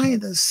a guy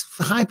that's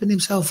hyping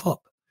himself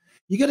up.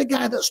 You got a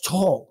guy that's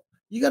tall.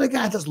 You got a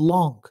guy that's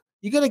long.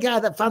 You got a guy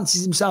that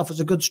fancies himself as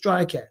a good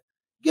striker.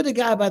 You get a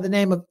guy by the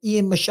name of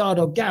Ian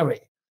Machado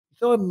Gary.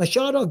 So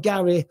Machado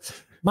Gary,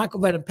 Michael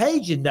Venom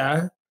Page in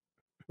there,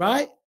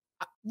 right?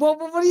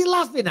 What are you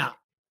laughing at?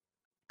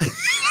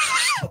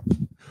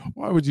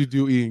 Why would you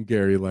do Ian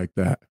Gary like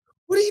that?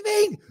 What do you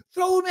mean?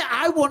 Throw him in.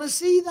 I want to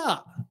see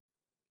that.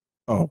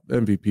 Oh,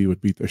 MVP would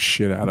beat the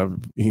shit out of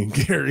Ian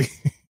Gary.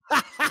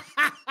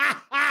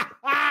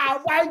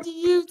 Why do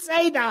you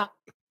say that?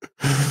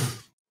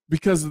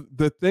 Because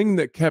the thing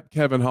that kept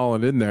Kevin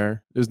Holland in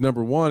there is,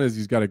 number one, is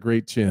he's got a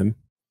great chin.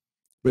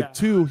 But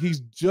two, he's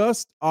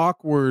just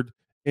awkward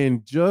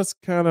and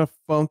just kind of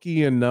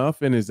funky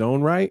enough in his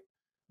own right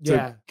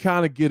to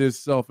kind of get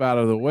himself out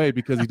of the way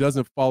because he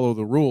doesn't follow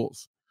the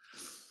rules.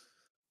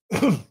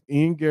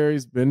 Ian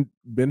Gary's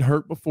been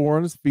hurt before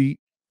on his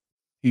feet.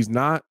 He's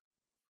not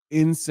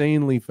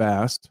insanely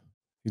fast.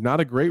 He's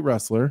not a great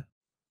wrestler.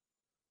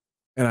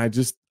 And I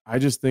just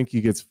think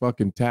he gets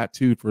fucking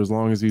tattooed for as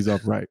long as he's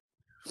upright.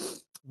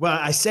 Well,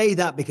 I say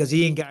that because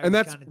Ian Gary, and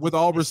that's with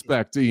all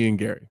respect to Ian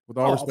Gary. With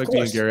all respect to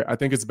Ian Gary, I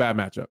think it's a bad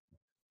matchup.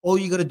 All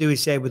you got to do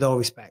is say with all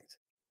respect.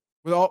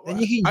 With all, I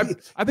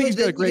think he's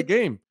got a great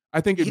game.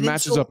 I think it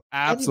matches up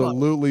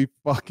absolutely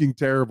fucking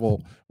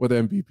terrible with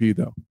MVP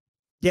though.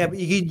 Yeah, but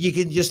you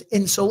can just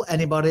insult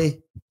anybody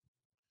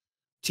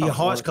to your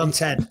heart's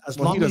content as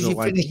long as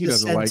you finish the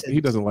sentence. He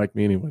doesn't like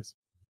me anyways.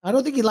 I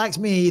don't think he likes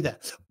me either.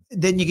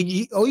 Then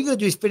all you got to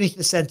do is finish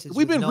the sentence.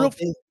 We've been real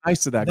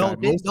nice to that guy.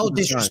 No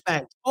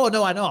disrespect. Oh,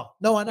 no, I know.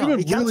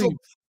 He canceled.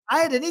 I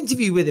had an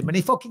interview with him and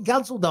he fucking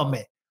cancelled on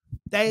me.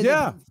 Day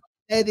of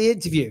the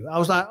interview. I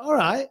was like, all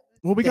right.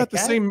 Well, we got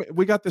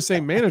the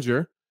same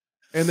manager,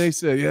 and they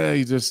said, yeah,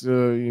 he just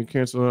you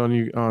canceled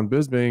on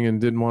Bisping and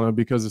didn't want to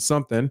because of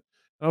something. And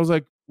I was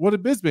like, what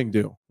did Bisping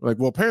do? Like,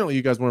 well, apparently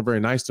you guys weren't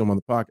very nice to him on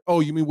the podcast. Oh,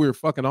 you mean we were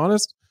fucking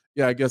honest?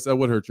 Yeah, I guess that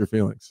would hurt your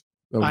feelings.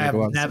 I have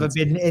never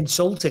been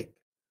insulting.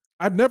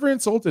 I've never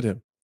insulted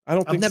him.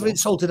 I've never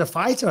insulted a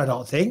fighter. I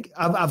don't think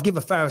I've given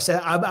a fair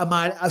set.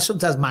 I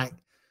sometimes might.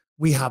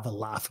 We have a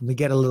laugh and we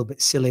get a little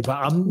bit silly, but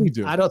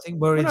I don't think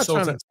we're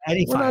insulting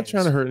any fighters. We're not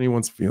trying to hurt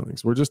anyone's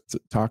feelings. We're just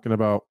talking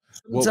about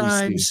what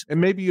we see. And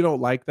maybe you don't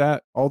like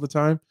that all the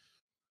time.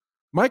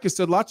 Mike has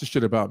said lots of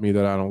shit about me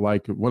that I don't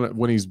like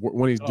when he's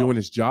doing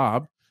his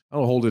job. I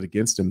don't hold it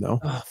against him though.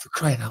 Oh, for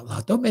crying out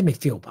loud! Don't make me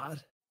feel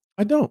bad.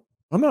 I don't.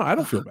 I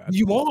don't feel bad.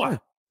 You are.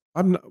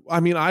 I'm not,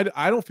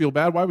 I don't feel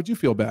bad. Why would you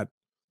feel bad?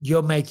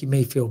 You're making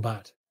me feel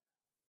bad.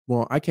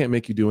 Well, I can't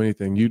make you do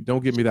anything. You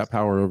don't give me that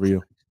power over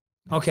you.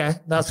 Okay,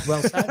 that's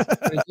well said.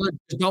 Very good.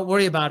 Just don't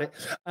worry about it.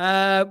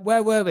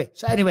 Where were we?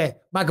 So anyway,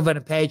 Michael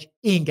Venom Page,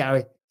 Ian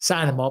Gary,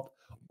 sign him up.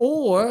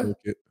 Or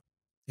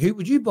who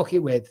would you book it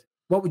with?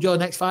 What would your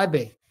next fight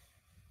be?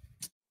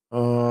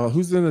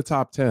 Who's in the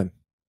top 10?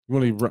 You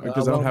want to,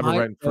 because I don't have it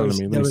right in front of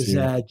me. Let me see.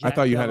 I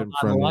thought you had it in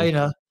front of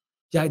me.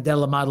 Jack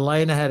Della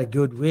Madellana had a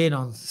good win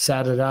on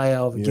Saturday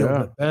over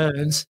Gilbert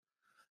Burns.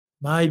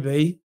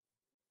 Maybe.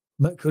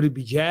 Could it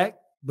be Jack?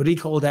 But he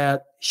called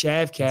out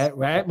Shavkat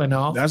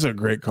Rachmaninoff. That's a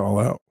great call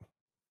out.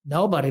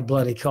 Nobody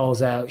bloody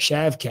calls out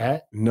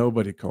Shavkat.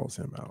 Nobody calls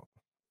him out.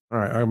 All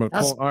right, I'm going to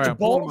call. All right, the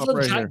balls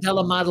on Jack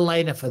Della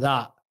Madellana for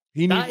that.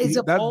 They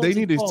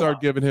need to start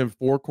giving him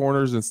 4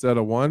 corners instead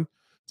of 1,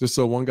 just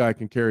so one guy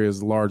can carry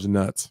his large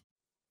nuts.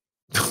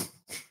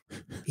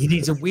 He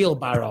needs a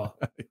wheelbarrow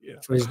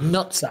for his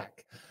nutsack.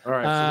 All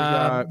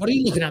right. So what are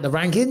you looking at? The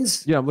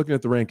rankings? Yeah, I'm looking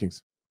at the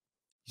rankings.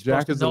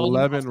 Jack is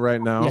 11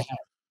 right now. Yeah.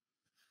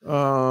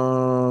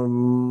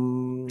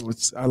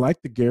 I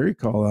like the Gary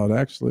call out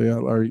actually.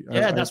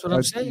 That's what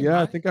I'm saying. Yeah,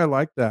 right? I think I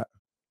like that.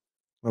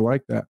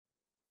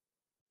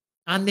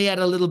 And they had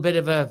a little bit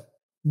of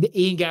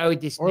the Ian Gary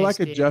dismissed or like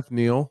a Jeff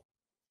Neal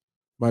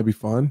might be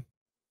fun.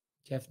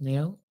 Jeff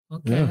Neal.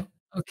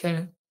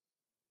 Okay.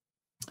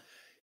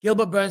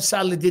 Gilbert Burns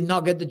sadly did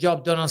not get the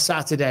job done on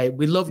Saturday.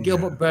 We love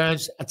Gilbert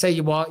Burns. I tell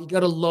you what, you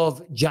got to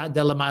love Jack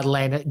Della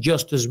Madellana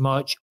just as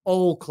much.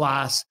 All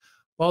class.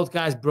 Both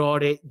guys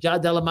brought it.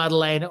 Jack Della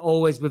Madellana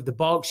always with the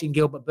boxing.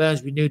 Gilbert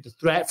Burns, we knew the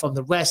threat from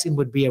the wrestling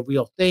would be a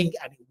real thing,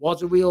 and it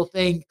was a real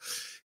thing.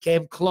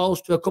 Came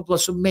close to a couple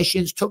of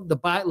submissions, took the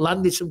back,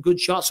 landed some good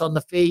shots on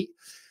the feet.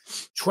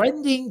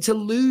 Trending to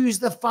lose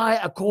the fight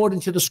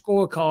according to the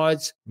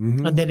scorecards.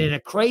 Mm-hmm. And then in a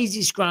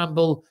crazy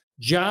scramble,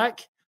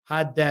 Jack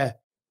had the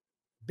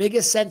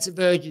biggest sense of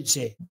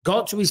urgency,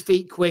 got to his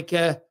feet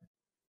quicker,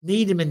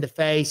 kneed him in the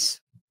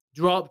face,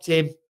 dropped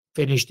him,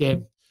 finished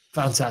him.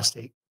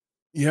 Fantastic.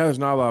 Yeah, there's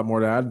not a lot more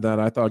to add to that.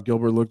 I thought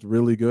Gilbert looked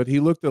really good. He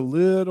looked a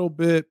little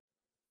bit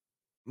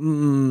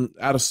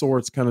out of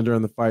sorts kind of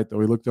during the fight, though.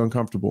 He looked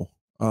uncomfortable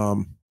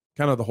kind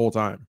of the whole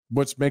time,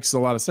 which makes a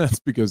lot of sense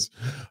because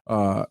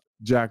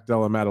Jack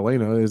Della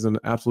Madellana is an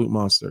absolute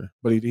monster.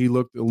 But he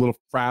looked a little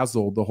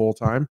frazzled the whole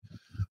time.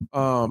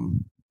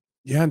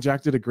 And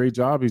Jack did a great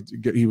job.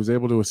 He was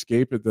able to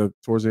escape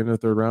towards the end of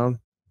the 3rd round,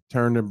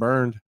 turned and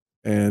burned,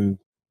 and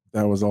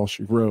that was all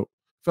she wrote.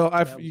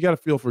 You got to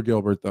feel for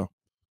Gilbert, though.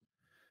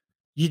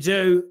 You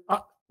do. I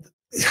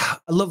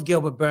love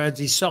Gilbert Burns.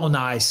 He's so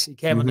nice. He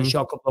came on the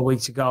show a couple of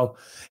weeks ago.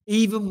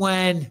 Even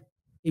when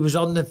he was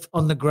on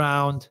the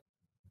ground,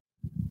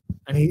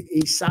 And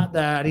he sat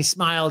there and he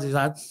smiled. He's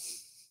like,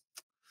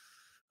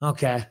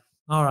 okay,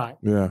 all right.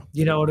 Yeah.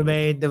 You know what I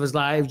mean? There was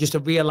like just a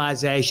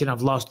realization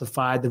I've lost the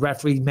fight. The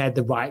referee made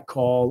the right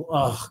call.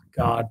 Oh,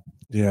 God.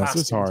 Yeah,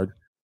 it's hard.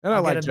 And I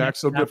like Jack,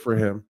 so good for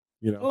him.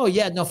 You know? Oh,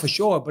 yeah, no, for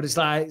sure. But it's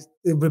like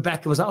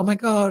Rebecca was like, oh, my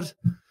God,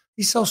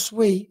 he's so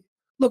sweet.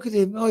 Look at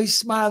him. Oh, he's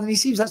smiling. He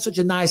seems like such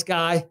a nice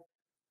guy.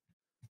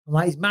 I'm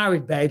like, he's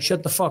married, babe.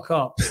 Shut the fuck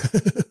up.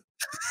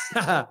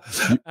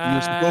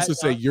 You're supposed to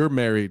say you're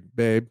married,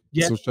 babe.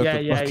 Yeah, so shut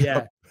the fuck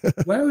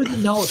up. Where are the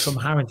notes from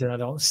Harrington? I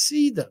don't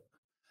see them.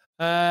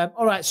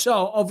 All right,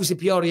 so obviously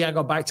Poirier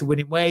got back to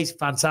winning ways.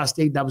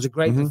 Fantastic. That was a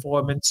great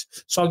performance.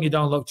 Song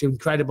Yudong looked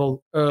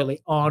incredible early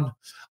on.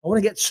 I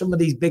want to get some of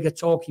these bigger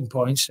talking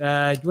points. Do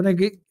you want to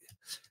get?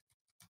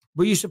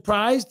 Were you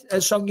surprised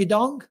at Song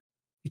Yudong?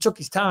 He took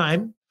his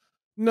time.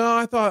 No,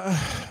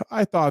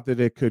 I thought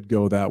that it could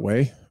go that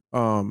way.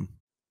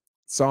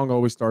 Song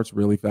always starts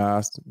really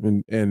fast,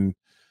 and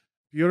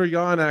Petr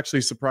Yan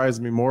actually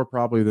surprised me more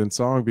probably than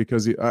Song,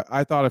 because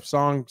I thought if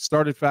Song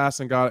started fast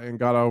and got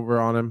over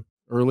on him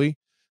early,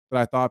 that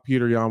I thought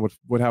Petr Yan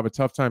would have a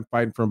tough time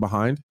fighting from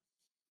behind.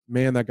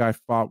 Man, that guy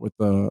fought with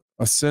a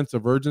sense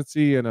of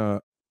urgency and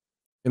a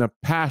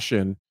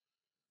passion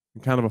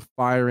and kind of a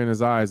fire in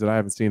his eyes that I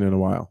haven't seen in a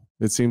while.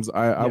 It seems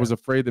I was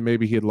afraid that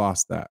maybe he had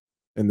lost that,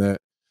 and that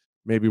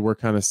maybe we're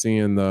kind of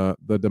seeing the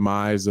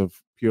demise of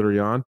Petr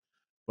Yan,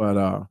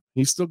 but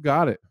he still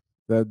got it.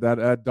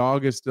 That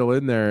dog is still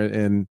in there,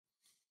 and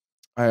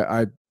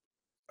I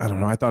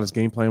don't know. I thought his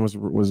game plan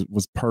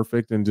was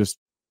perfect, and just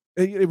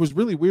it was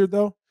really weird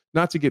though.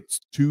 Not to get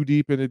too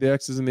deep into the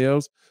X's and the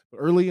O's, but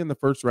early in the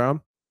first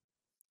round,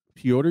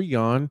 Petr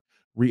Yan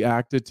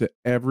reacted to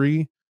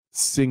every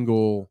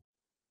single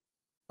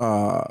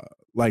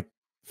like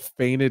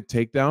feinted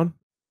takedown,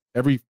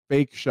 every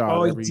fake shot.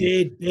 Oh, he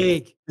did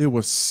big. It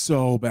was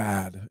so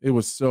bad. It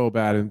was so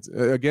bad. And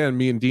again,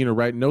 me and Dean are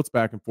writing notes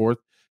back and forth,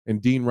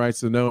 and Dean writes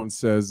the note and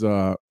says,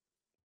 Marab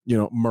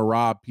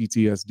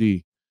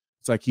PTSD.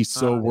 It's like he's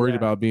so worried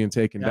about being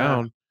taken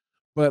down,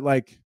 but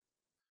like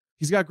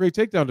he's got great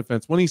takedown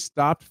defense. When he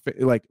stopped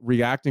like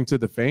reacting to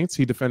the feints,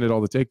 he defended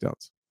all the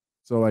takedowns.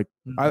 So like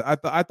I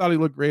thought he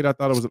looked great. I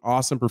thought it was an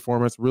awesome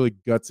performance, really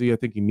gutsy. I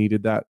think he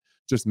needed that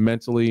just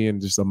mentally and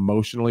just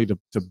emotionally to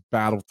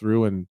battle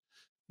through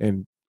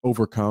and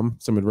overcome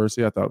some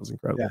adversity. I thought it was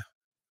incredible. Yeah.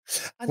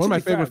 One of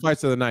my favorite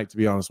fights of the night, to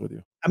be honest with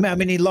you. I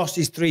mean, he lost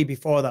his 3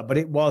 before that, but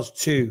it was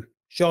 2.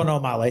 Sean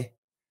O'Malley,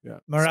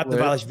 Merab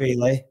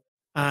Dvalishvili,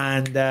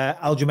 and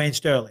Aljamain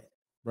Sterling.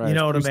 Right. You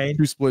know what I mean?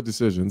 2 split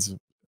decisions.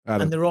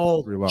 And they're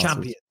all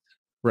champions.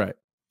 Right.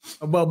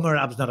 Well,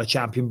 Merab's not a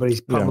champion, but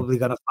he's probably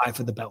going to fight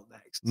for the belt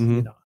next.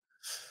 You know.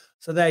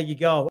 So there you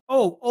go.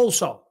 Oh,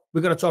 also,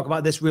 we're going to talk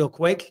about this real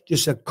quick,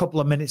 just a couple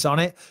of minutes on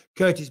it.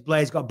 Curtis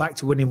Blades got back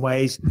to winning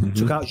ways,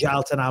 took out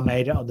Jailton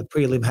Almeida on the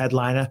prelim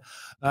headliner.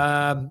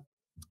 A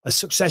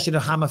succession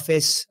of hammer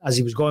fists as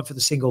he was going for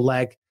the single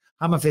leg.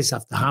 Hammer fist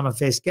after hammer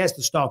fist, gets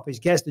the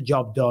stoppage, gets the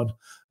job done.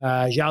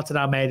 Jailton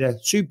Almeida,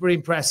 super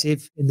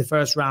impressive in the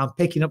first round,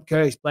 picking up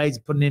Curtis Blades,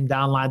 putting him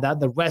down like that.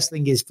 The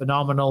wrestling is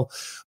phenomenal,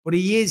 but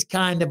he is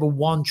kind of a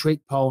one-trick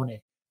pony,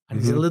 and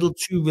he's a little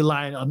too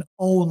reliant on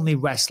only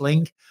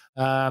wrestling.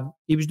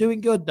 He was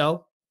doing good,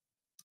 though.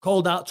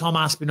 Called out Tom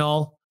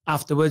Aspinall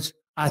afterwards.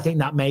 I think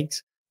that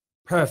makes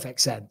perfect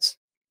sense.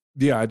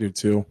 Yeah, I do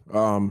too.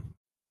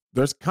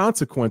 There's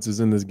consequences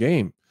in this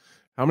game.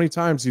 How many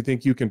times do you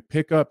think you can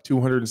pick up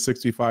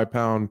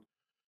 265-pound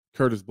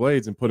Curtis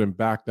Blades and put him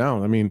back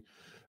down? I mean,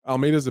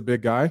 Almeida's a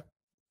big guy.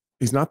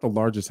 He's not the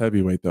largest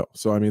heavyweight though.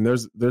 So I mean,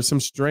 there's some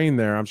strain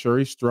there. I'm sure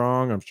he's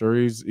strong. I'm sure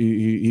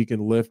he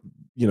can lift,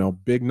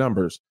 big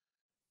numbers.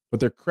 But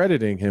they're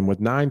crediting him with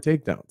 9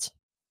 takedowns.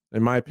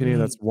 In my opinion,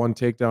 that's 1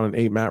 takedown and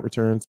 8 mat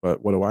returns.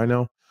 But what do I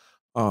know?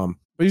 But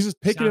he's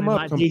just picking him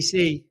up. Like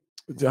DC.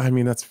 I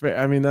mean, that's fair.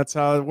 I mean, that's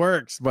how it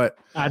works. But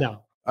I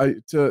know.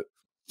 To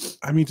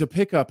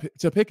pick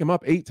him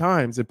up 8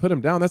 times and put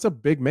him down, that's a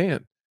big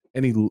man.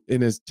 And he,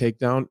 in his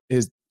takedown,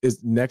 his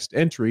next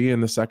entry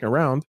in the second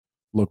round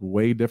looked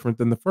way different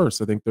than the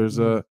first. I think there's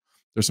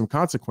some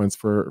consequence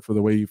for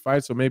the way you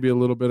fight. So maybe a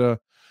little bit of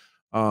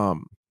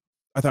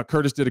I thought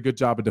Curtis did a good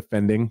job of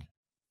defending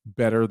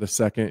better in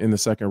the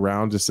second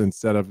round, just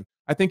instead of,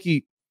 I think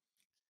it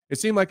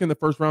seemed like in the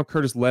first round,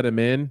 Curtis let him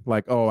in,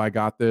 like, oh, I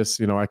got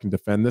this, I can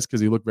defend this, because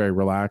he looked very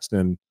relaxed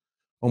and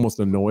almost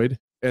annoyed.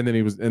 And then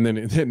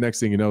the next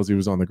thing he knows, he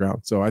was on the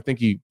ground. So I think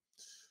he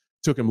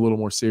took him a little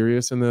more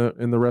serious in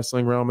the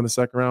wrestling realm in the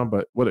second round.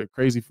 But what a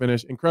crazy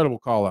finish. Incredible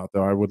call out,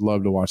 though. I would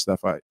love to watch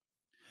that fight.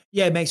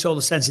 Yeah, it makes all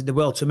the sense in the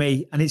world to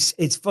me. And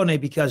it's funny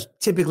because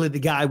typically the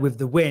guy with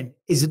the win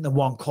isn't the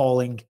one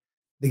calling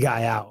the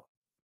guy out.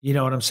 You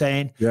know what I'm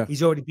saying? Yeah.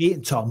 He's already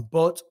beaten Tom,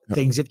 but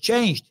things have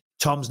changed.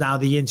 Tom's now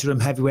the interim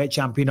heavyweight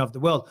champion of the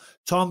world.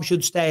 Tom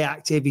should stay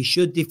active. He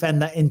should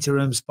defend that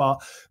interim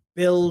spot,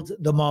 build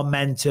the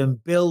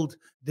momentum, build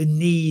the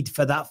need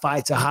for that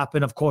fight to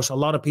happen. Of course, a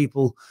lot of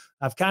people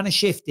have kind of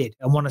shifted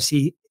and want to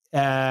see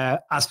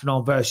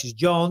Aspinall versus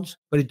Jones,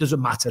 but it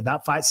doesn't matter.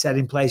 That fight's set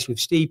in place with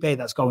Stipe.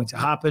 That's going to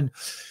happen.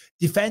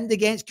 defend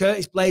against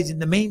Curtis Blades in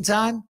the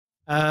meantime.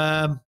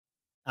 I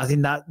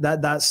think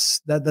that's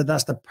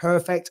the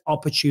perfect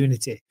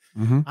opportunity.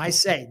 I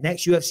say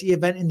next UFC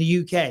event in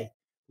the UK,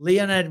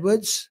 Leon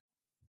Edwards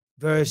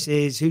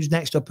versus who's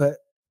next up at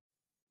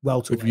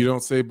welterweight? If you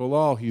don't say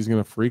Bilal, he's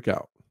going to freak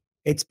out.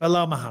 It's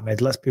Bilal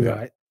Muhammad. Let's be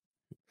right.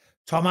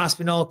 Tom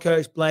Aspinall,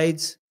 Curtis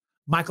Blades,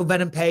 Michael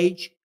Venom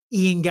Page,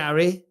 Ian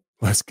Gary.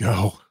 Let's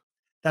go.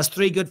 That's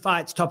 3 good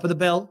fights. Top of the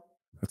bill.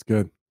 That's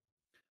good.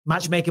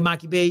 Matchmaker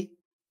Mikey B.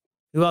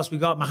 Who else we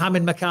got?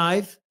 Mohammed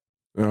Makaev.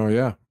 Oh,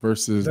 yeah.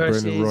 Versus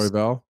Brandon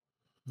Royval.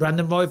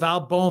 Brandon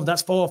Royval. Boom.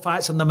 That's 4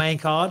 fights on the main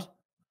card.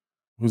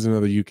 Who's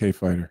another UK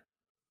fighter?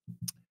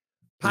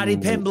 Paddy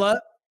Pimblett.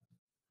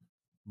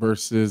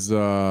 Versus,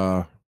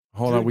 hold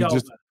on.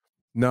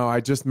 I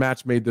just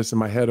match made this in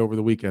my head over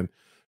the weekend.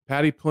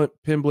 Paddy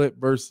Pimblett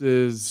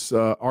versus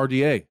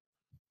RDA.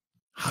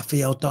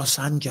 Rafael Dos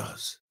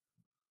Anjos.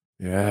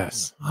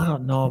 Yes. I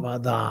don't know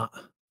about that.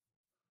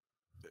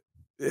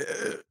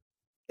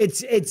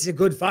 It's a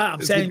good fight.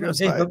 I'm saying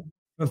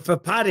for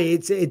Paddy,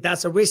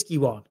 that's a risky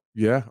one.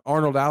 Yeah.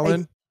 Arnold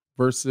Allen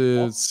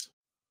versus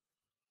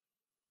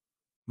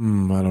I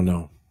don't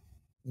know.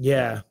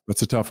 Yeah.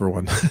 That's a tougher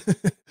one.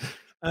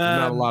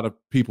 Not a lot of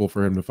people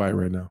for him to fight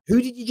right now.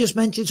 Who did you just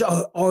mention?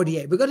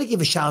 RDA. We've got to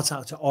give a shout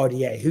out to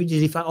RDA. Who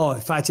did he fight? Oh,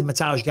 fighting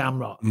Mateusz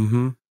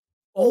Gamrot.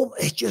 Oh,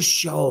 it just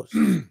shows.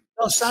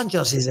 Dos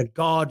Anjos is a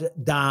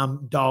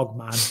goddamn dog,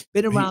 man.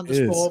 Been around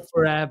the sport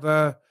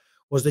forever.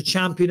 Was the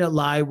champion at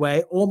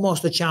lightweight,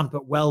 almost a champ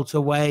at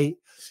welterweight.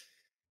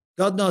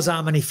 God knows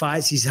how many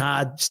fights he's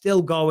had.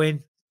 Still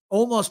going.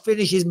 Almost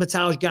finishes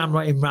Mateusz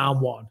Gamrot in round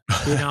 1.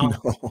 You know,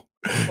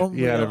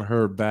 he had him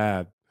hurt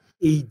bad.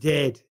 He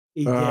did.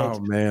 Oh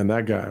man,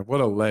 that guy!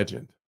 What a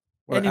legend!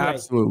 What an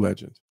absolute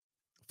legend!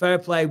 Fair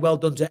play. Well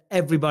done to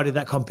everybody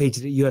that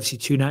competed at UFC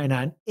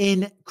 299.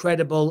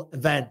 Incredible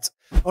event.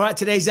 All right,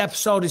 today's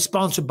episode is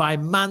sponsored by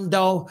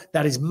Mando.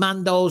 That is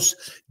Mando's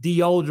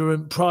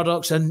deodorant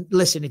products. And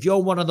listen, if you're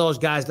one of those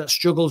guys that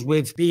struggles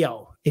with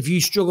BO, if you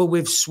struggle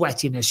with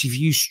sweatiness, if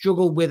you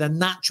struggle with a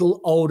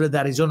natural odor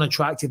that is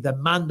unattractive,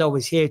 then Mando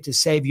is here to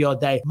save your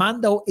day.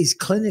 Mando is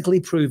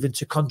clinically proven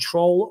to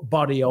control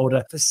body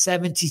odor for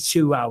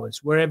 72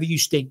 hours, wherever you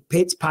stink,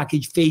 pits,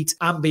 package, feet,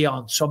 and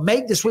beyond. So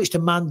make the switch to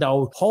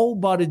Mando whole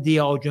body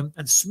deodorant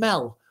and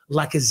smell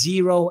like a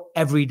 0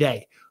 every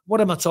day. What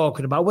am I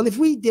talking about? Well, if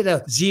we did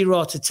a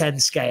 0 to 10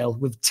 scale,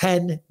 with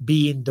 10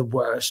 being the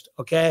worst,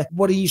 okay,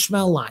 what do you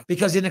smell like?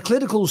 Because in a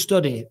clinical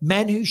study,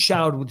 men who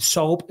showered with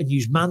soap and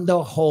used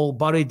Mando whole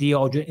body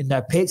deodorant in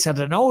their pits had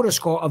an odor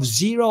score of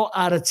 0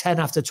 out of 10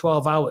 after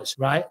 12 hours,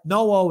 right?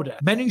 No odor.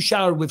 Men who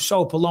showered with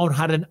soap alone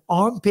had an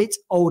armpit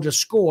odor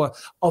score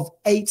of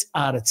 8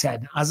 out of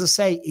 10. As I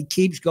say, it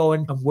keeps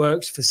going and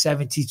works for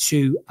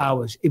 72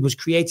 hours. It was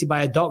created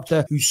by a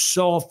doctor who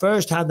saw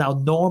firsthand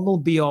how normal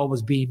BO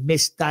was being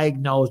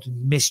misdiagnosed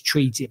and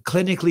mistreated,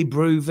 clinically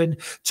proven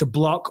to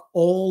block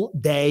all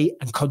day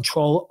and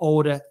control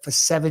odor for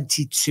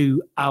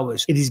 72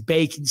 hours. It is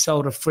baking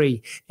soda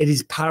free. It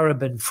is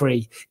paraben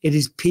free. It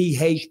is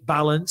pH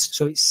balanced,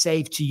 so it's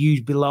safe to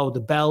use below the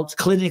belt,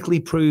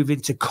 clinically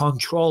proven to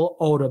control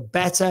odor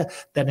better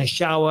than a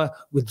shower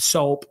with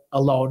soap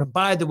alone. And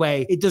by the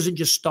way, it doesn't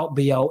just stop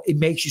BO. It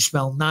makes you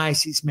smell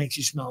nice. It makes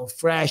you smell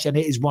fresh. And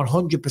it is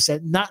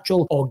 100%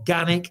 natural,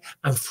 organic,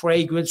 and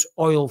fragrance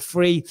oil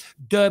free.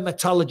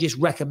 Dermatologist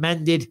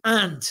recommended.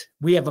 And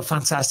we have a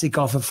fantastic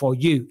offer for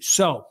you.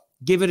 So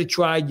give it a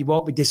try. You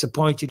won't be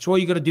disappointed. So all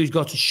you got to do is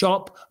go to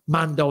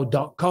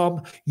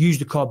shopmando.com, use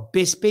the code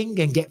Bisping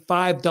and get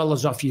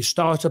 $5 off your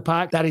starter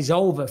pack. That is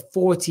over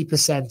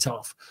 40%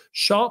 off.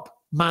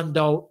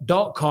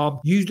 Shopmando.com.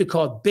 Use the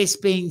code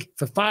Bisping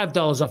for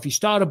 $5 off your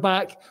starter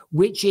pack,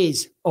 which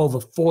is over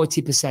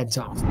 40%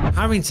 off.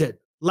 Harrington,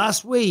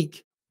 last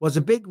week was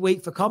a big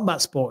week for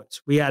combat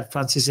sports. We had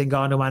Francis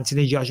Ngannou,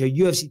 Anthony Joshua,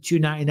 UFC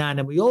 299,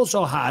 and we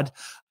also had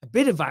a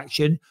bit of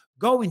action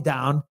going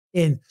down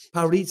in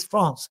Paris,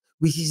 France,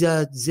 which is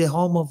the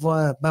home of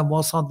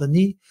Benoit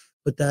St,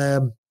 but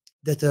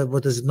that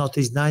was not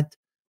his night.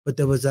 But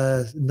there was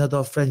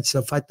another French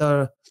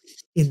fighter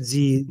in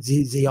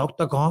the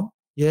octagon.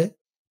 Yeah,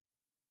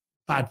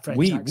 bad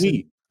French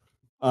accent.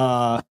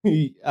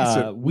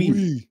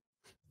 We.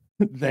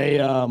 They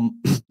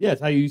yeah,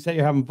 it's how you say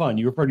you're having fun.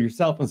 You refer to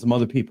yourself and some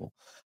other people.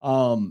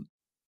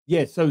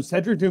 Yeah, so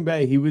Cédric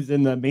Doumbé, he was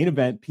in the main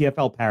event,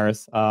 PFL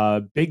Paris,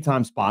 big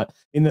time spot.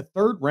 In the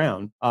 3rd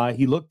round,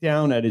 he looked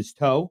down at his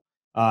toe.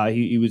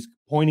 He was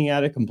pointing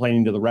at it,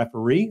 complaining to the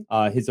referee.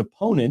 His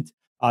opponent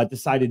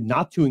decided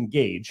not to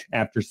engage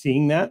after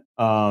seeing that.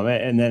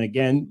 And then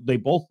again, they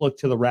both looked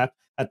to the ref.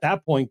 At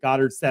that point,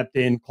 Goddard stepped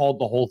in, called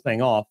the whole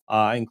thing off.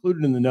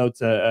 Included in the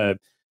notes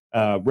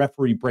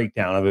referee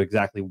breakdown of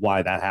exactly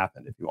why that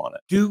happened, if you want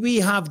it. Do we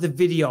have the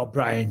video,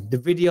 Brian? The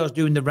video's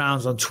doing the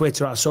rounds on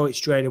Twitter. I saw it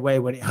straight away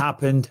when it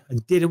happened. I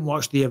didn't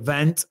watch the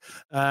event.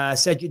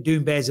 Cédric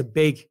Doumbé is a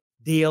big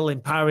deal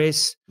in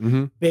Paris.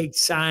 Big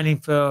signing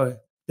for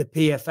the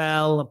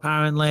PFL,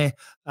 apparently.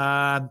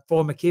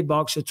 Former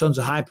kickboxer, tons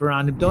of hype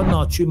around him. Don't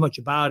know too much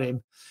about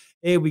him.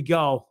 Here we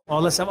go. Oh,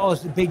 let's have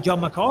it's the Big John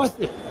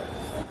McCarthy.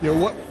 You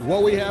know,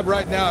 what we have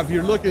right now, if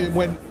you're looking,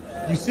 when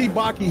you see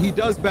Baki, he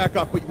does back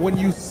up. But when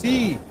you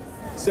see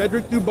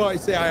Cédric Doumbé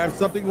say, I have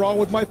something wrong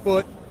with my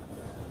foot,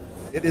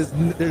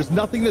 there's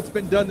nothing that's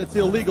been done that's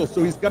illegal.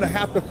 So he's going to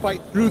have to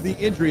fight through the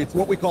injury. It's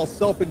what we call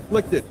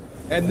self-inflicted.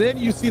 And then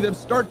you see them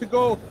start to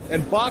go,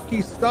 and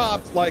Baki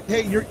stops like,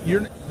 hey,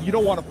 you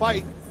don't want to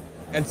fight.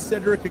 And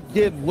Cédric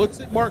again looks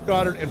at Marc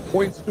Goddard and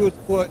points to his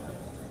foot,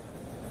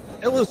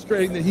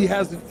 illustrating that he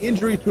has an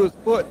injury to his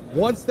foot.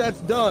 Once that's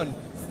done,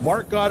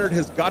 Marc Goddard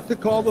has got to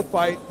call the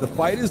fight. The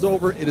fight is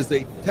over. It is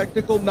a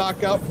technical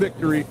knockout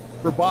victory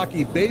for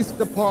Baki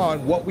based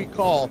upon what we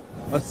call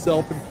a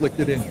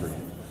self-inflicted injury.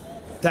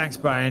 Thanks,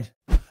 Brian.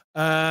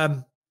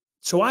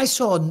 So I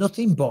saw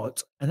nothing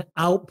but an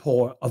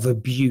outpour of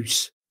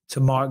abuse to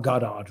Marc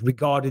Goddard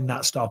regarding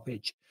that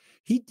stoppage.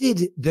 He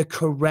did the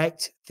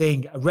correct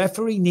thing. A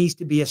referee needs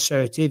to be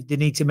assertive. They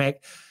need to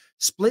make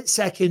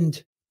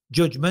split-second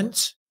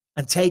judgments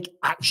and take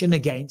action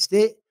against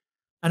it.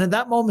 And at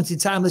that moment in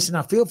time, listen,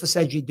 I feel for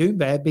Cédric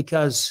Doumbé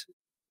because,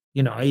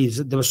 you know,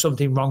 there was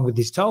something wrong with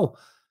his toe.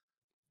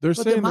 They're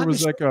saying there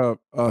was like a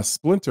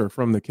splinter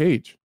from the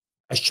cage.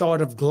 A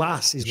shard of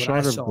glass is what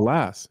I saw. Shard of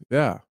glass,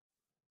 yeah.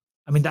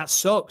 I mean, that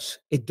sucks.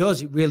 It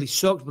does. It really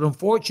sucks. But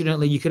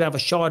unfortunately, you could have a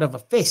shard of a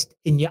fist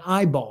in your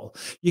eyeball.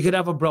 You could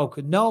have a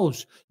broken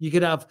nose. You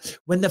could have,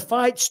 when the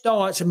fight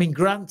starts, I mean,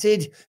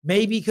 granted,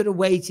 maybe you could have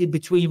waited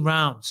between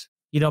rounds,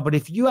 you know, but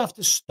if you have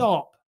to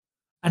stop,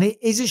 and it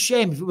is a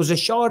shame if it was a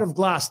shard of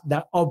glass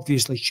that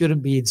obviously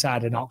shouldn't be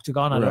inside an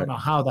octagon. I don't know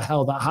how the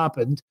hell that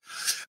happened.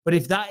 But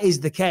if that is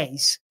the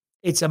case,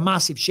 it's a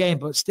massive shame.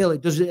 But still,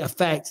 it doesn't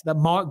affect that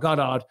Marc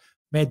Goddard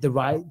made the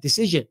right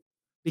decision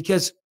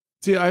because.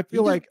 See, I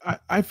feel like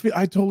I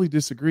totally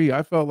disagree.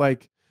 I felt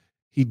like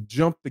he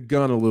jumped the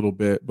gun a little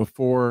bit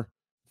before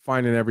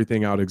finding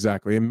everything out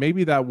exactly. And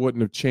maybe that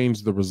wouldn't have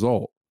changed the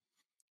result.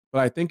 But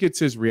I think it's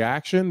his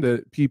reaction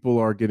that people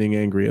are getting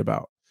angry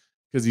about.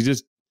 Because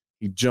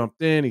he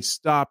jumped in, he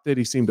stopped it,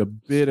 he seemed a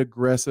bit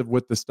aggressive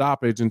with the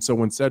stoppage. And so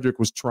when Cédric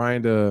was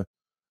trying to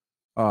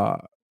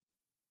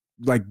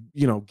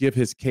give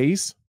his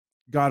case,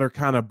 Goddard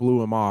kind of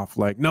blew him off.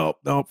 Like, nope,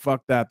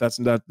 fuck that. This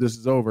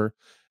is over.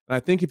 And I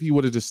think if he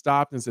would have just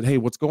stopped and said, hey,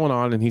 what's going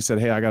on? And he said,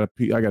 hey, I got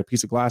a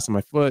piece of glass in my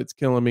foot. It's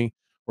killing me.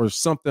 Or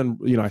something,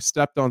 you know, I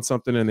stepped on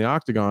something in the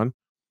octagon.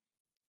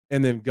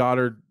 And then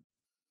Goddard,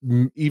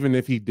 even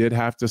if he did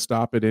have to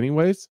stop it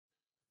anyways,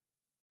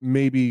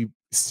 maybe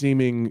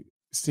seemingly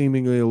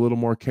a little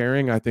more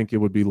caring, I think it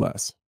would be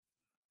less.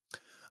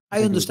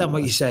 I understand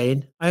what you're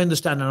saying. I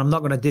understand. And I'm not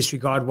going to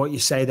disregard what you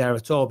say there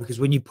at all, because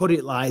when you put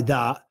it like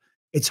that,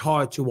 it's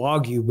hard to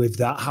argue with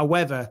that.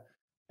 However,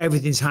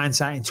 everything's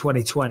hindsight in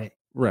 2020.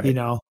 Right. You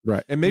know,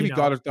 right. And maybe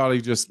Goddard thought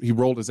he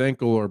rolled his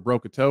ankle or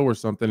broke a toe or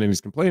something and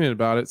he's complaining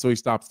about it. So he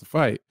stops the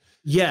fight.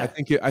 Yeah.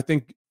 I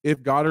think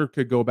if Goddard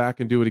could go back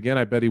and do it again,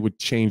 I bet he would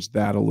change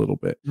that a little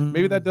bit.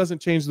 Maybe that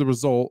doesn't change the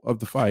result of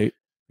the fight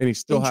and he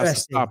still has to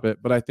stop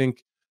it. But I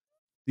think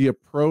the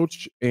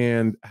approach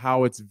and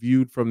how it's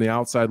viewed from the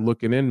outside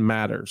looking in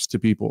matters to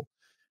people.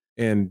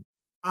 And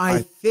I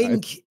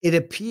think it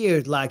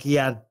appeared like he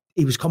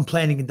was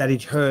complaining that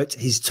he'd hurt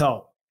his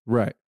toe.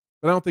 Right.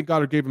 But I don't think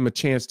Goddard gave him a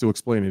chance to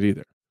explain it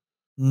either.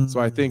 So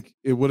I think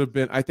it would have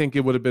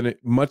been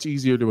much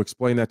easier to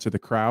explain that to the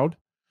crowd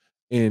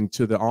and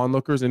to the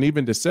onlookers and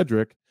even to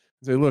Cédric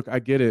and say, look, I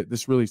get it.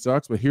 This really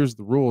sucks, but here's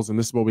the rules and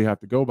this is what we have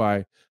to go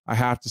by. I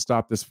have to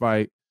stop this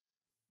fight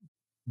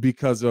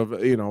because of,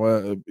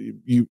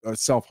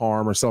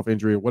 self-harm or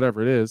self-injury or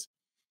whatever it is.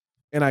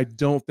 And I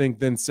don't think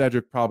then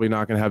Cédric probably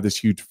not going to have this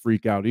huge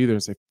freak out either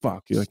and say,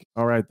 fuck, you're like,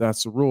 all right,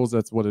 that's the rules.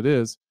 That's what it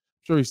is.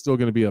 I'm sure he's still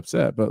going to be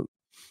upset, but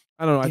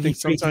I don't know. I think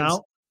sometimes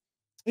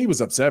he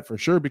was upset for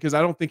sure because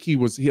I don't think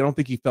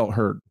he felt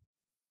heard.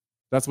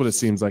 That's what it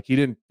seems like. He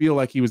didn't feel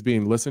like he was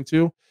being listened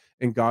to.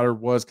 And Goddard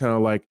was kind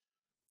of like,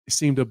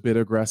 seemed a bit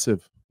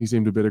aggressive. He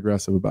seemed a bit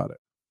aggressive about it.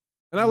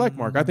 And I like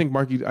Marc. I think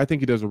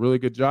he does a really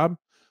good job.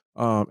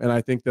 And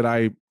I think that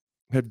I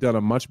have done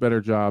a much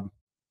better job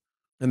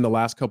in the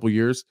last couple of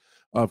years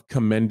of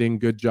commending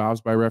good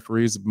jobs by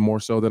referees more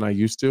so than I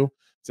used to.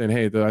 Saying,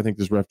 hey, I think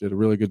this ref did a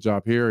really good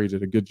job here. He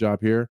did a good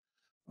job here.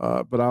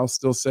 But I'll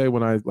still say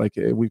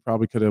we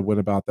probably could have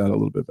went about that a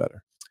little bit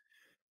better.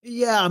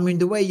 Yeah, I mean,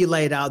 the way you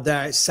laid out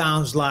there, it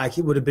sounds like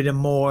it would have been a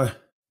more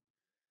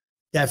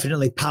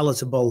definitely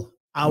palatable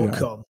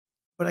outcome. Yeah.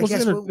 But I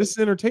guess this is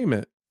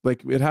entertainment.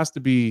 Like it has to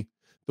be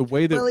the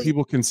way that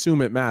people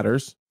consume it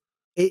matters.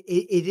 It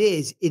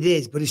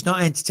is, but it's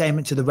not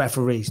entertainment to the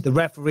referees. The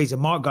referees,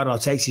 and Marc Goddard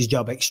takes his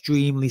job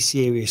extremely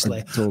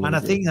seriously. I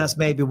think that's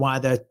maybe why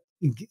the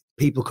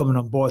people coming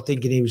on board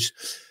thinking he was,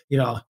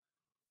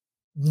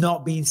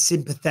 not being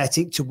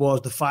sympathetic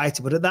towards the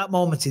fighter. But at that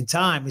moment in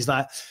time, he's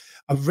like,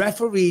 a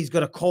referee's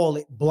got to call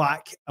it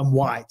black and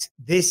white.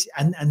 This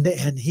and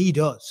he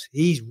does.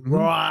 He's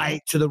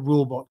right to the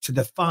rule book, to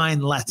the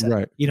fine letter.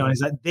 Right.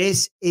 He's like,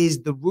 this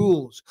is the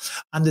rules,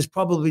 and there's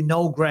probably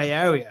no gray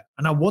area.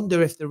 And I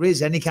wonder if there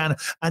is any kind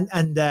of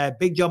and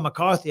Big John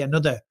McCarthy,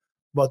 another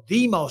well,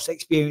 the most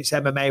experienced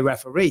MMA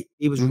referee.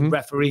 He was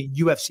refereeing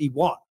UFC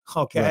 1,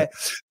 okay? Right.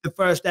 The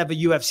first ever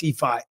UFC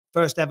fight,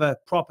 first ever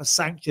proper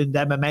sanctioned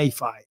MMA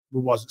fight. It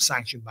wasn't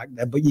sanctioned back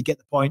then, but you get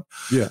the point.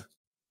 Yeah.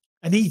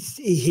 And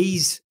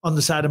he's on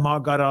the side of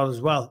Mark Goddard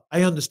as well.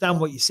 I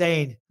understand what you're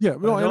saying. Yeah,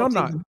 no, and I'm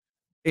not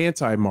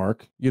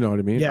anti-Mark. You know what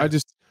I mean? Yeah. I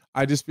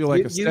just feel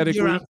like aesthetically.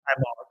 You're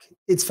anti-Mark.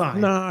 It's fine.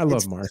 No, I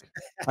love Mark.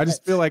 I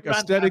just feel like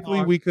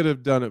aesthetically we could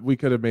have done it. We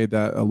could have made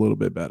that a little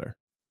bit better.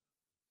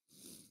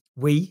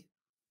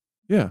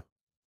 Yeah.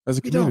 As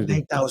a We community. don't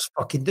make those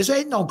fucking. There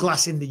ain't no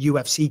glass in the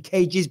UFC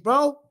cages,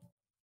 bro.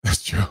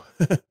 That's true.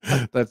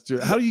 That's true.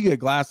 How do you get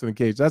glass in a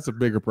cage? That's a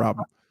bigger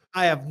problem.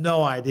 I have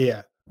no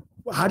idea.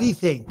 How do you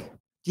think?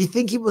 Do you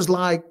think it was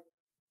like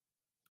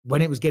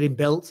when it was getting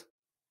built,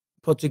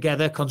 put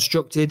together,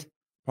 constructed?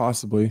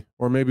 Possibly.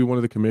 Or maybe one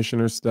of the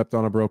commissioners stepped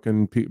on a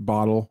broken beer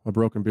bottle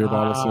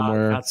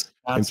somewhere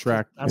and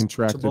tracked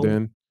it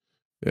in.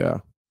 Yeah.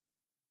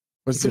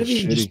 But it's just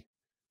shitty.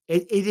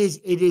 It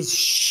is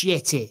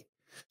shitty.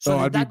 So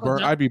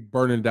I'd be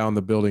burning down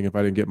the building if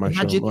I didn't get my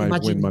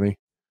win money.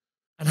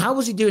 And how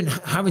was he doing,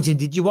 Harrington?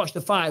 Did you watch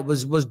the fight?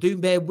 Was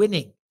Doumbé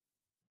winning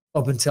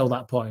up until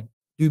that point?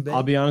 Doumbé?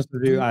 I'll be honest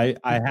with you, I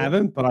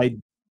haven't, but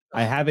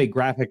I have a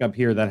graphic up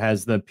here that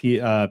has the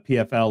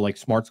PFL like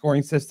smart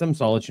scoring system,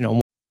 so I'll let you know.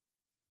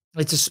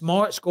 It's a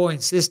smart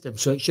scoring system,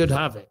 so it should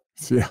have it.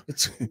 Yeah,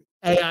 it's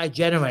AI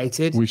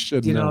generated. We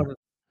should know.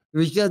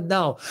 We should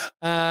know.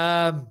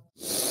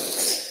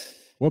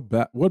 What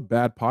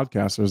bad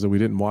podcasters that we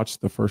didn't watch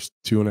the first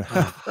 2.5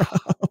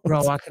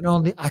 rounds. Bro,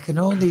 I can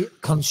only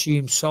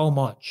consume so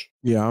much.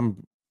 Yeah,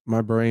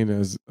 my brain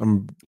is.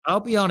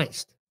 I'll be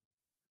honest.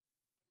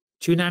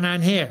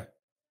 299 here.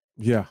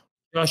 Yeah.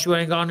 Joshua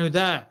Ngannou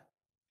there.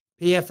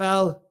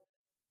 PFL.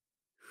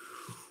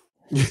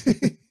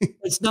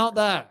 It's not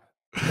there.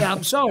 Yeah,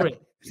 I'm sorry.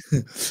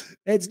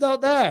 It's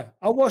not there.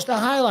 I watched the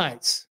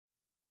highlights.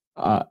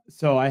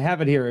 So I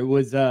have it here. It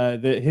was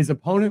his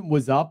opponent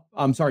was up.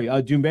 I'm sorry,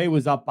 Doumbé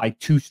was up by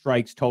 2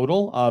 strikes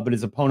total, but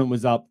his opponent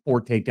was up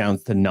 4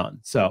 takedowns to none.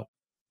 So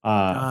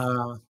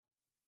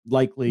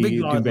likely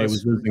Doumbé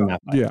was losing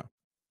that fight. Yeah.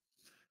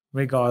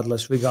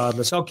 Regardless.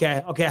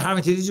 Okay,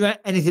 Harrington, is there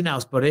anything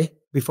else, buddy,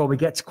 before we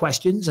get to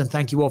questions? And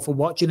thank you all for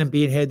watching and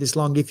being here this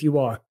long if you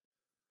are.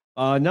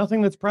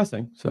 Nothing that's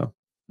pressing. So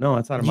no,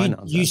 that's out of my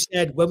nonsense. You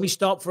said when we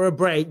stopped for a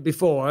break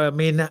before, I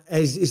mean,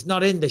 it's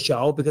not in the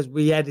show because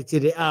we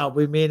edited it out.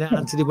 Me and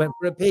Anthony went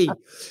for a pee.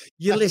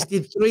 You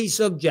listed 3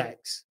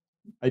 subjects.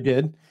 I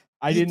did.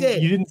 You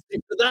didn't.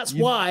 So that's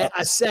why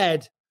I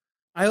said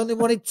I only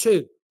wanted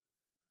 2.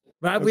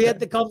 Right? Okay. We had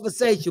the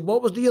conversation.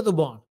 What was the other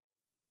one?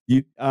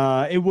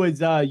 It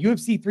was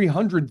UFC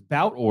 300's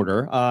bout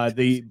order.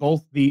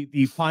 Both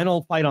the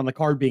final fight on the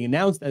card being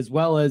announced, as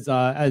well as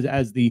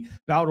the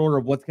bout order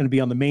of what's going to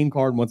be on the main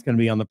card and what's going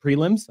to be on the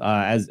prelims.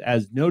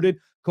 As noted,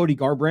 Cody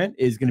Garbrandt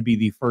is going to be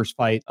the first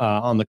fight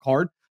on the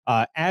card.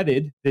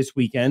 Added this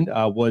weekend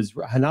was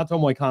Renato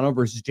Moicano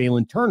versus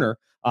Jalen Turner.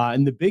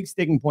 And the big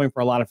sticking point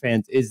for a lot of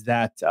fans is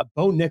that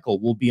Bo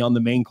Nickel will be on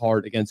the main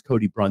card against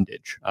Cody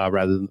Brundage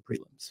rather than the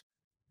prelims.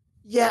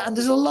 Yeah, and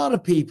there's a lot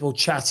of people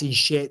chatting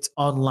shit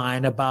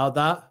online about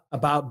that,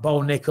 about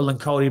Bo Nickel and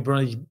Cody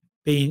Brundage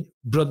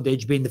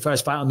being the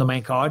first fight on the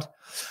main card.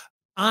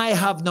 I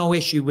have no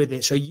issue with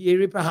it. So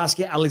Yuri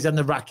Prohaska,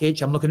 Alexander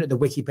Rakic, I'm looking at the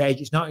wiki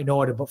page. It's not in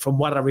order, but from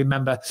what I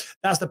remember,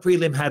 that's the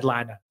prelim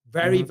headliner.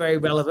 Very, very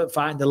relevant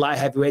fight in the light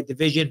heavyweight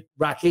division.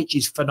 Rakic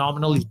is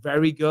phenomenal. He's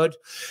very good.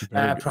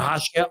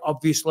 Prohaska,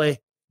 obviously,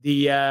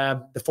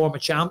 the former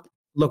champ,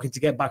 looking to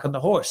get back on the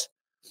horse.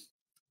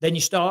 Then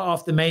you start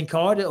off the main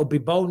card. It'll be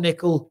Bo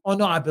Nickel. Oh,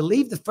 no, I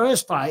believe the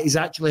first fight is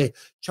actually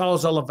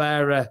Charles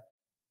Oliveira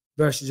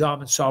versus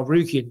Arman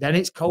Tsarukyan. Then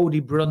it's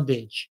Cody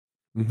Brundage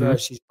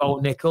versus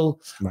Bo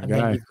Nickel.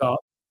 Then you've got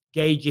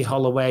Gagey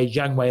Holloway,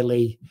 Zhang Wei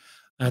Li,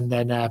 and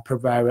then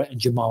Pereira and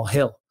Jamal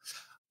Hill.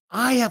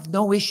 I have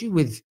no issue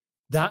with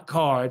that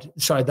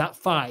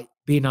fight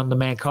being on the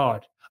main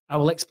card. I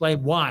will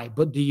explain why,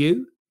 but do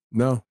you?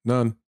 No,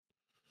 none.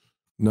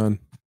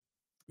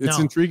 It's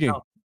intriguing.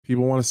 No.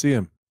 People want to see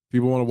him.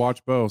 People want to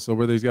watch Bo. So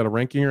whether he's got a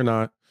ranking or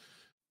not,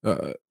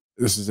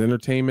 this is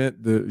entertainment.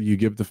 You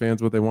give the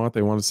fans what they want.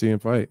 They want to see him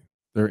fight.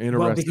 They're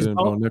interested in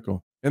Bo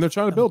Nickel. And they're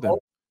trying to build him.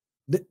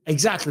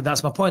 Exactly.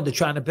 That's my point. They're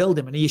trying to build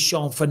him. And he's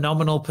shown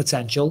phenomenal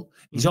potential.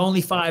 He's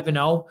only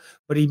 5-0,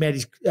 but he made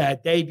his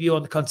debut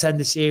on the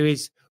Contender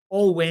Series.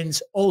 All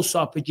wins, all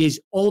stoppages,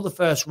 all the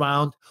first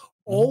round,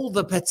 all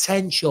the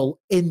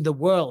potential in the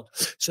world.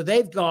 So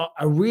they've got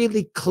a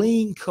really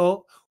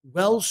clean-cut,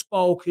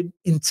 well-spoken,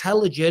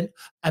 intelligent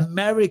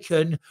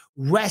American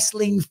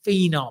wrestling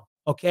phenom.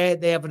 Okay,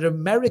 they have an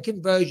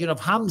American version of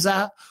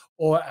Hamza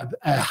or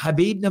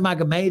Habib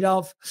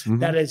Nurmagomedov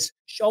that has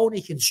shown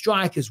he can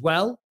strike as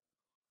well.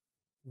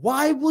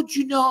 Why would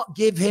you not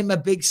give him a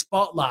big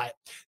spotlight?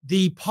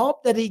 The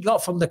pop that he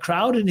got from the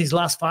crowd in his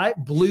last fight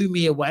blew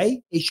me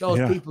away. It shows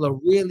people are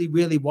really,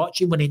 really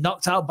watching. When he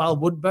knocked out Val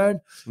Woodburn,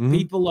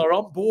 people are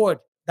on board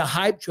the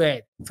hype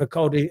train for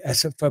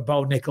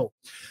Bo Nickel.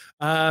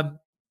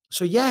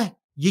 So yeah,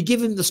 You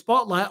give him the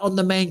spotlight on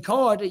the main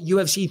card at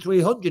UFC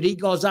 300. He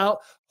goes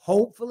out.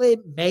 Hopefully,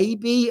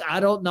 maybe, I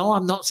don't know.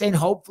 I'm not saying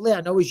hopefully. I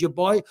know he's your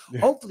boy.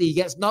 Yeah. Hopefully, he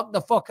gets knocked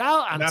the fuck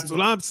out. Anthony. That's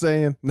what I'm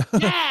saying.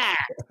 Yeah.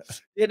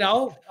 You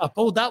know, I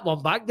pulled that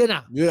one back, didn't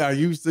I? Yeah,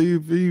 you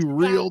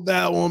reeled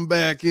that one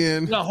back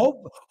in. You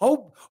know,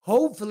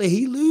 hopefully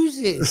he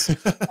loses.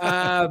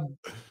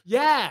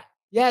 Yeah.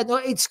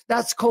 No,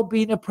 that's called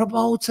being a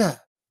promoter.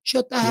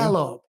 Shut the hell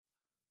up.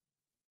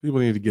 People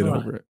need to get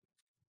over it.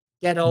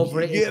 Get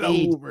over it. Get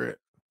over it.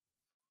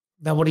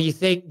 Now, what do you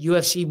think?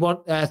 UFC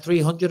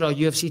 300 or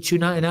UFC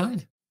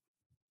 299?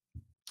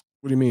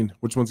 What do you mean?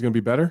 Which one's going to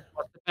be better?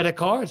 What's the better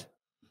card?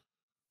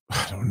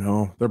 I don't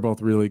know. They're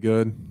both really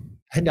good.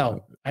 I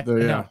know. I don't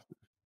know.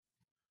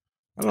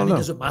 It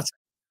doesn't matter.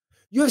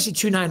 UFC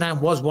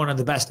 299 was one of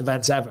the best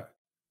events ever.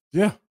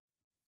 Yeah.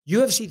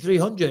 UFC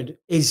 300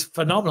 is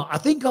phenomenal. I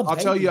think I'll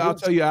tell you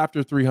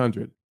after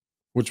 300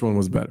 which one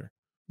was better.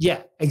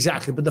 Yeah,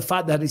 exactly. But the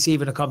fact that it's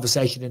even a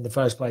conversation in the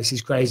first place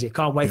is crazy.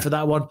 Can't wait for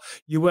that one.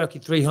 You're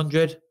working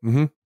 300.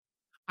 Mm-hmm.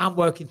 I'm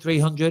working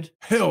 300.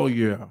 Hell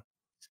yeah.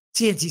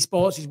 TNT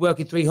Sports is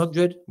working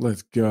 300.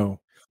 Let's go.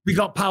 We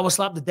got Power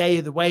Slap the day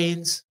of the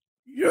weigh-ins.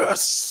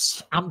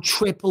 Yes. I'm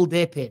triple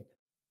dipping.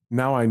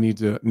 Now I need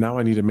to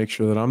make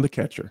sure that I'm the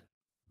catcher.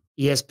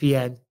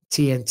 ESPN,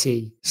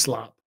 TNT,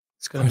 Slap.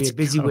 It's going to be a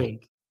busy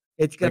week.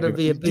 It's going to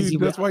be a busy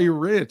week. That's why you're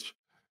rich.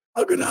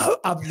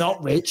 I'm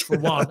not rich, for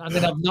one. I'm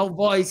going to have no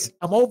voice.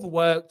 I'm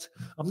overworked.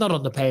 I'm not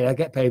underpaid. I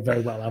get paid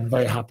very well. I'm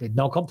very happy.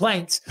 No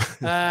complaints.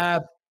 Here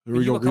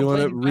we go,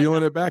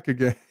 reeling it back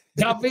again.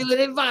 I'm reeling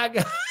it back.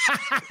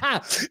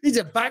 He's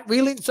a back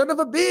reeling son of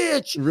a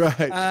bitch.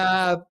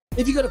 Right.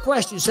 If you got a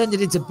question, send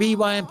it into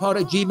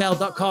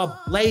bympod@gmail.com.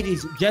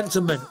 Ladies,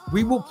 gentlemen,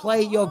 we will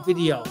play your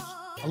videos.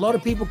 A lot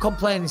of people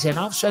complain and saying,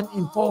 I've sent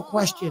in 4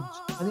 questions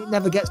and it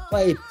never gets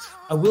played.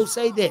 I will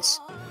say this.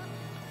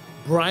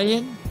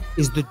 Brian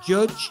is the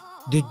judge,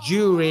 the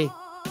jury,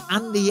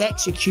 and the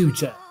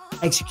executioner.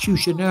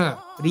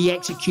 But he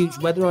executes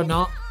whether or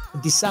not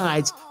and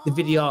decides the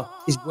video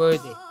is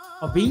worthy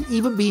of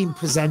even being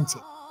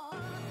presented.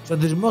 So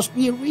there must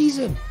be a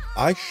reason.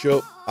 I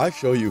show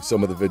you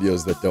some of the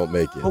videos that don't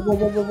make it.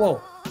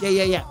 Whoa.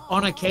 Yeah.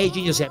 On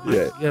occasion, you say,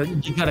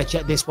 you got to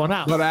check this one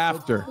out. But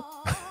after.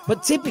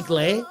 But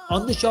typically,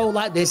 on the show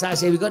like this, I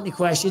say, we got any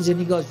questions? And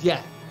he goes,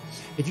 yeah.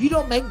 If you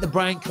don't make the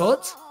Brian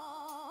cut,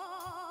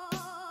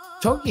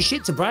 talk your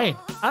shit to Brian.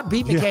 At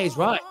Beat McKay is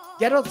right.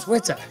 Get on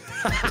Twitter.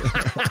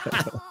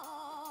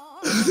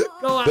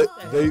 Go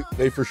out there.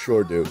 They for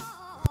sure do.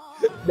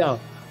 No.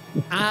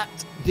 At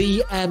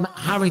DM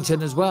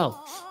Harrington as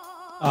well.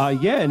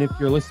 And if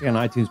you're listening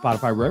on iTunes,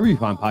 Spotify, wherever you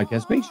find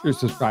podcasts, make sure to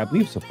subscribe.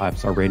 Leave us a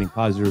 5-star rating,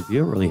 positive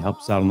review. It really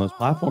helps out on those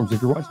platforms.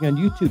 If you're watching on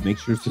YouTube, make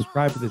sure to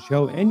subscribe to the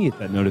show and hit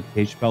that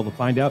notification bell to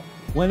find out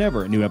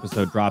whenever a new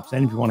episode drops.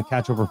 And if you want to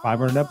catch over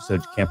 500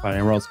 episodes you can't find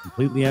anywhere else,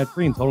 completely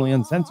ad-free and totally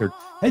uncensored,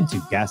 head to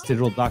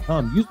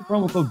gasdigital.com. Use the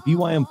promo code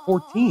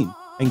BYM14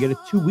 and get a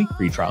 2-week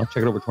free trial.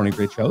 Check out over 20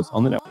 great shows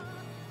on the network.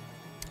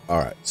 All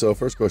right. So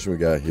first question we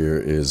got here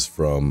is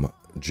from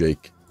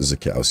Jake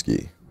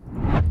Zakowski.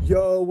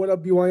 Yo, what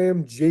up,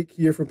 BYM? Jake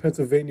here from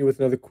Pennsylvania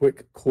with another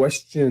quick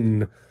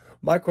question.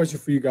 My question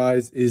for you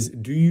guys is,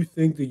 do you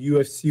think the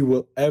UFC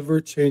will ever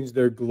change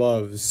their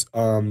gloves?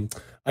 I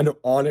know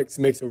Onyx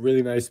makes a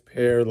really nice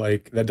pair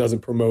that doesn't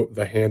promote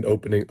the hand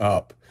opening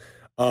up.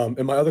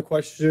 And my other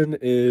question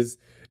is,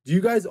 do you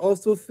guys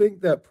also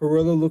think that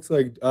Perillo looks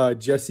like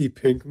Jesse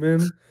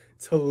Pinkman?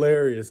 It's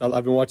hilarious.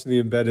 I've been watching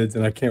the Embeddeds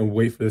and I can't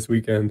wait for this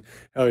weekend.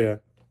 Hell yeah.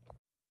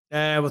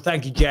 Well,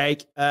 thank you,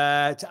 Jake.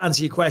 To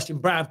answer your question,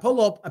 Brian,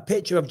 pull up a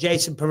picture of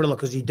Jason Perillo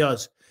because he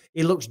does.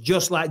 He looks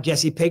just like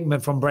Jesse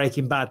Pinkman from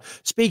Breaking Bad.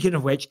 Speaking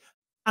of which,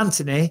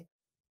 Anthony,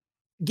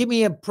 give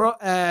me a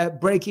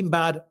Breaking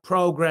Bad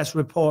progress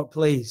report,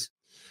 please.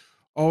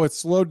 Oh, it's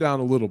slowed down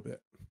a little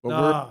bit,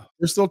 but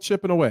we're still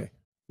chipping away.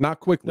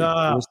 Not quickly.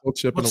 We're still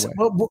chipping away.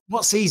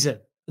 What season?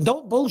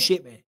 Don't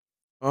bullshit me.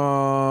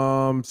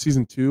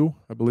 Season 2,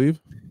 I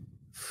believe.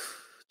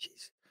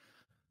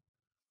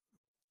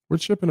 We're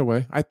chipping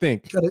away, I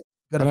think.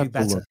 Gotta do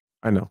better.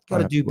 I know.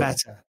 Gotta do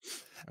better.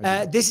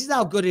 This is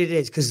how good it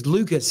is because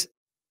Lucas,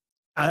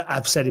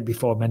 I've said it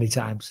before many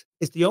times,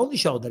 it's the only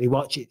show that he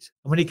watches.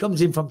 And when he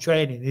comes in from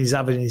training, he's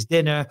having his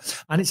dinner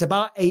and it's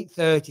about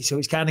 8:30, so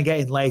it's kind of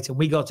getting late and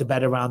we go to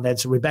bed around then.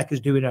 So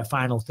Rebecca's doing her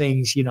final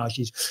things. You know,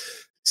 she's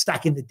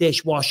stacking the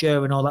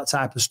dishwasher and all that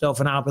type of stuff.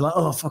 And I'll be like,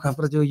 oh, fuck, I've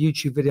got to do a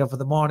YouTube video for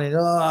the morning.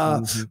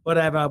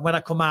 Whatever. When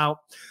I come out,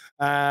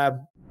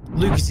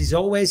 Lucas is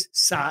always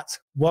sat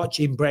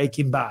watching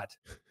Breaking Bad.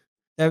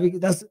 There we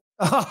go.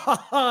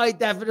 It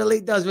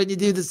definitely does when you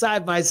do the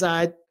side by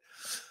side.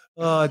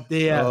 Oh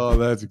dear. Oh,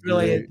 that's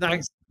brilliant. Great.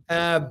 Thanks.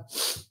 And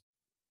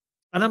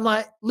I'm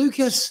like,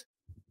 Lucas,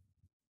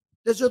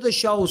 there's other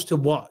shows to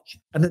watch.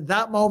 And at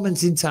that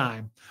moment in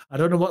time, I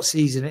don't know what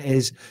season it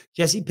is,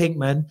 Jesse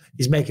Pinkman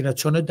is making a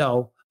ton of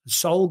dough.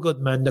 Saul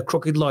Goodman, the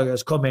crooked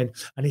lawyers, come in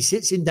and he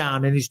sits him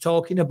down and he's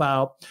talking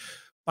about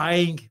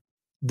buying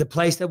the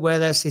place where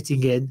they're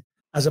sitting in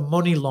as a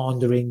money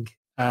laundering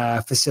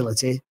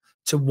facility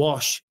to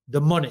wash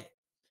the money.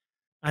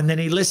 And then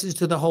he listens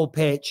to the whole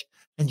pitch,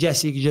 and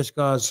Jesse just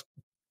goes,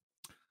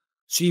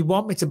 so you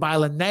want me to buy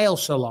a nail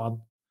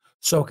salon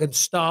so I can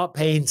start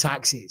paying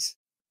taxes?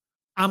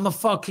 I'm a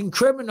fucking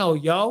criminal,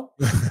 yo.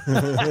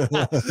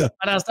 And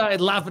I started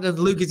laughing, and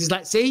Lucas is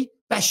like, see,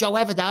 best show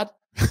ever, Dad.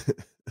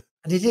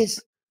 And it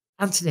is.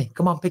 Anthony,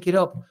 come on, pick it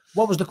up.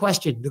 What was the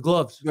question? The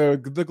gloves.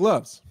 The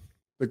gloves.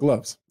 The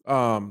gloves.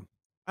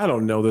 I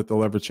don't know that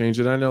they'll ever change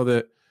it. I know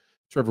that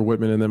Trevor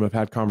Whitman and them have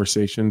had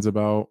conversations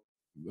about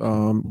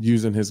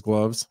using his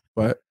gloves,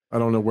 but I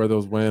don't know where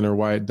those went or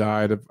why it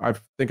died. I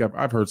think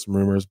I've heard some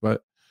rumors,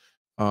 but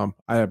I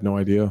have no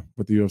idea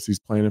what the UFC's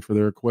planning for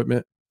their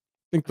equipment.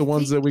 I think the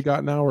ones that we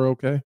got now are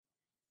okay.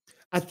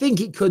 I think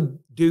it could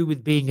do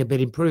with being a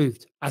bit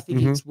improved. I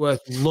think it's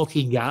worth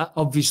looking at.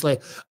 Obviously,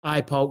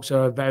 eye pokes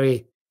are a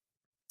very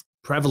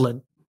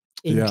prevalent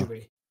injury.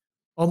 Yeah.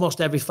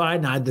 Almost every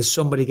fight night, there's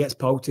somebody gets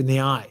poked in the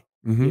eye.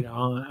 You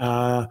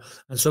know,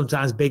 and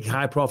sometimes big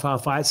high-profile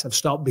fights have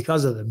stopped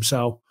because of them.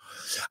 So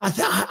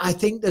I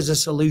think there's a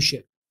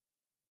solution.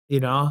 You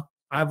know,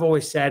 I've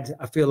always said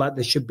I feel like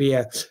there should be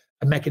a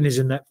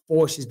mechanism that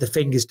forces the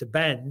fingers to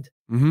bend.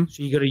 So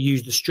you got to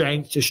use the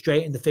strength to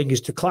straighten the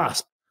fingers to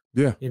clasp.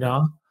 Yeah, you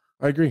know,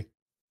 I agree.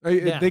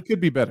 They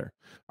could be better.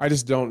 I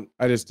just don't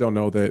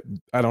know that.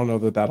 I don't know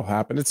that that'll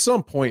happen. At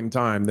some point in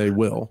time, they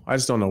will. I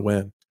just don't know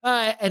when.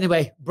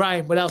 Anyway,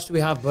 Brian, what else do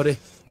we have, buddy?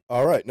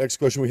 All right, next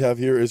question we have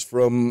here is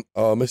from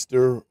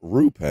Mr.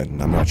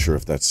 Rupen. I'm not sure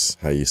if that's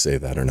how you say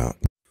that or not.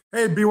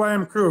 Hey,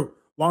 BYM crew.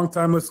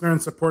 Longtime listener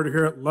and supporter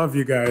here. Love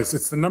you guys.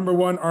 It's the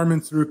 #1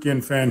 Arman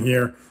Sarukian fan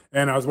here.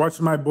 And I was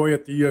watching my boy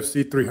at the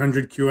UFC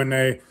 300 Q&A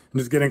and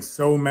just getting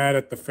so mad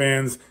at the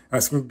fans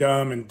asking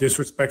dumb and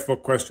disrespectful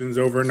questions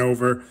over and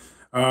over.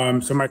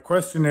 So my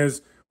question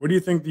is, what do you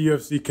think the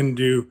UFC can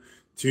do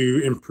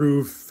to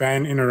improve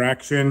fan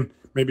interaction?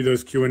 Maybe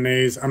those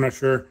Q&As, I'm not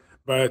sure.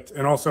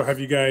 And also, have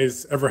you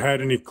guys ever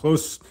had any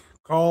close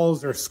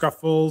calls or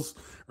scuffles,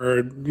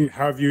 or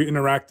have you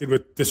interacted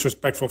with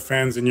disrespectful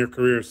fans in your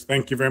careers?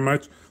 Thank you very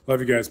much.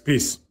 Love you guys.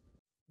 Peace.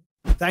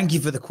 Thank you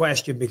for the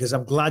question, because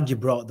I'm glad you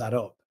brought that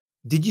up.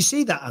 Did you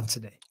see that,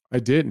 Anthony? I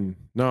didn't.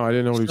 No, I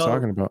didn't know what he was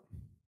talking about.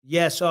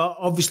 Yeah, so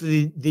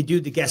obviously they do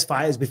the guest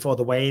fighters before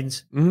the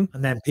weigh-ins, and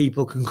then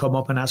people can come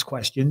up and ask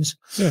questions.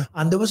 Yeah.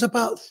 And there was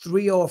about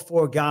 3 or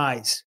 4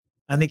 guys.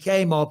 And they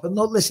came up and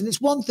look, listen, it's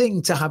one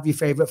thing to have your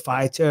favorite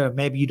fighter.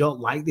 Maybe you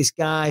don't like this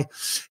guy,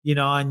 you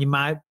know, and you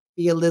might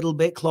be a little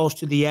bit close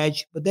to the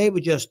edge. But they were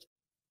just,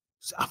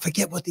 I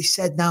forget what they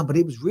said now, but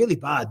it was really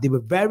bad. They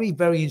were very,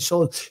 very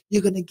insulting.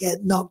 You're going to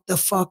get knocked the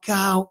fuck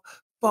out.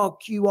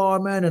 Fuck you,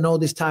 Arman, and all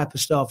this type of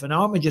stuff. And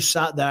Arman just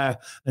sat there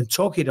and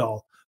took it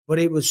all. But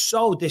it was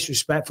so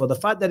disrespectful. The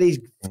fact that he's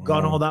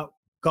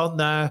gone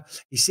there,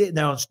 he's sitting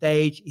there on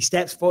stage, he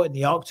steps foot in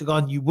the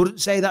octagon. You wouldn't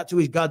say that to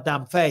his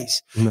goddamn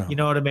face. No. You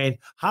know what I mean?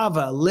 Have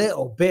a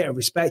little bit of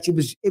respect. It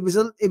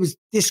was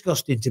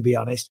disgusting, to be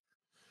honest.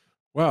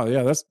 Wow,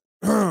 yeah, that's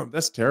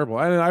that's terrible.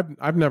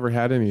 I've never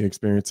had any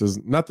experiences,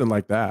 nothing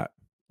like that,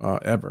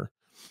 ever.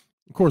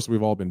 Of course,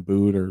 we've all been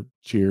booed or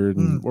cheered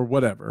or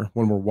whatever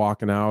when we're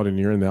walking out and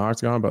you're in the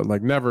octagon, but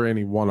like never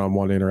any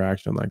one-on-one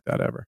interaction like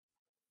that ever.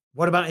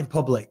 What about in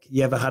public?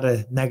 You ever had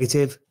a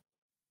negative?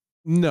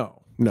 No.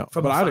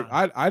 But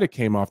I'd have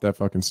came off that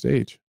fucking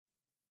stage.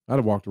 I'd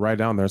have walked right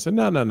down there and said,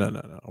 no.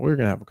 We're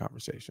going to have a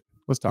conversation.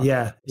 Let's talk.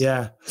 Yeah.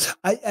 The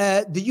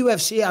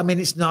UFC, I mean,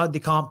 it's not, they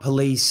can't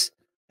police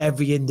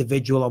every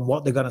individual on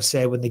what they're going to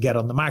say when they get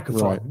on the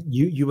microphone. Right.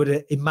 You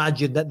would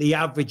imagine that the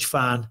average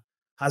fan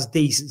has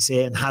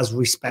decency and has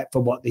respect for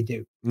what they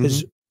do.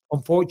 Because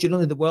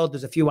unfortunately, in the world,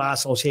 there's a few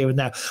assholes here and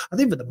there. I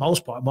think for the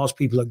most part, most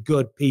people are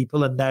good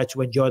people and there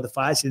to enjoy the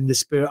fights in the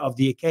spirit of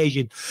the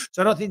occasion.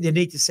 So I don't think they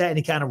need to set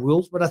any kind of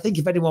rules. But I think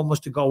if anyone was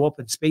to go up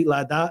and speak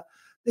like that,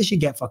 they should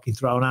get fucking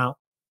thrown out.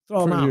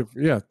 Throw them out.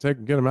 Yeah,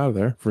 get them out of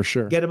there for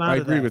sure. Get them out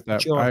of there. I agree with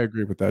that. Sure. I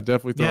agree with that.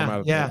 Definitely throw them out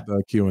of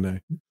the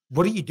Q&A.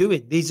 What are you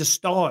doing? These are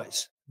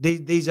stars.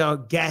 These are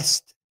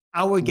guests,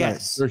 our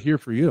guests. They're here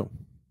for you.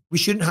 We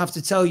shouldn't have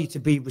to tell you to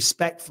be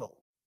respectful,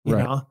 you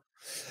know?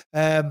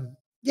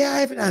 Yeah,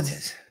 I haven't had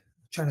it.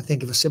 I'm trying to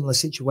think of a similar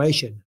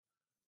situation.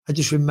 I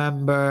just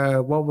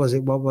remember, what was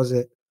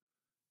it?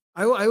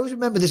 I always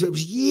remember this. It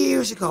was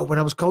years ago when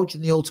I was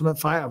coaching the Ultimate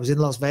Fight. I was in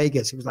Las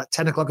Vegas. It was like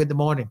 10 o'clock in the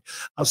morning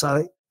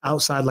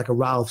outside like a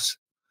Ralph's.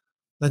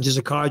 Then just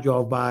a car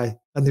drove by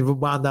and they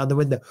wound down the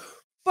window.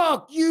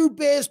 Fuck you,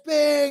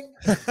 Bisping!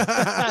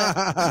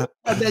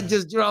 And then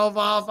just drove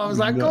off. I was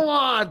like, go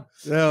on.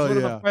 Hell one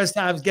of my first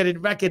times getting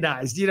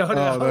recognized. You know what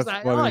I mean? I was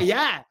like, funny. Oh,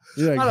 yeah.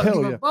 I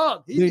don't give a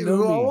fuck. He knew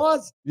who I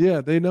was.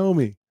 Yeah, they know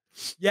me.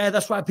 Yeah,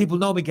 that's why people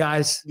know me,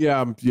 guys. Yeah,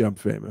 I'm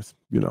famous.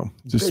 You know,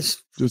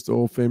 just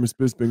old famous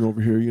Bisping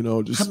over here. You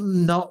know, just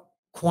I'm not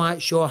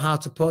quite sure how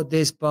to put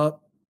this, but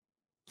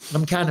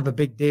I'm kind of a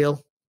big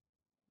deal.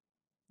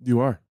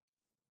 You are.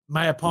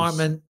 My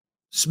apartment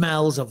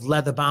smells of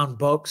leather-bound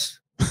books.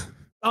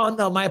 Oh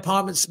no, my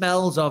apartment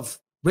smells of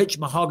rich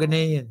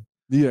mahogany and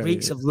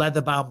reeks of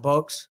leather-bound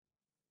books.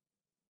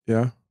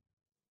 Yeah.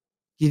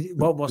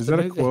 What's Is the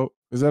that movie? a quote?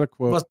 Is that a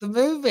quote? What's the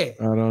movie?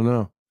 I don't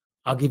know.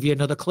 I'll give you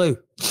another clue.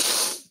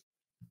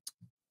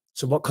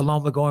 So what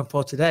cologne we're going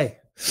for today?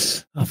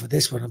 Oh, for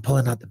this one, I'm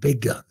pulling out the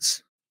big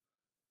guns.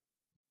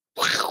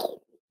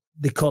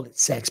 They call it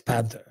Sex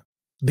Panther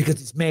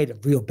because it's made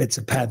of real bits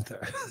of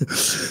panther.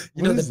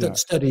 You know, they've done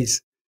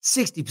studies.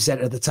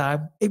 60% of the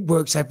time, it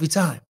works every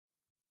time.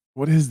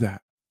 What is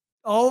that?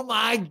 Oh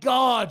my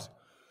God.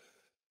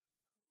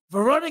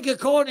 Veronica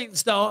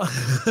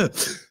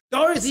Corningstone.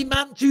 Dorothy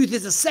Mantooth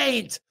is a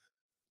saint.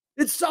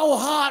 It's so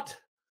hot.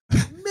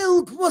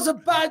 Milk was a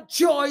bad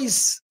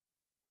choice.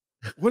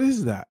 What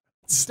is that?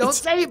 Don't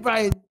say it,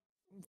 Brian.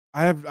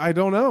 I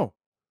don't know.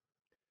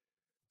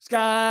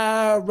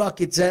 Sky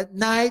rockets at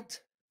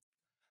night.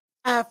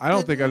 I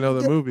don't think I know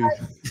the movie.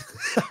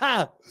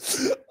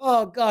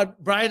 Oh God,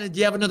 Brian, do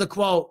you have another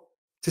quote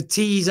to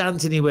tease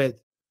Anthony with?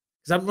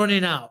 Because I'm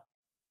running out.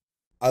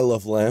 I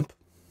love lamp.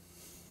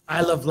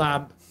 I love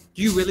lamp.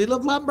 Do you really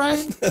love lamp,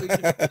 Brian?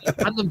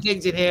 Random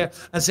things in here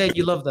and saying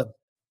you love them.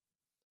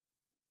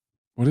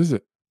 What is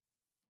it?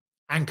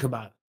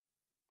 Anchorman.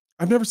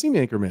 I've never seen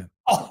Anchorman.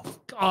 Oh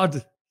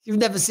God, you've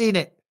never seen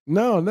it?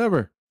 No,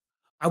 never.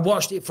 I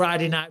watched it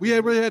Friday night. We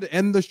really had to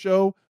end the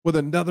show with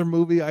another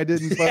movie I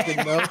didn't fucking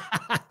know.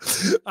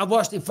 I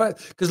watched it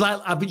because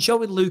like I've been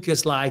showing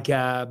Lucas like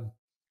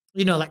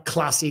like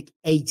classic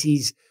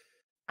 80s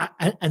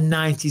and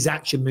 90s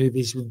action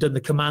movies. We've done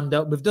the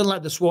Commando, we've done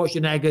like the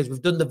Schwarzeneggers,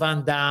 we've done the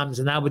Van Dammes,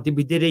 and now we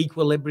did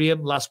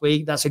Equilibrium last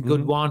week. That's a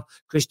good one.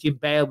 Christian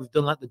Bale. We've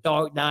done like the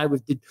Dark Knight.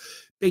 We've did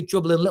Big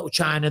Trouble in Little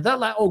China. That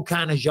like old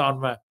kind of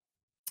genre.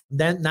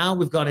 Then now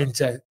we've gone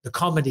into the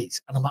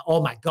comedies, and I'm like, oh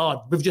my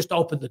God, we've just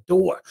opened the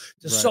door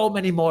to so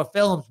many more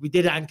films. We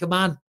did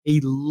Anchorman.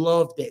 He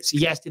loved it. So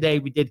yesterday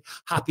we did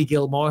Happy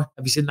Gilmore.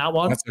 Have you seen that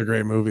one? That's a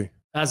great movie.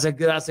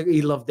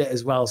 He loved it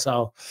as well.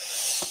 So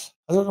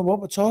I don't know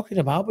what we're talking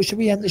about, but should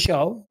we end the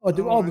show? Or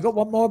we got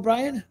one more,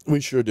 Brian? We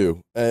sure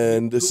do.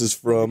 And this is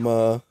from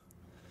an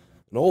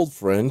old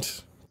friend,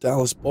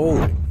 Dallas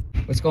Bowling.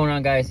 What's going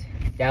on, guys?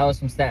 Dallas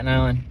from Staten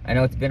Island. I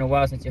know it's been a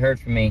while since you heard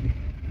from me.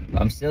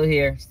 I'm still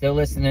here, still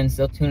listening,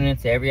 still tuning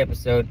into every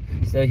episode.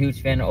 Still a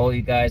huge fan of all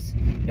you guys.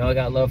 You know I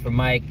got love for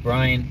Mike,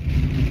 Brian,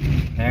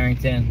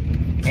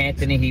 Harrington,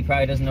 Anthony. He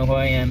probably doesn't know who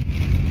I am,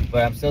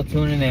 but I'm still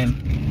tuning in.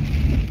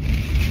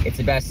 It's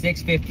about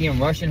 6:50.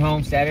 I'm rushing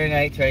home Saturday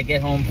night, try to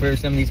get home for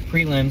some of these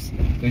prelims,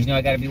 because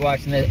I got to be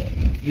watching the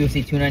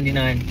UFC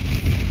 299.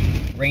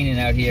 Raining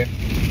out here.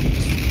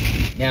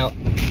 Now,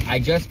 I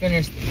just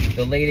finished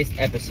the latest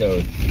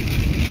episode.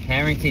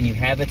 Harrington, you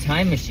have a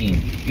time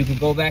machine. You can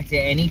go back to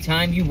any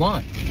time you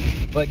want.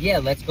 But yeah,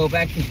 let's go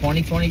back to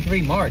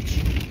 2023 March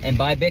and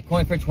buy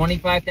Bitcoin for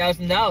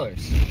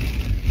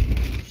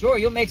 $25,000. Sure,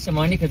 you'll make some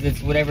money because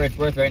it's whatever it's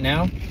worth right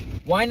now.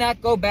 Why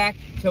not go back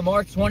to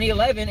March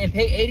 2011 and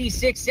pay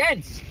 86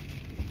 cents?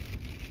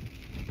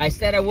 I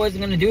said I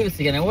wasn't going to do this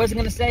again. I wasn't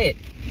going to say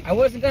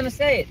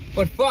it.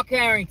 But fuck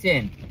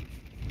Harrington.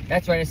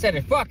 That's right, I said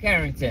it. Fuck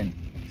Harrington.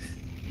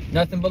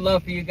 Nothing but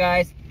love for you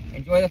guys.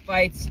 Enjoy the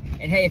fights.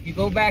 And hey, if you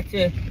go back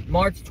to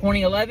March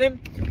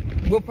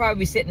 2011, we'll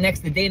probably be sitting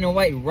next to Dana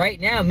White right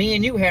now, me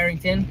and you,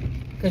 Harrington,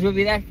 because we'll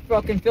be that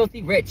fucking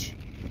filthy rich.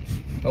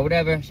 Or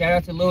whatever. Shout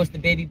out to Lewis, the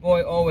baby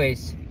boy,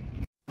 always.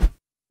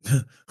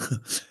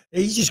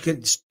 He just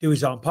could do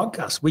his own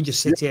podcast. We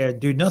just sit here and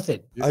do nothing.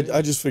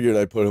 I just figured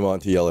I'd put him on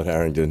to yell at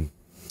Harrington.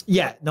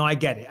 Yeah, no, I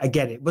get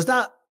it. Was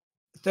that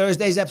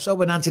Thursday's episode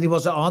when Anthony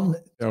wasn't on?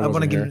 I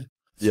want to give.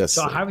 Yes.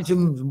 So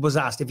Harrington was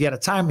asked if he had a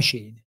time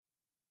machine.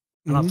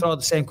 And I'll throw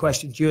the same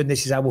question to you, and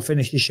this is how we'll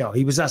finish the show.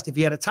 He was asked if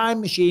he had a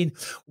time machine,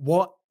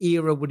 what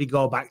era would he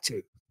go back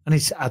to? And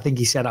I think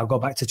he said, I'll go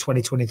back to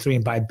 2023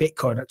 and buy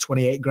Bitcoin at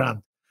 28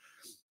 grand.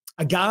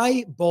 A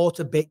guy bought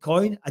a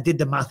Bitcoin. I did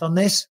the math on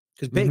this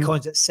because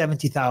Bitcoin's at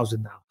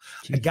 70,000 now.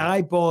 Jeez. A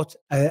guy bought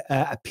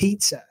a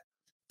pizza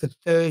for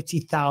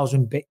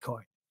 30,000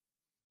 Bitcoin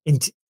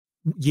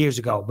years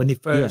ago when he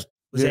first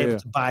was able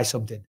to buy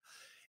something.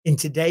 In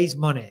today's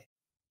money,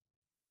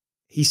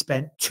 he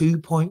spent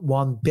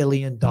 $2.1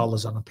 billion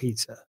on a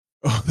pizza.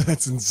 Oh,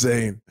 that's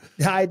insane.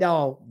 I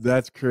know.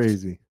 That's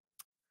crazy.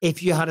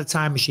 If you had a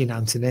time machine,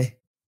 Anthony,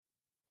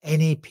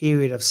 any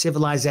period of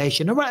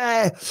civilization,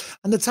 and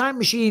the time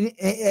machine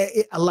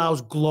it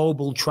allows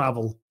global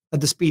travel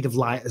at the speed of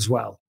light as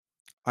well.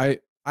 I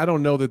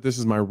don't know that this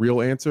is my real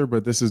answer,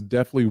 but this is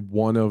definitely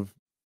one of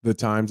the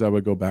times I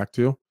would go back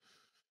to.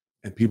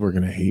 And people are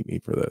going to hate me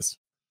for this.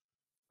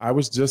 I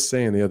was just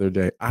saying the other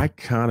day, I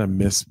kind of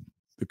miss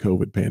the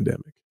COVID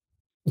pandemic.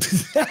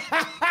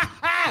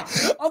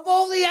 Of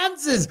all the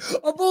answers,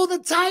 of all the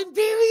time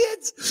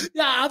periods.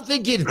 Yeah, I'm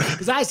thinking,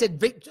 because I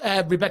said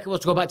Rebecca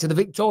wants to go back to the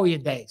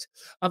Victorian days.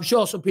 I'm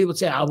sure some people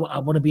say, I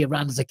want to be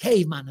around as a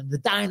caveman and the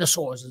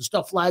dinosaurs and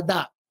stuff like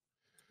that.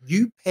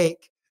 You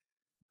pick,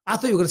 I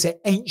thought you were going to say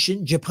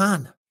ancient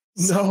Japan.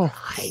 No.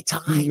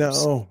 Times.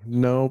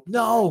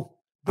 No.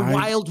 The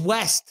Wild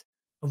West.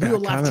 Real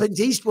life Clint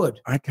Eastwood.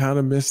 I kind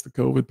of miss the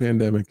COVID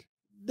pandemic.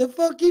 The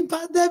fucking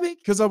pandemic.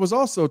 Because I was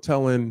also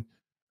telling,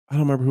 I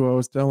don't remember who I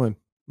was telling.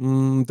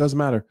 Doesn't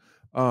matter.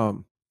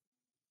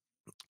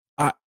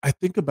 I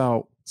think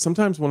about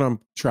sometimes when I'm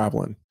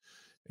traveling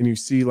and you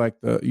see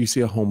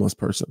a homeless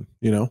person,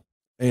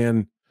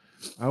 and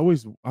I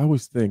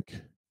always think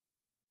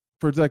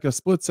for like a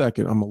split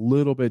second, I'm a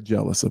little bit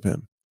jealous of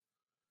him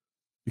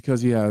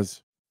because he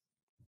has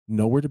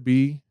nowhere to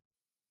be,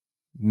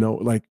 no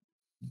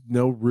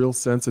real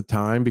sense of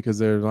time because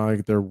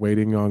they're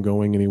waiting on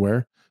going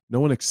anywhere. No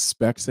one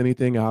expects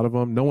anything out of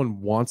them. No one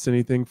wants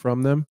anything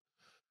from them.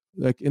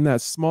 Like in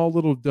that small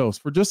little dose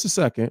for just a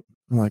second,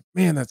 I'm like,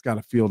 man, that's got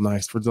to feel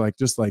nice for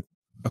just like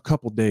a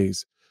couple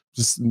days.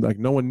 Just like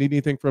no one need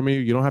anything from you.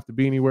 You don't have to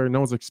be anywhere. No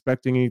one's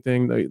expecting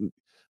anything.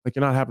 Like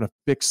you're not having to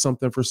fix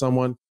something for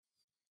someone.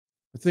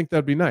 I think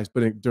that'd be nice.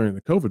 But during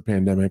the COVID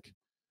pandemic,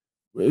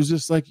 it was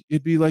just like,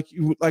 it'd be like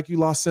you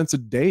lost sense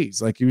of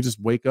days. Like you would just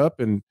wake up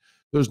and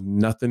there's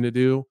nothing to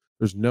do.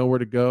 There's nowhere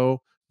to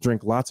go.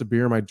 Drink lots of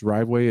beer in my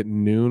driveway at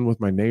noon with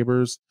my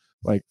neighbors.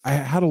 Like I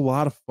had a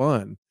lot of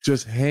fun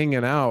just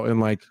hanging out and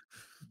like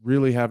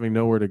really having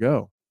nowhere to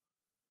go.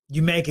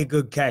 You make a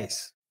good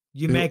case.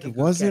 It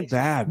wasn't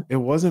bad. It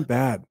wasn't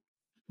bad.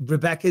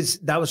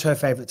 That was her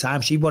favorite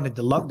time. She wanted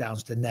the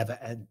lockdowns to never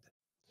end.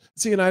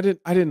 See, and I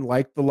didn't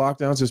like the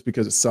lockdowns just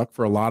because it sucked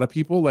for a lot of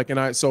people. Like, and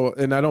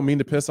I don't mean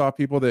to piss off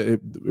people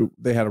that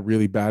they had a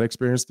really bad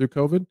experience through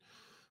COVID,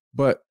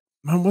 but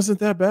mine wasn't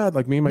that bad.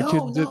 Like me and my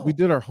kids we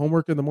did our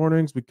homework in the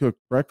mornings. We cooked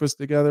breakfast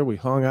together. We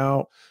hung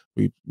out.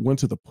 We went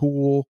to the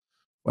pool.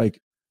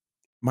 Like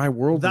my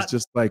world was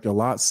just like a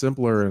lot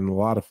simpler and a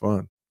lot of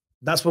fun.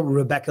 That's what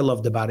Rebecca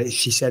loved about it.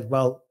 She said,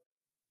 well,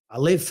 I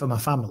live for my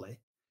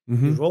family.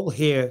 Mm-hmm. We're all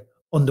here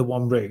under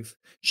one roof.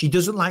 She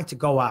doesn't like to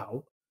go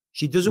out.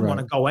 She doesn't want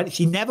to go in.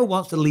 She never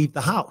wants to leave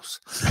the house.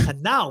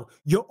 And now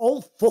you're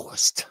all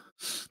forced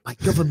by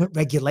government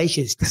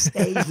regulations to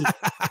stay here.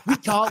 We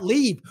can't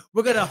leave.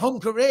 We're going to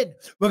hunker in.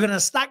 We're going to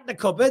stack the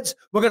cupboards.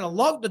 We're going to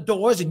lock the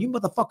doors, and you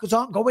motherfuckers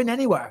aren't going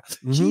anywhere.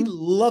 Mm-hmm. She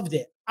loved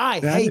it. I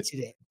hated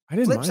it. I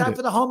didn't Flip mind side it.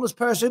 for the homeless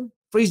person,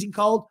 freezing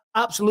cold,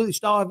 absolutely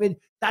starving,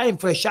 dying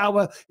for a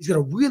shower. He's got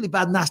a really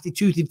bad, nasty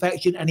tooth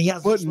infection, and he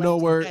has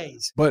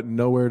days. But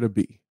nowhere to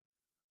be.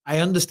 I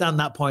understand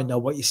that point, though,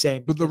 what you're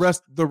saying. But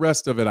the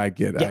rest of it, I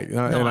get.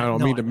 Yeah, I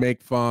don't mean to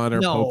make fun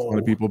or poke fun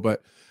of people,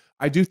 but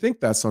I do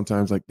think that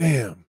sometimes, like,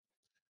 damn,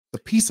 the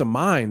peace of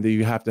mind that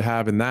you have to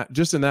have in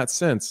that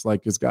sense,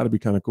 like, it's got to be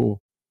kind of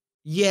cool.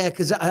 Yeah,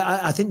 because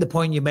I think the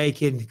point you're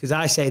making, because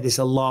I say this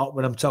a lot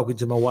when I'm talking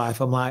to my wife,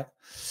 I'm like,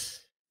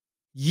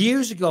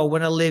 years ago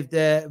when I lived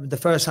there, the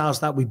first house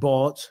that we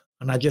bought,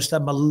 and I just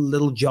had my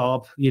little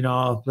job,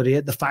 but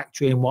at the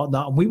factory and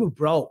whatnot, and we were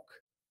broke.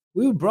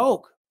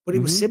 But it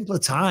was simpler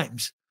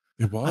times.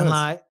 It was. And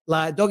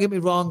like, don't get me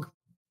wrong,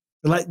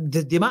 like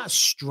the amount of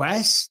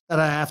stress that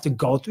I have to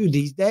go through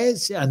these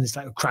days, and it's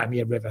like a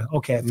Crimea River.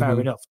 Okay, fair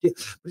enough. But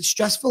it's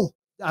stressful.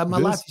 My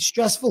life is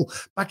stressful.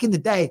 Back in the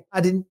day,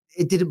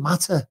 it didn't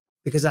matter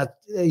because all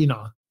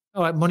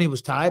right, money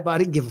was tight, but I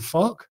didn't give a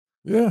fuck.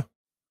 Yeah.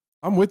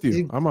 I'm with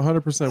you. I'm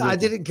 100% with you. I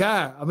didn't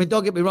care. I mean,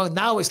 don't get me wrong.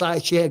 Now it's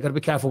like, shit, got to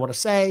be careful what I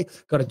say.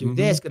 Got to do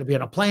this. Got to be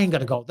on a plane. Got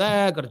to go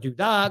there. Got to do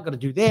that. Got to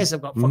do this.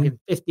 I've got fucking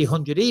 50,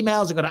 100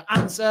 emails. I've got to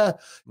answer.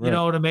 You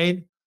know what I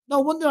mean? No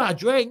wonder I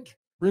drink.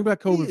 Bring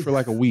back COVID for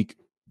like a week.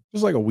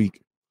 Just like a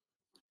week.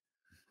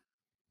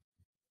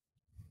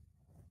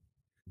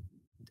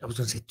 I was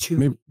going to say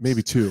 2.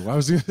 Maybe 2. I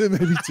was going to say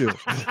maybe 2.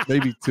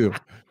 Maybe 2.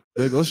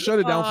 Let's shut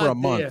it down for a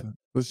month.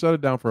 Let's shut it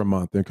down for a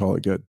month and call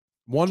it good.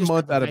 One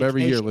month out of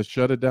every year, let's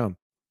shut it down.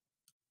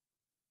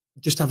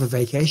 Just have a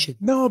vacation.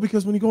 No,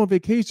 because when you go on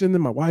vacation,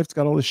 then my wife's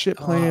got all this shit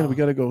planned. We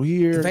got to go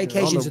here. The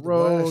vacations on the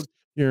road. The worst.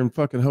 You're in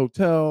fucking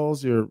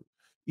hotels. You're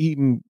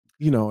eating,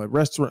 at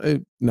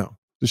restaurant. No,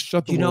 just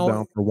shut the world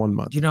down for 1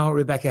 month. Do you know what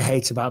Rebecca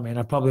hates about me? And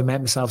I probably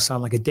made myself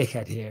sound like a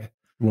dickhead here.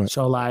 What?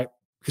 So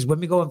because when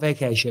we go on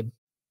vacation,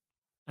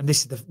 and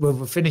this is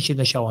we're finishing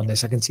the show on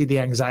this. I can see the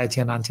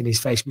anxiety on Anthony's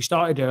face. We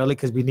started early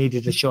because we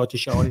needed a show to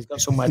show, and he's got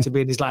somewhere to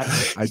be. And he's like,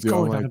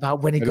 going on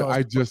about when he goes.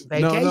 I just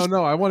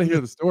no. I want to hear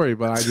the story,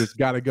 but I just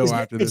got to go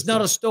after this. It's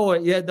not a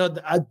story. Yeah, no,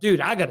 dude,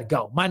 I got to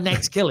go. My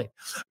neck's killing.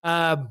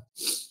 Whenever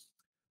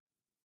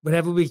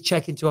we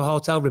check into a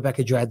hotel,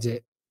 Rebecca dreads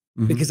it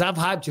because I've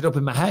hyped it up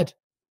in my head,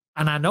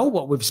 and I know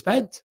what we've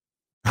spent.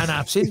 And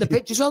I've seen the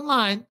pictures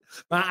online,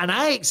 and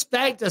I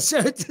expect a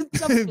certain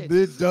something.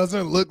 It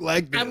doesn't look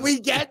like this. And we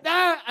get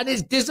there, and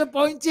it's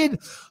disappointing.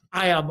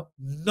 I am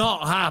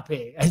not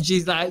happy. And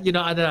she's like, I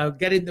don't know,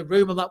 get in the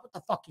room. I'm like, what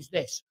the fuck is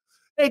this?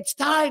 It's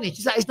tiny.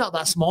 She's like, it's not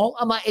that small.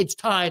 I'm like, it's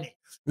tiny.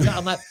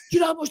 I'm like, do you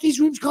know how much these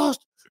rooms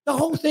cost? The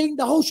whole thing,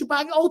 the whole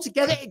shebang, all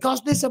together, it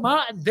cost this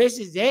amount, and this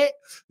is it.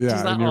 Yeah,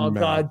 she's like, oh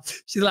God.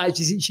 She's like,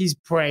 she's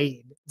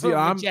praying. See,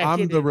 I'm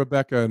the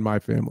Rebecca in my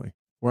family.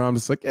 Where I'm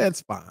just like,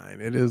 it's fine.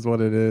 It is what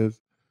it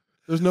is.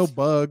 There's no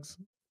bugs.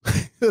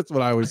 That's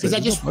what I always say.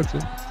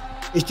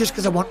 It's just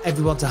because I want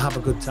everyone to have a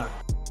good time.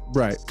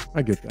 Right.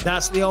 I get that.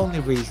 That's the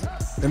only reason.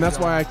 And that's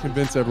why I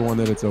convince everyone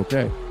that it's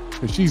okay.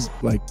 Because she's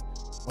like,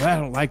 well, I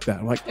don't like that.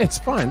 I'm like, it's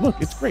fine.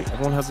 Look, it's great.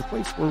 Everyone has a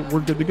place.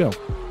 We're good to go.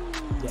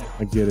 Yeah,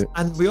 I get it.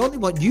 And we only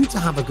want you to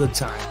have a good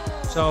time.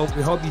 So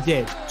we hope you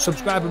did.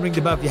 Subscribe and ring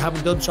the bell if you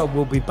haven't done so.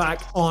 We'll be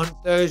back on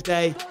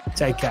Thursday.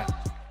 Take care.